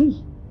fight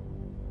me.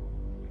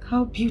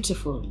 How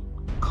beautiful,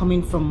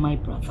 coming from my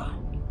brother.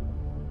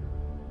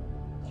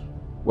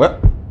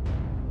 Well,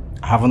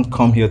 I haven't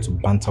come here to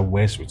banter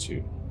words with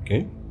you,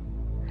 okay?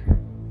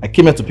 I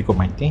came here to pick up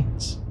my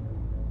things.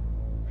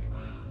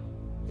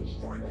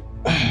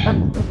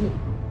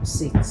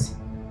 Sit.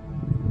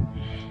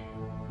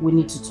 We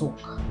need to talk.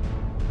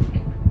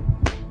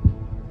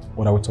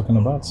 What are we talking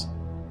about?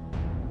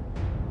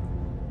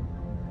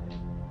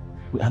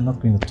 We are not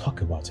going to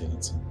talk about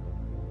anything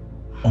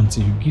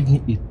until you give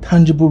me a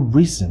tangible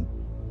reason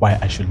why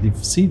I should leave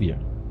Sylvia.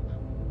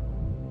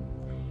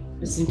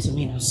 Listen to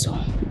me, Nonso.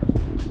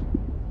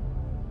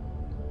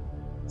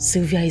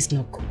 Sylvia is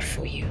not good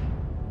for you.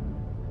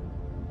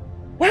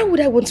 Why would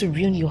I want to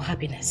ruin your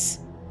happiness?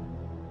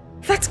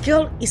 That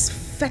girl is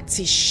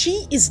fetish.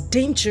 She is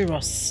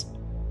dangerous.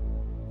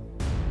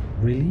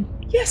 Really?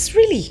 Yes,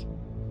 really.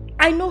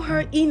 I know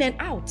her in and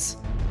out.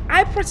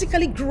 I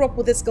practically grew up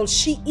with this girl.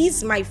 She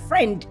is my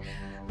friend.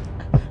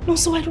 No,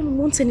 so I don't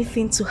want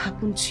anything to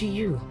happen to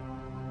you.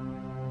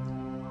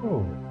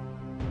 Oh,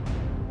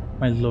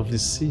 my lovely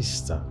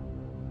sister.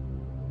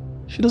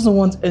 She doesn't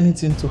want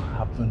anything to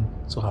happen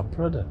to her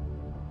brother.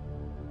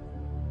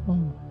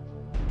 Oh.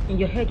 In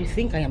your head, you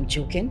think I am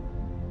joking?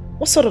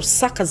 What sort of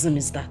sarcasm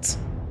is that?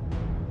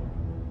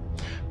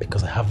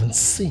 Because I haven't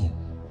seen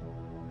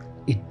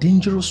a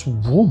dangerous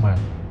woman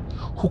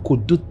who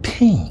could do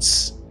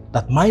things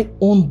that my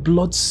own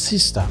blood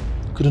sister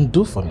couldn't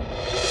do for me.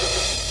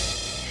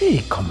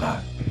 Hey, come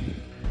on.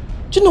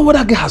 Do you know what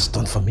that girl has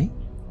done for me?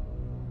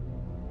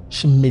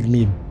 She made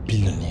me a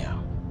billionaire.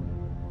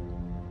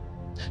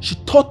 She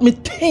taught me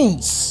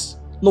things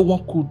no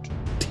one could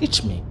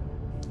teach me.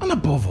 And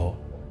above all,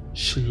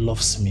 she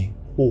loves me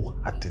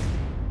wholeheartedly.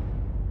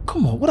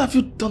 Come on, what have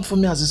you done for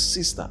me as a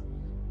sister?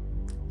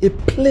 A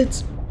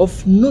plate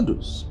of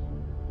noodles.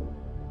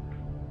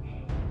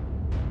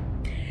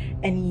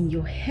 And in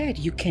your head,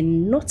 you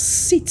cannot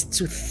sit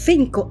to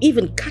think or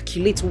even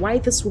calculate why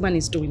this woman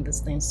is doing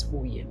these things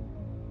for you.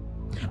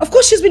 Of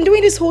course, she's been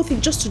doing this whole thing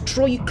just to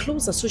draw you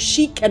closer so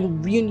she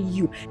can ruin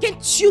you.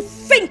 Can't you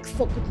think,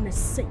 for goodness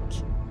sake?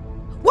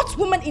 What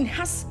woman in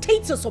her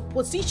status or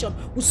position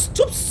would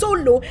stoop so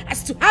low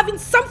as to having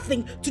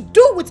something to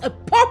do with a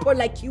pauper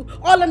like you,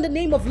 all in the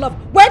name of love?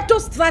 Where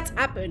does that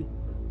happen?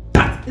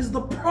 That is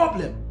the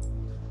problem.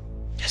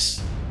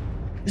 Yes.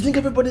 You think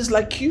everybody's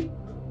like you?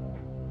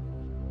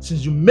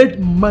 Since you made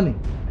money,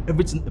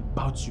 everything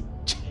about you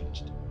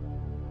changed.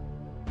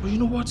 But you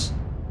know what?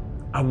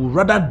 I would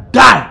rather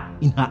die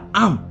in her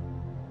arm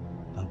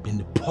than being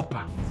the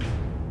pauper.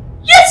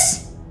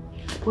 Yes!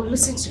 Well,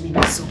 listen to me,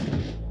 Nonso.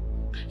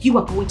 You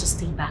are going to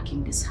stay back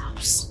in this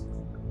house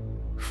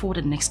for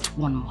the next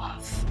 1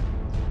 month.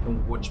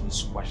 Don't watch me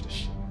squash the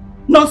shit.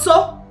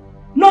 Nonso!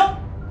 No!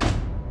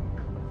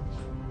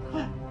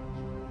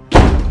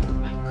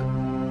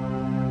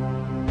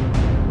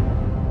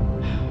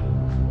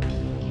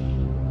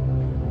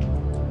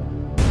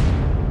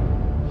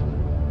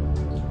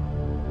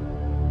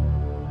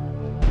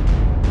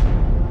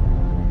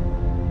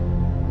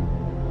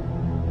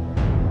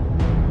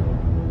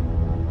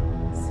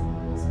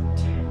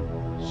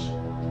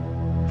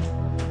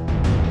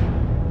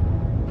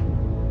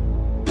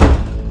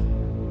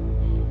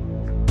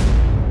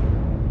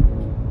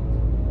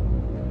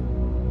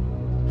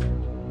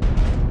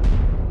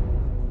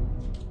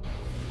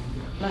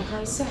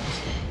 I said,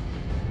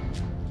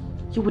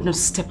 you would not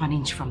step an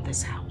inch from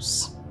this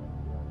house.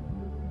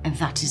 And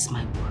that is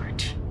my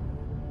word.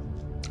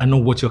 I know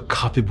what you're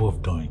capable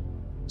of doing.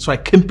 So I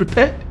came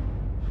prepared.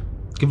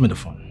 Give me the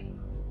phone.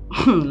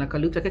 Like I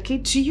look like a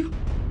kid to you?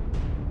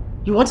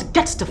 You want to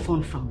get the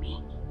phone from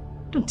me?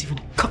 Don't even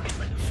come to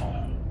the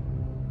phone.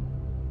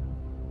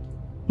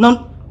 None.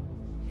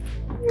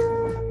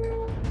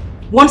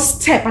 One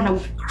step and I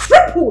will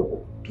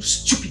cripple those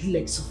stupid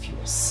legs of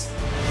yours.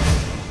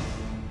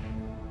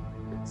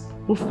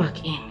 Move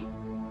back in.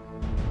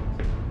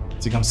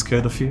 Think I'm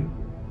scared of you?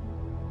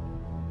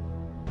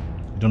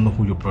 You don't know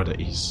who your brother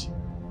is.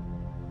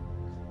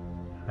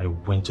 I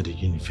went to the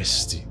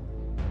university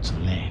to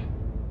learn.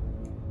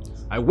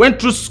 I went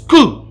through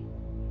school.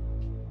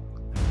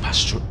 I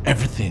passed through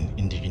everything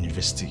in the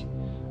university.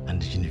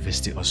 And the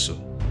university also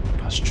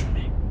passed through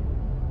me.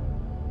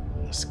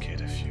 I'm not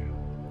scared of you.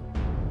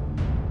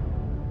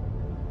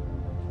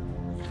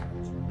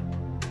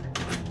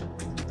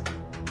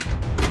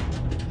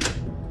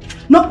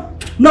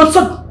 No,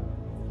 son!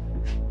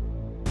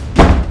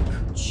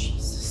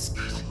 Jesus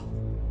Christ.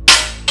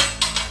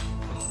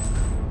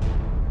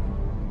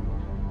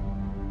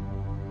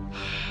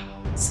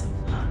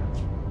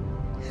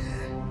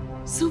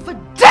 Silver,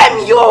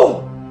 damn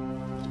you!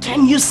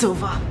 Damn you,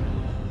 Silver!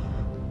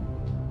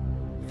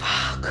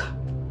 Fuck.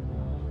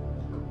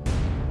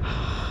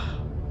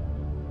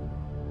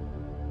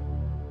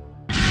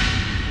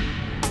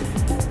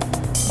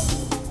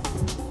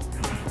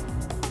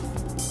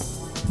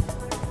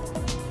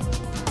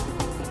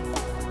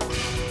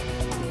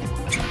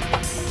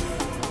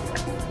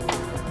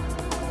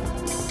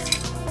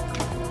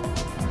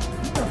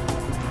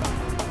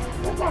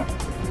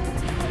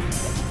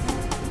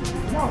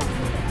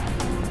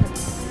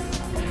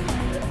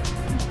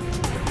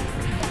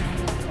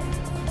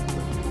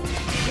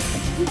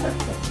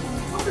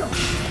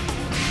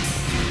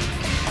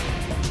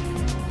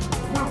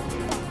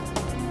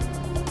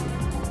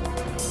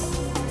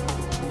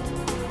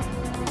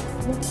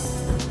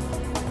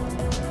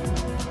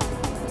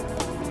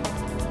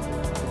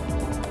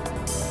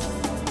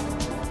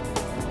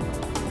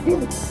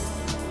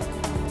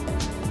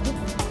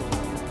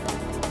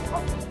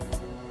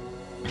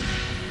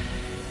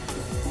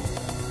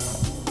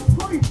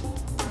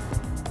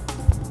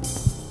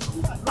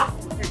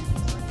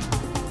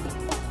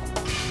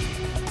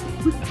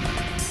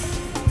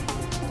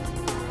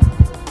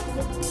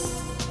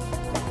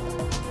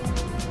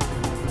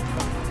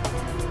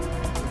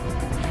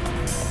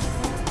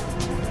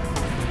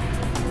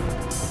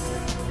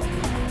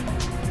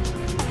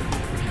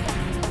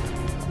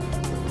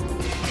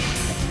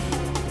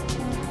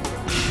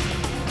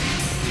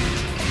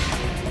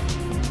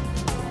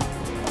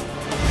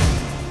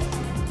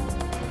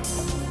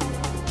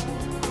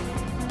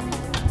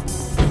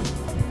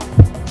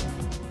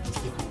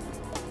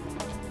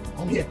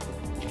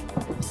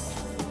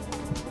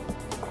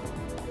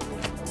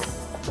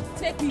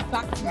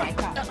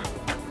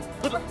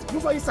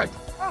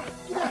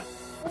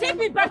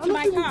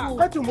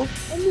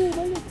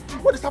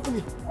 What is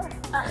happening?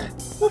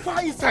 Move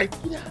her inside.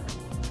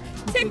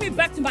 Take me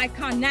back to my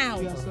car now.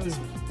 Yeah, sorry.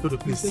 Dodo,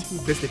 please.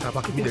 Let's take her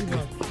back immediately.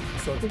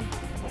 Sorry.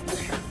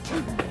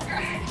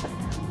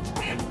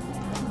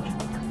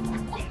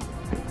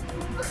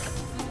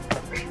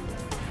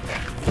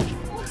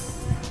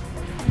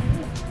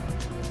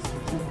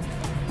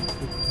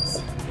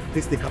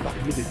 Let's take her back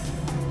immediately.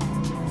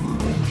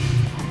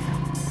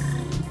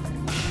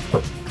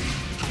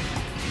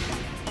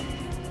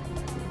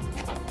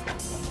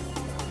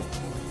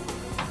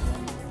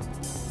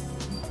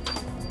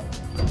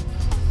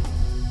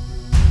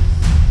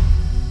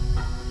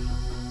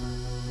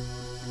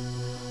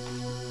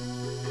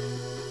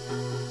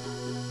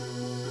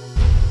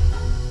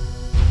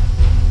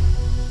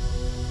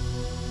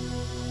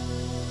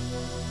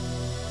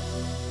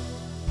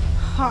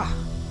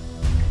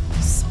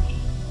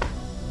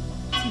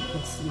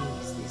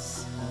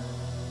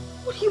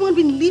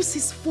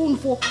 His phone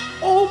for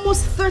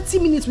almost 30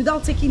 minutes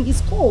without taking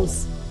his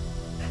calls.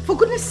 For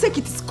goodness sake,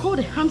 it is called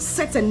a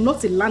handset and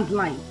not a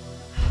landline.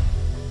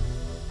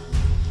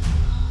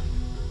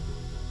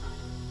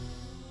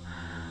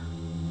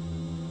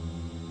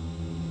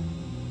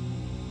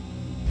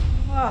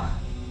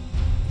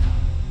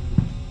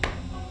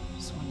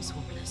 This one is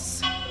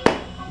hopeless.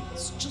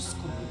 It's just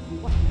completely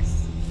worthless.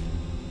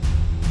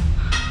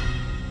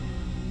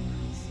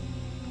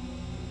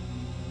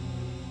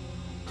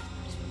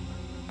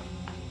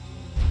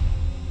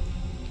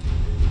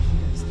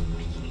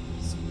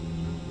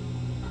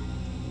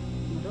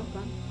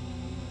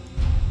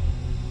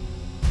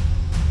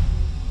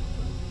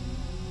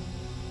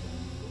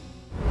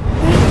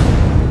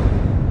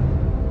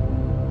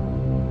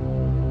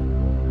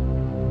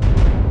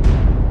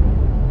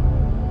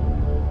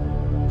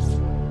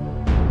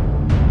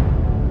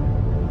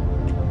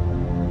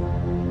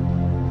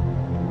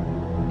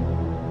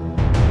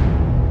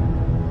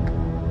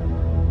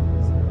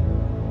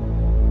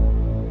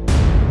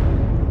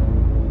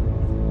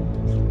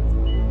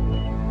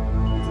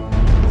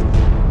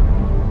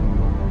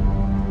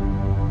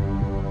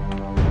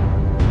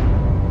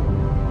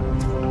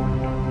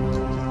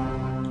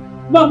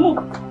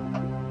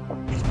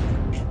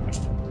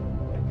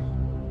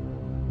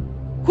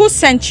 Who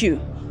sent you?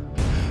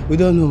 We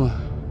don't know, ma.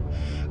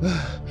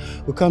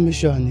 We can't make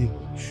sure her name.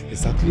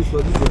 Exactly.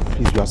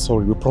 Please, we are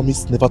sorry. We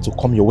promise never to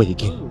come your way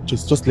again.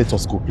 Just let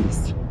us go,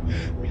 please.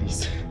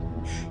 Please.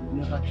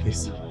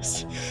 Please.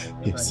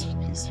 Yes,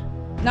 please.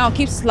 Now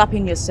keep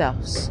slapping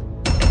yourselves.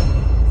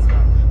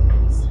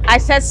 I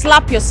said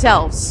slap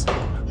yourselves.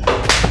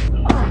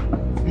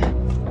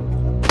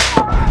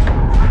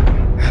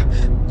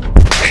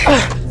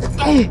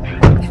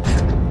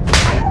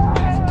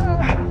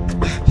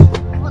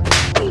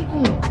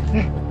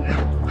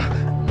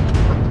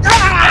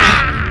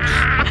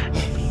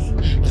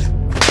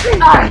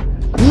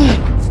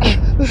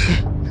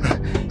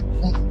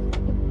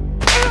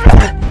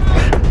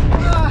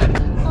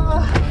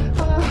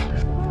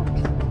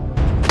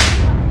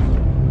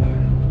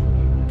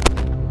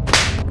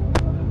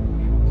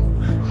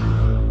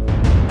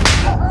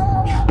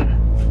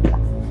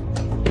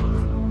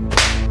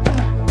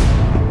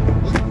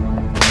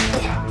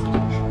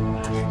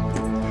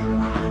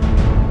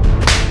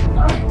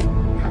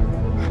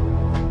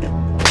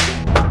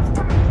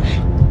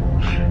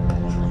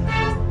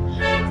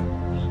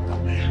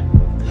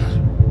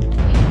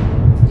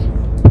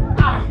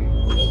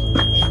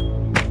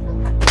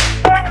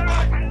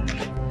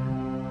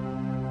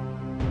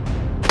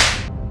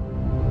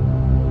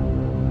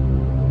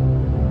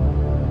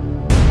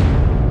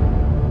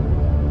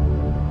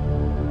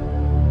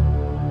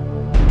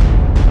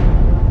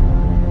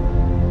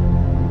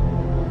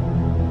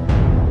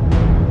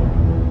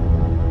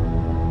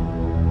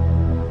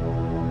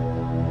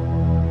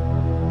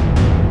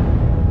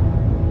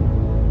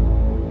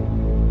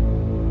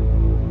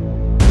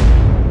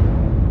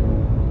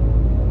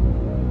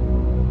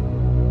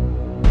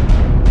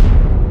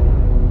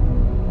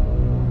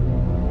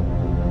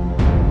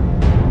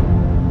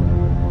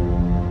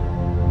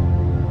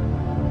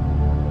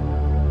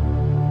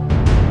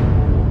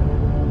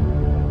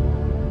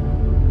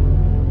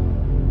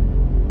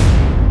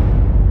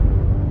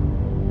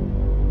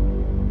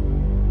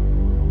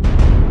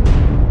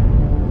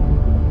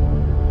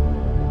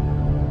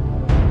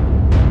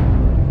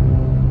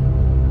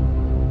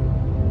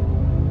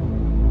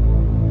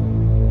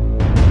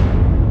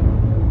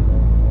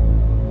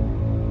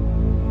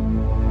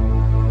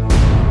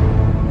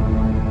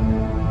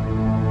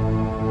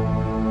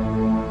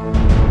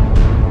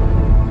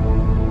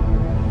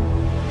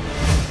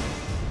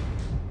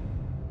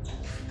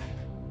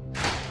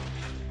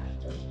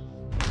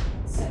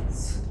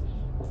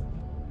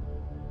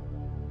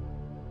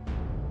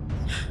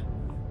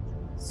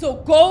 So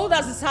Gold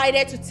has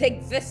decided to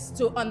take this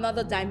to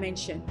another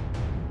dimension.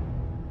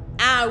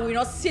 I will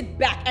not sit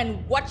back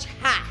and watch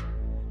her.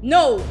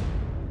 No,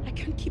 I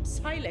can't keep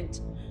silent.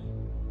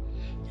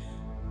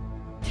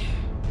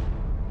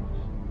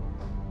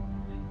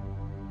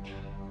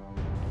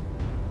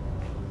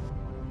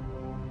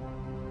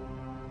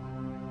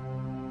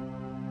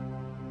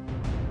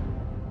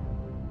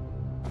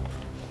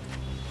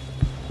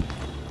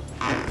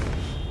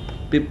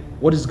 Babe,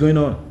 what is going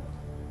on?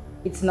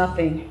 It's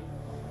nothing.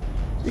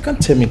 You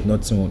can't tell me it's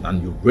nothing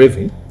and you're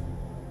raving.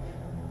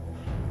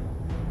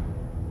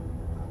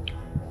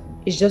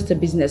 It's just a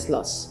business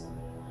loss.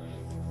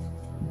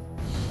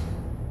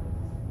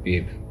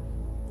 Babe,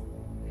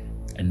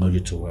 I know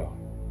you too well.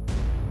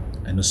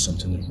 I know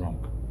something is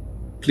wrong.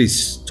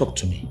 Please, talk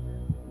to me,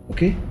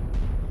 okay?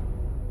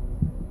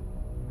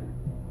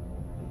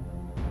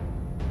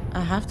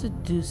 I have to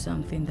do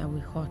something that will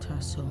hurt her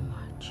so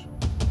much.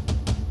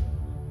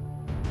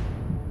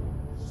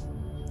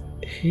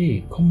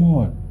 Hey, come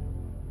on.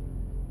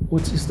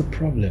 What is the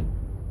problem?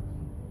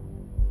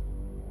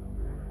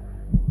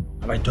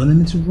 Have I done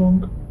anything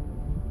wrong?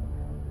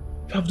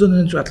 If I've done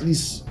anything, at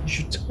least you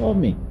should tell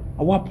me.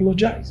 I will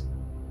apologize.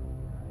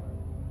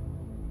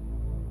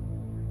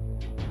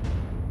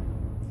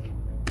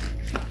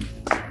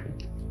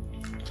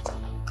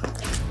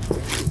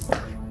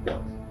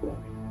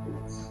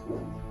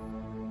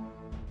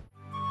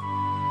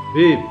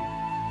 Babe.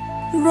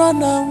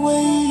 Run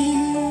away.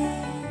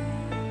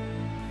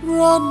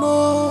 Run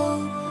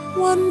on.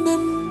 One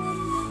them.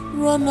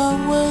 Run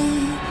away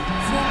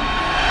from.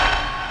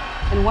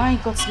 And why in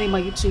God's name are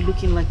you two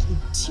looking like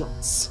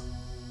idiots?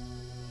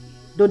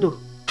 Dodo,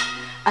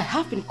 I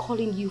have been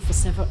calling you for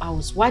several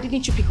hours. Why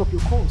didn't you pick up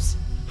your calls?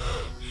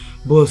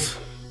 Boss,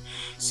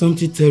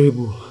 something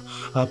terrible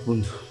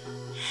happened.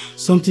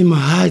 Something my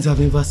eyes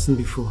have never seen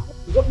before.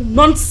 What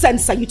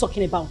nonsense are you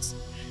talking about?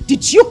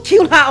 Did you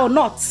kill her or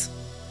not?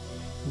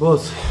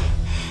 Boss,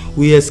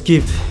 we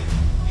escaped.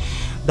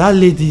 That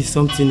lady is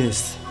something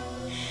else.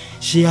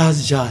 She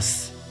has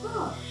jazz.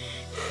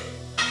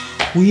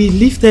 We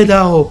lifted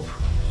her up,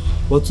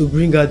 but to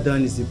bring her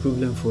down is the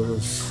problem for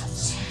us.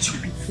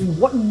 Stupid fool,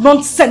 what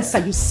nonsense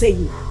are you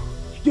saying?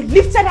 You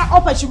lifted her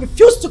up and she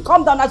refused to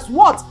come down as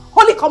what?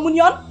 Holy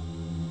Communion?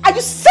 Are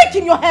you sick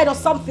in your head or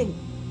something?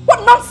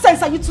 What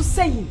nonsense are you two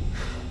saying?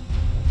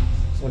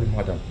 Sorry,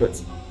 madam, but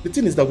the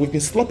thing is that we've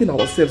been slapping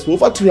ourselves for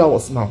over 3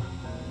 hours now.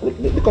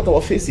 Look at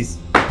our faces.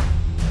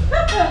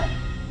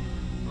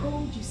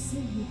 You say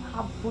you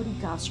have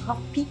bodyguards, you have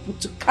people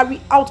to carry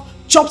out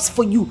jobs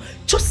for you.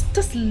 Just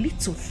this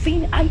little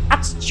thing I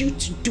asked you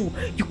to do,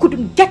 you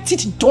couldn't get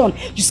it done.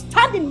 You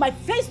stand in my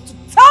face to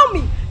tell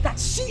me that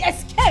she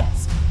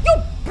escaped. You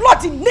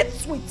bloody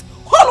nitwit,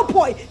 hollow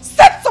boy,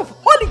 sets of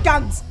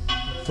hooligans.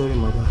 Sorry,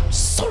 madam.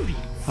 Sorry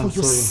for your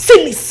sorry.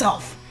 silly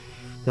self.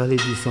 That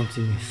lady is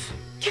something else.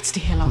 Get the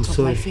hell out of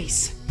my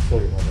face.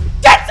 Sorry, madam.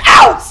 Get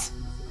out!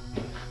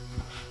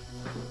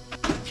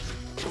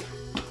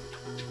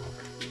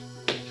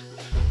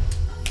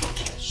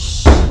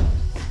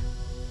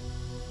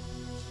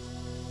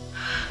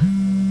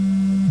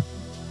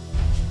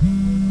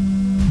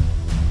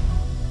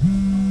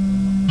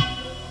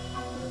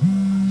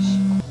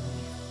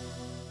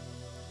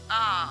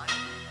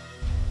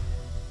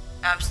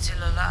 I'm still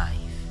alive.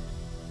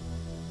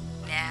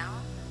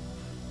 Now,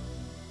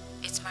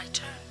 it's my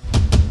turn.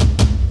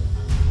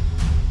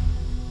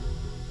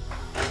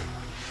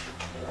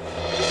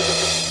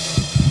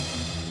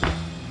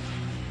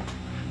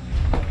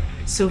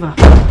 Silver.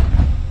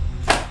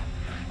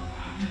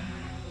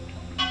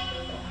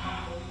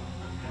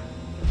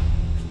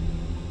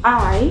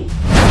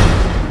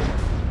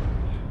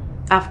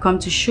 I've come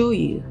to show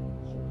you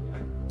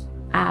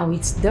how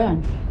it's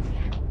done.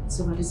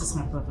 Silver, this is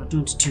my brother.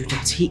 Don't do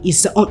that. He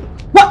is the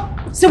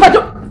What? Silver,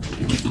 don't!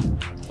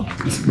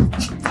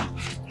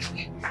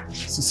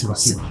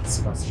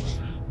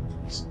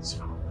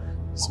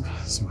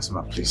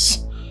 Silver,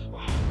 please.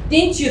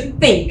 Didn't you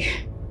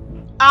think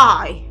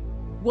I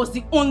was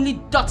the only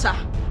daughter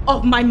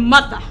of my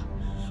mother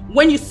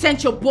when you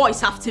sent your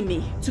boys after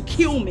me to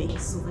kill me?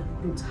 Silver,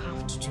 you don't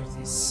have to do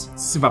this.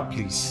 Silver,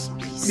 please.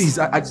 Please,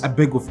 I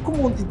beg of you. Come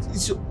on,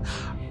 it's your...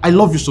 I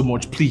love you so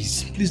much.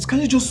 Please, can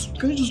you just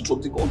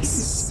drop the gun,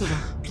 please?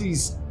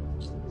 Please.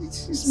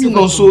 It's me,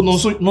 not so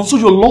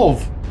your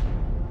love.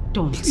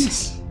 Don't.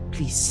 Please.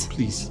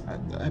 Please.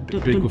 I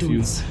beg of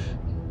you.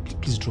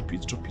 Please drop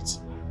it. Drop it.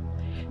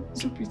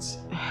 Please.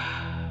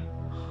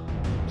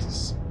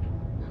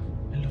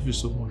 I love you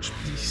so much.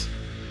 Please.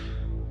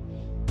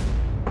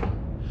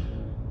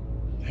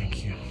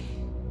 Thank you.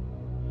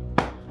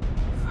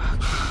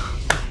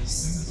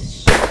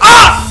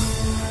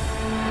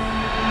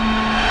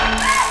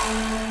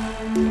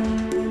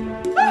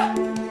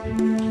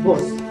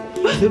 Boss,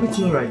 is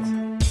everything alright?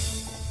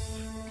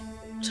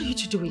 What are you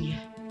two doing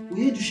here?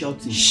 We heard you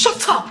shouting.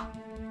 Shut up!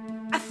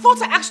 I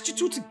thought I asked you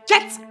two to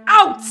get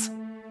out!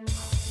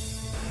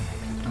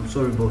 I'm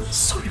sorry, boss.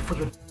 Sorry for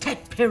your dead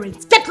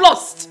parents. Get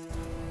lost!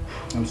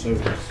 I'm sorry,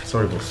 boss.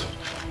 Sorry, boss.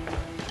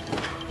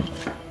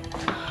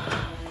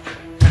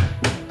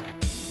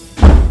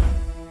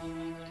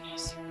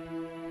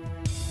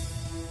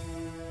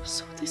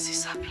 So this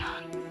is our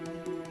plan.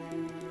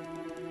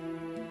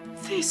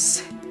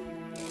 This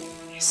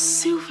is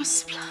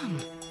Silver's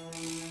plan.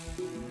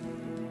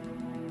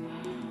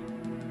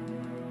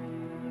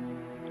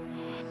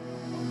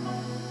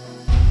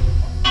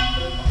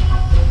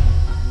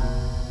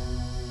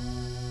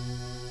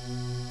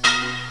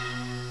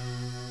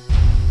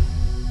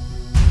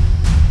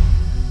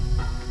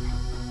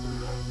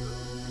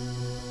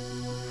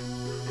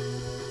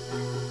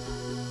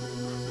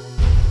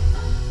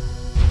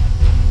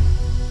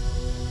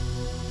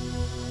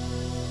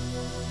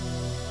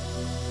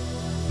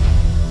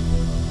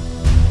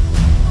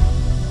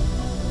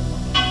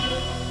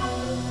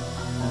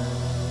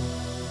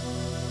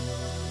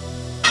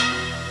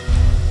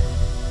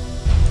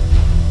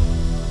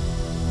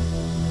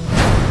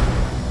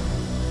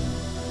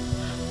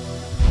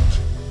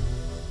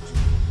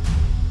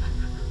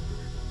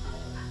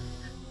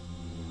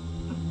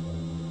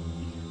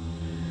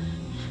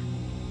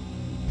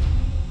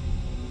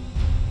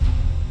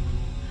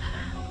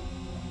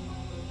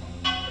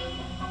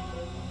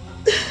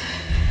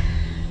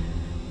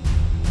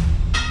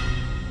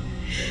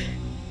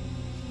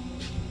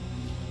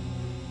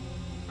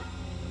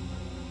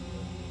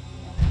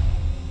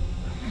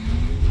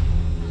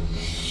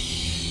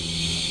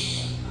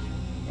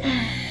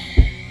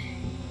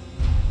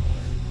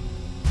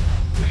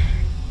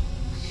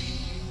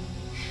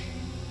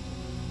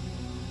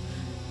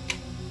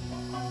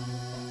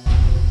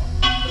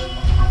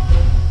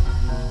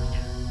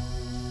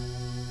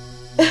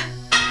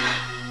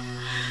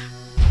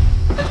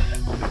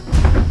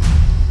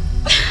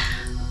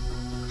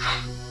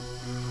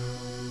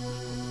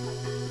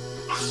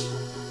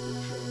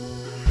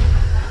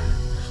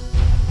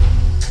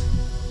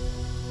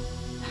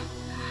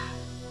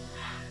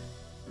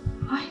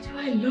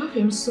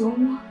 So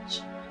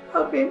much.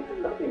 Love him,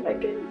 I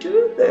can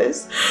do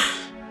this.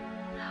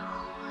 No,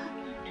 I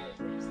can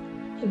do this.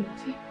 I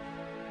love him.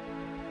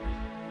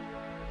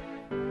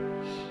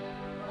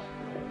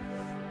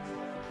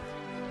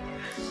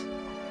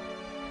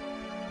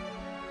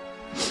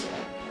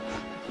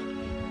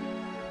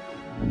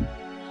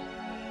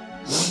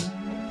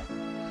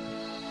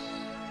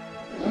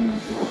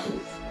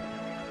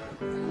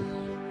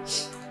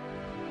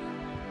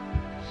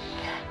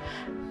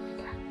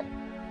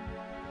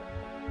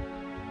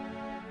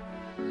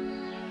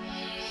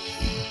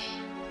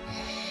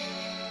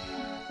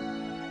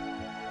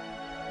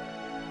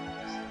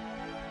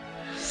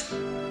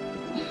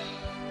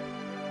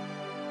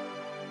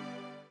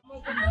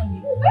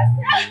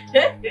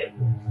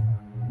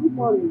 Good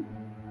morning.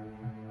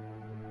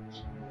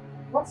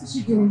 What is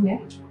she doing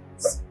here?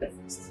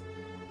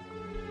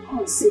 Come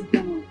on, sit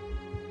down.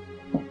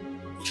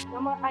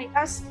 Mama, I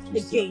asked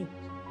again.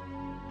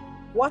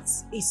 What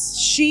is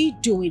she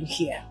doing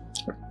here?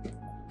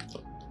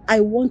 I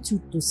want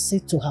you to say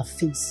to her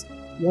face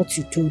what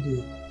you told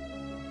me.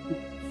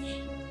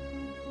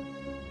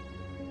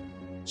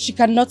 She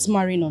cannot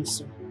marry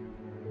Nonso.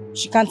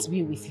 She can't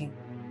be with him.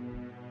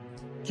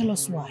 Tell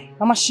us why.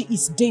 Mama, she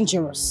is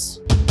dangerous.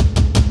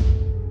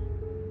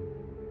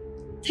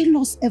 Tell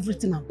us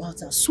everything about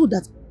her so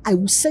that I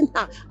will send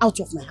her out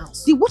of my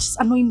house. The what is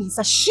annoying me is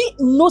that she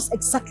knows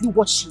exactly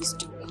what she is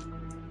doing.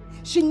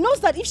 She knows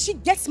that if she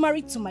gets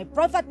married to my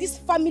brother, this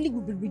family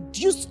will be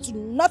reduced to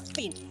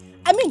nothing.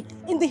 I mean,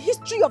 in the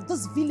history of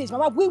this village,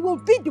 Mama, we will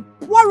be the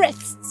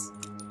poorest.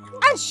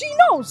 And she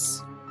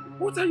knows.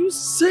 What are you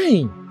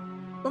saying?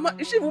 Mama,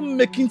 is she even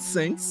making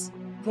sense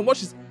from what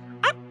she's...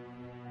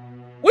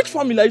 Which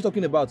family are you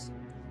talking about?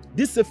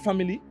 This safe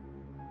family?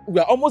 We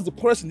are almost the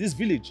poorest in this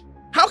village.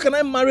 How can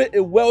I marry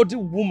a wealthy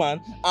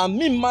woman and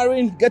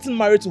me getting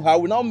married to her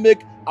will now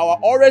make our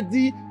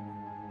already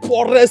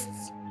poorest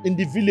in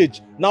the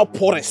village now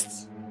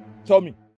poorest? Tell me.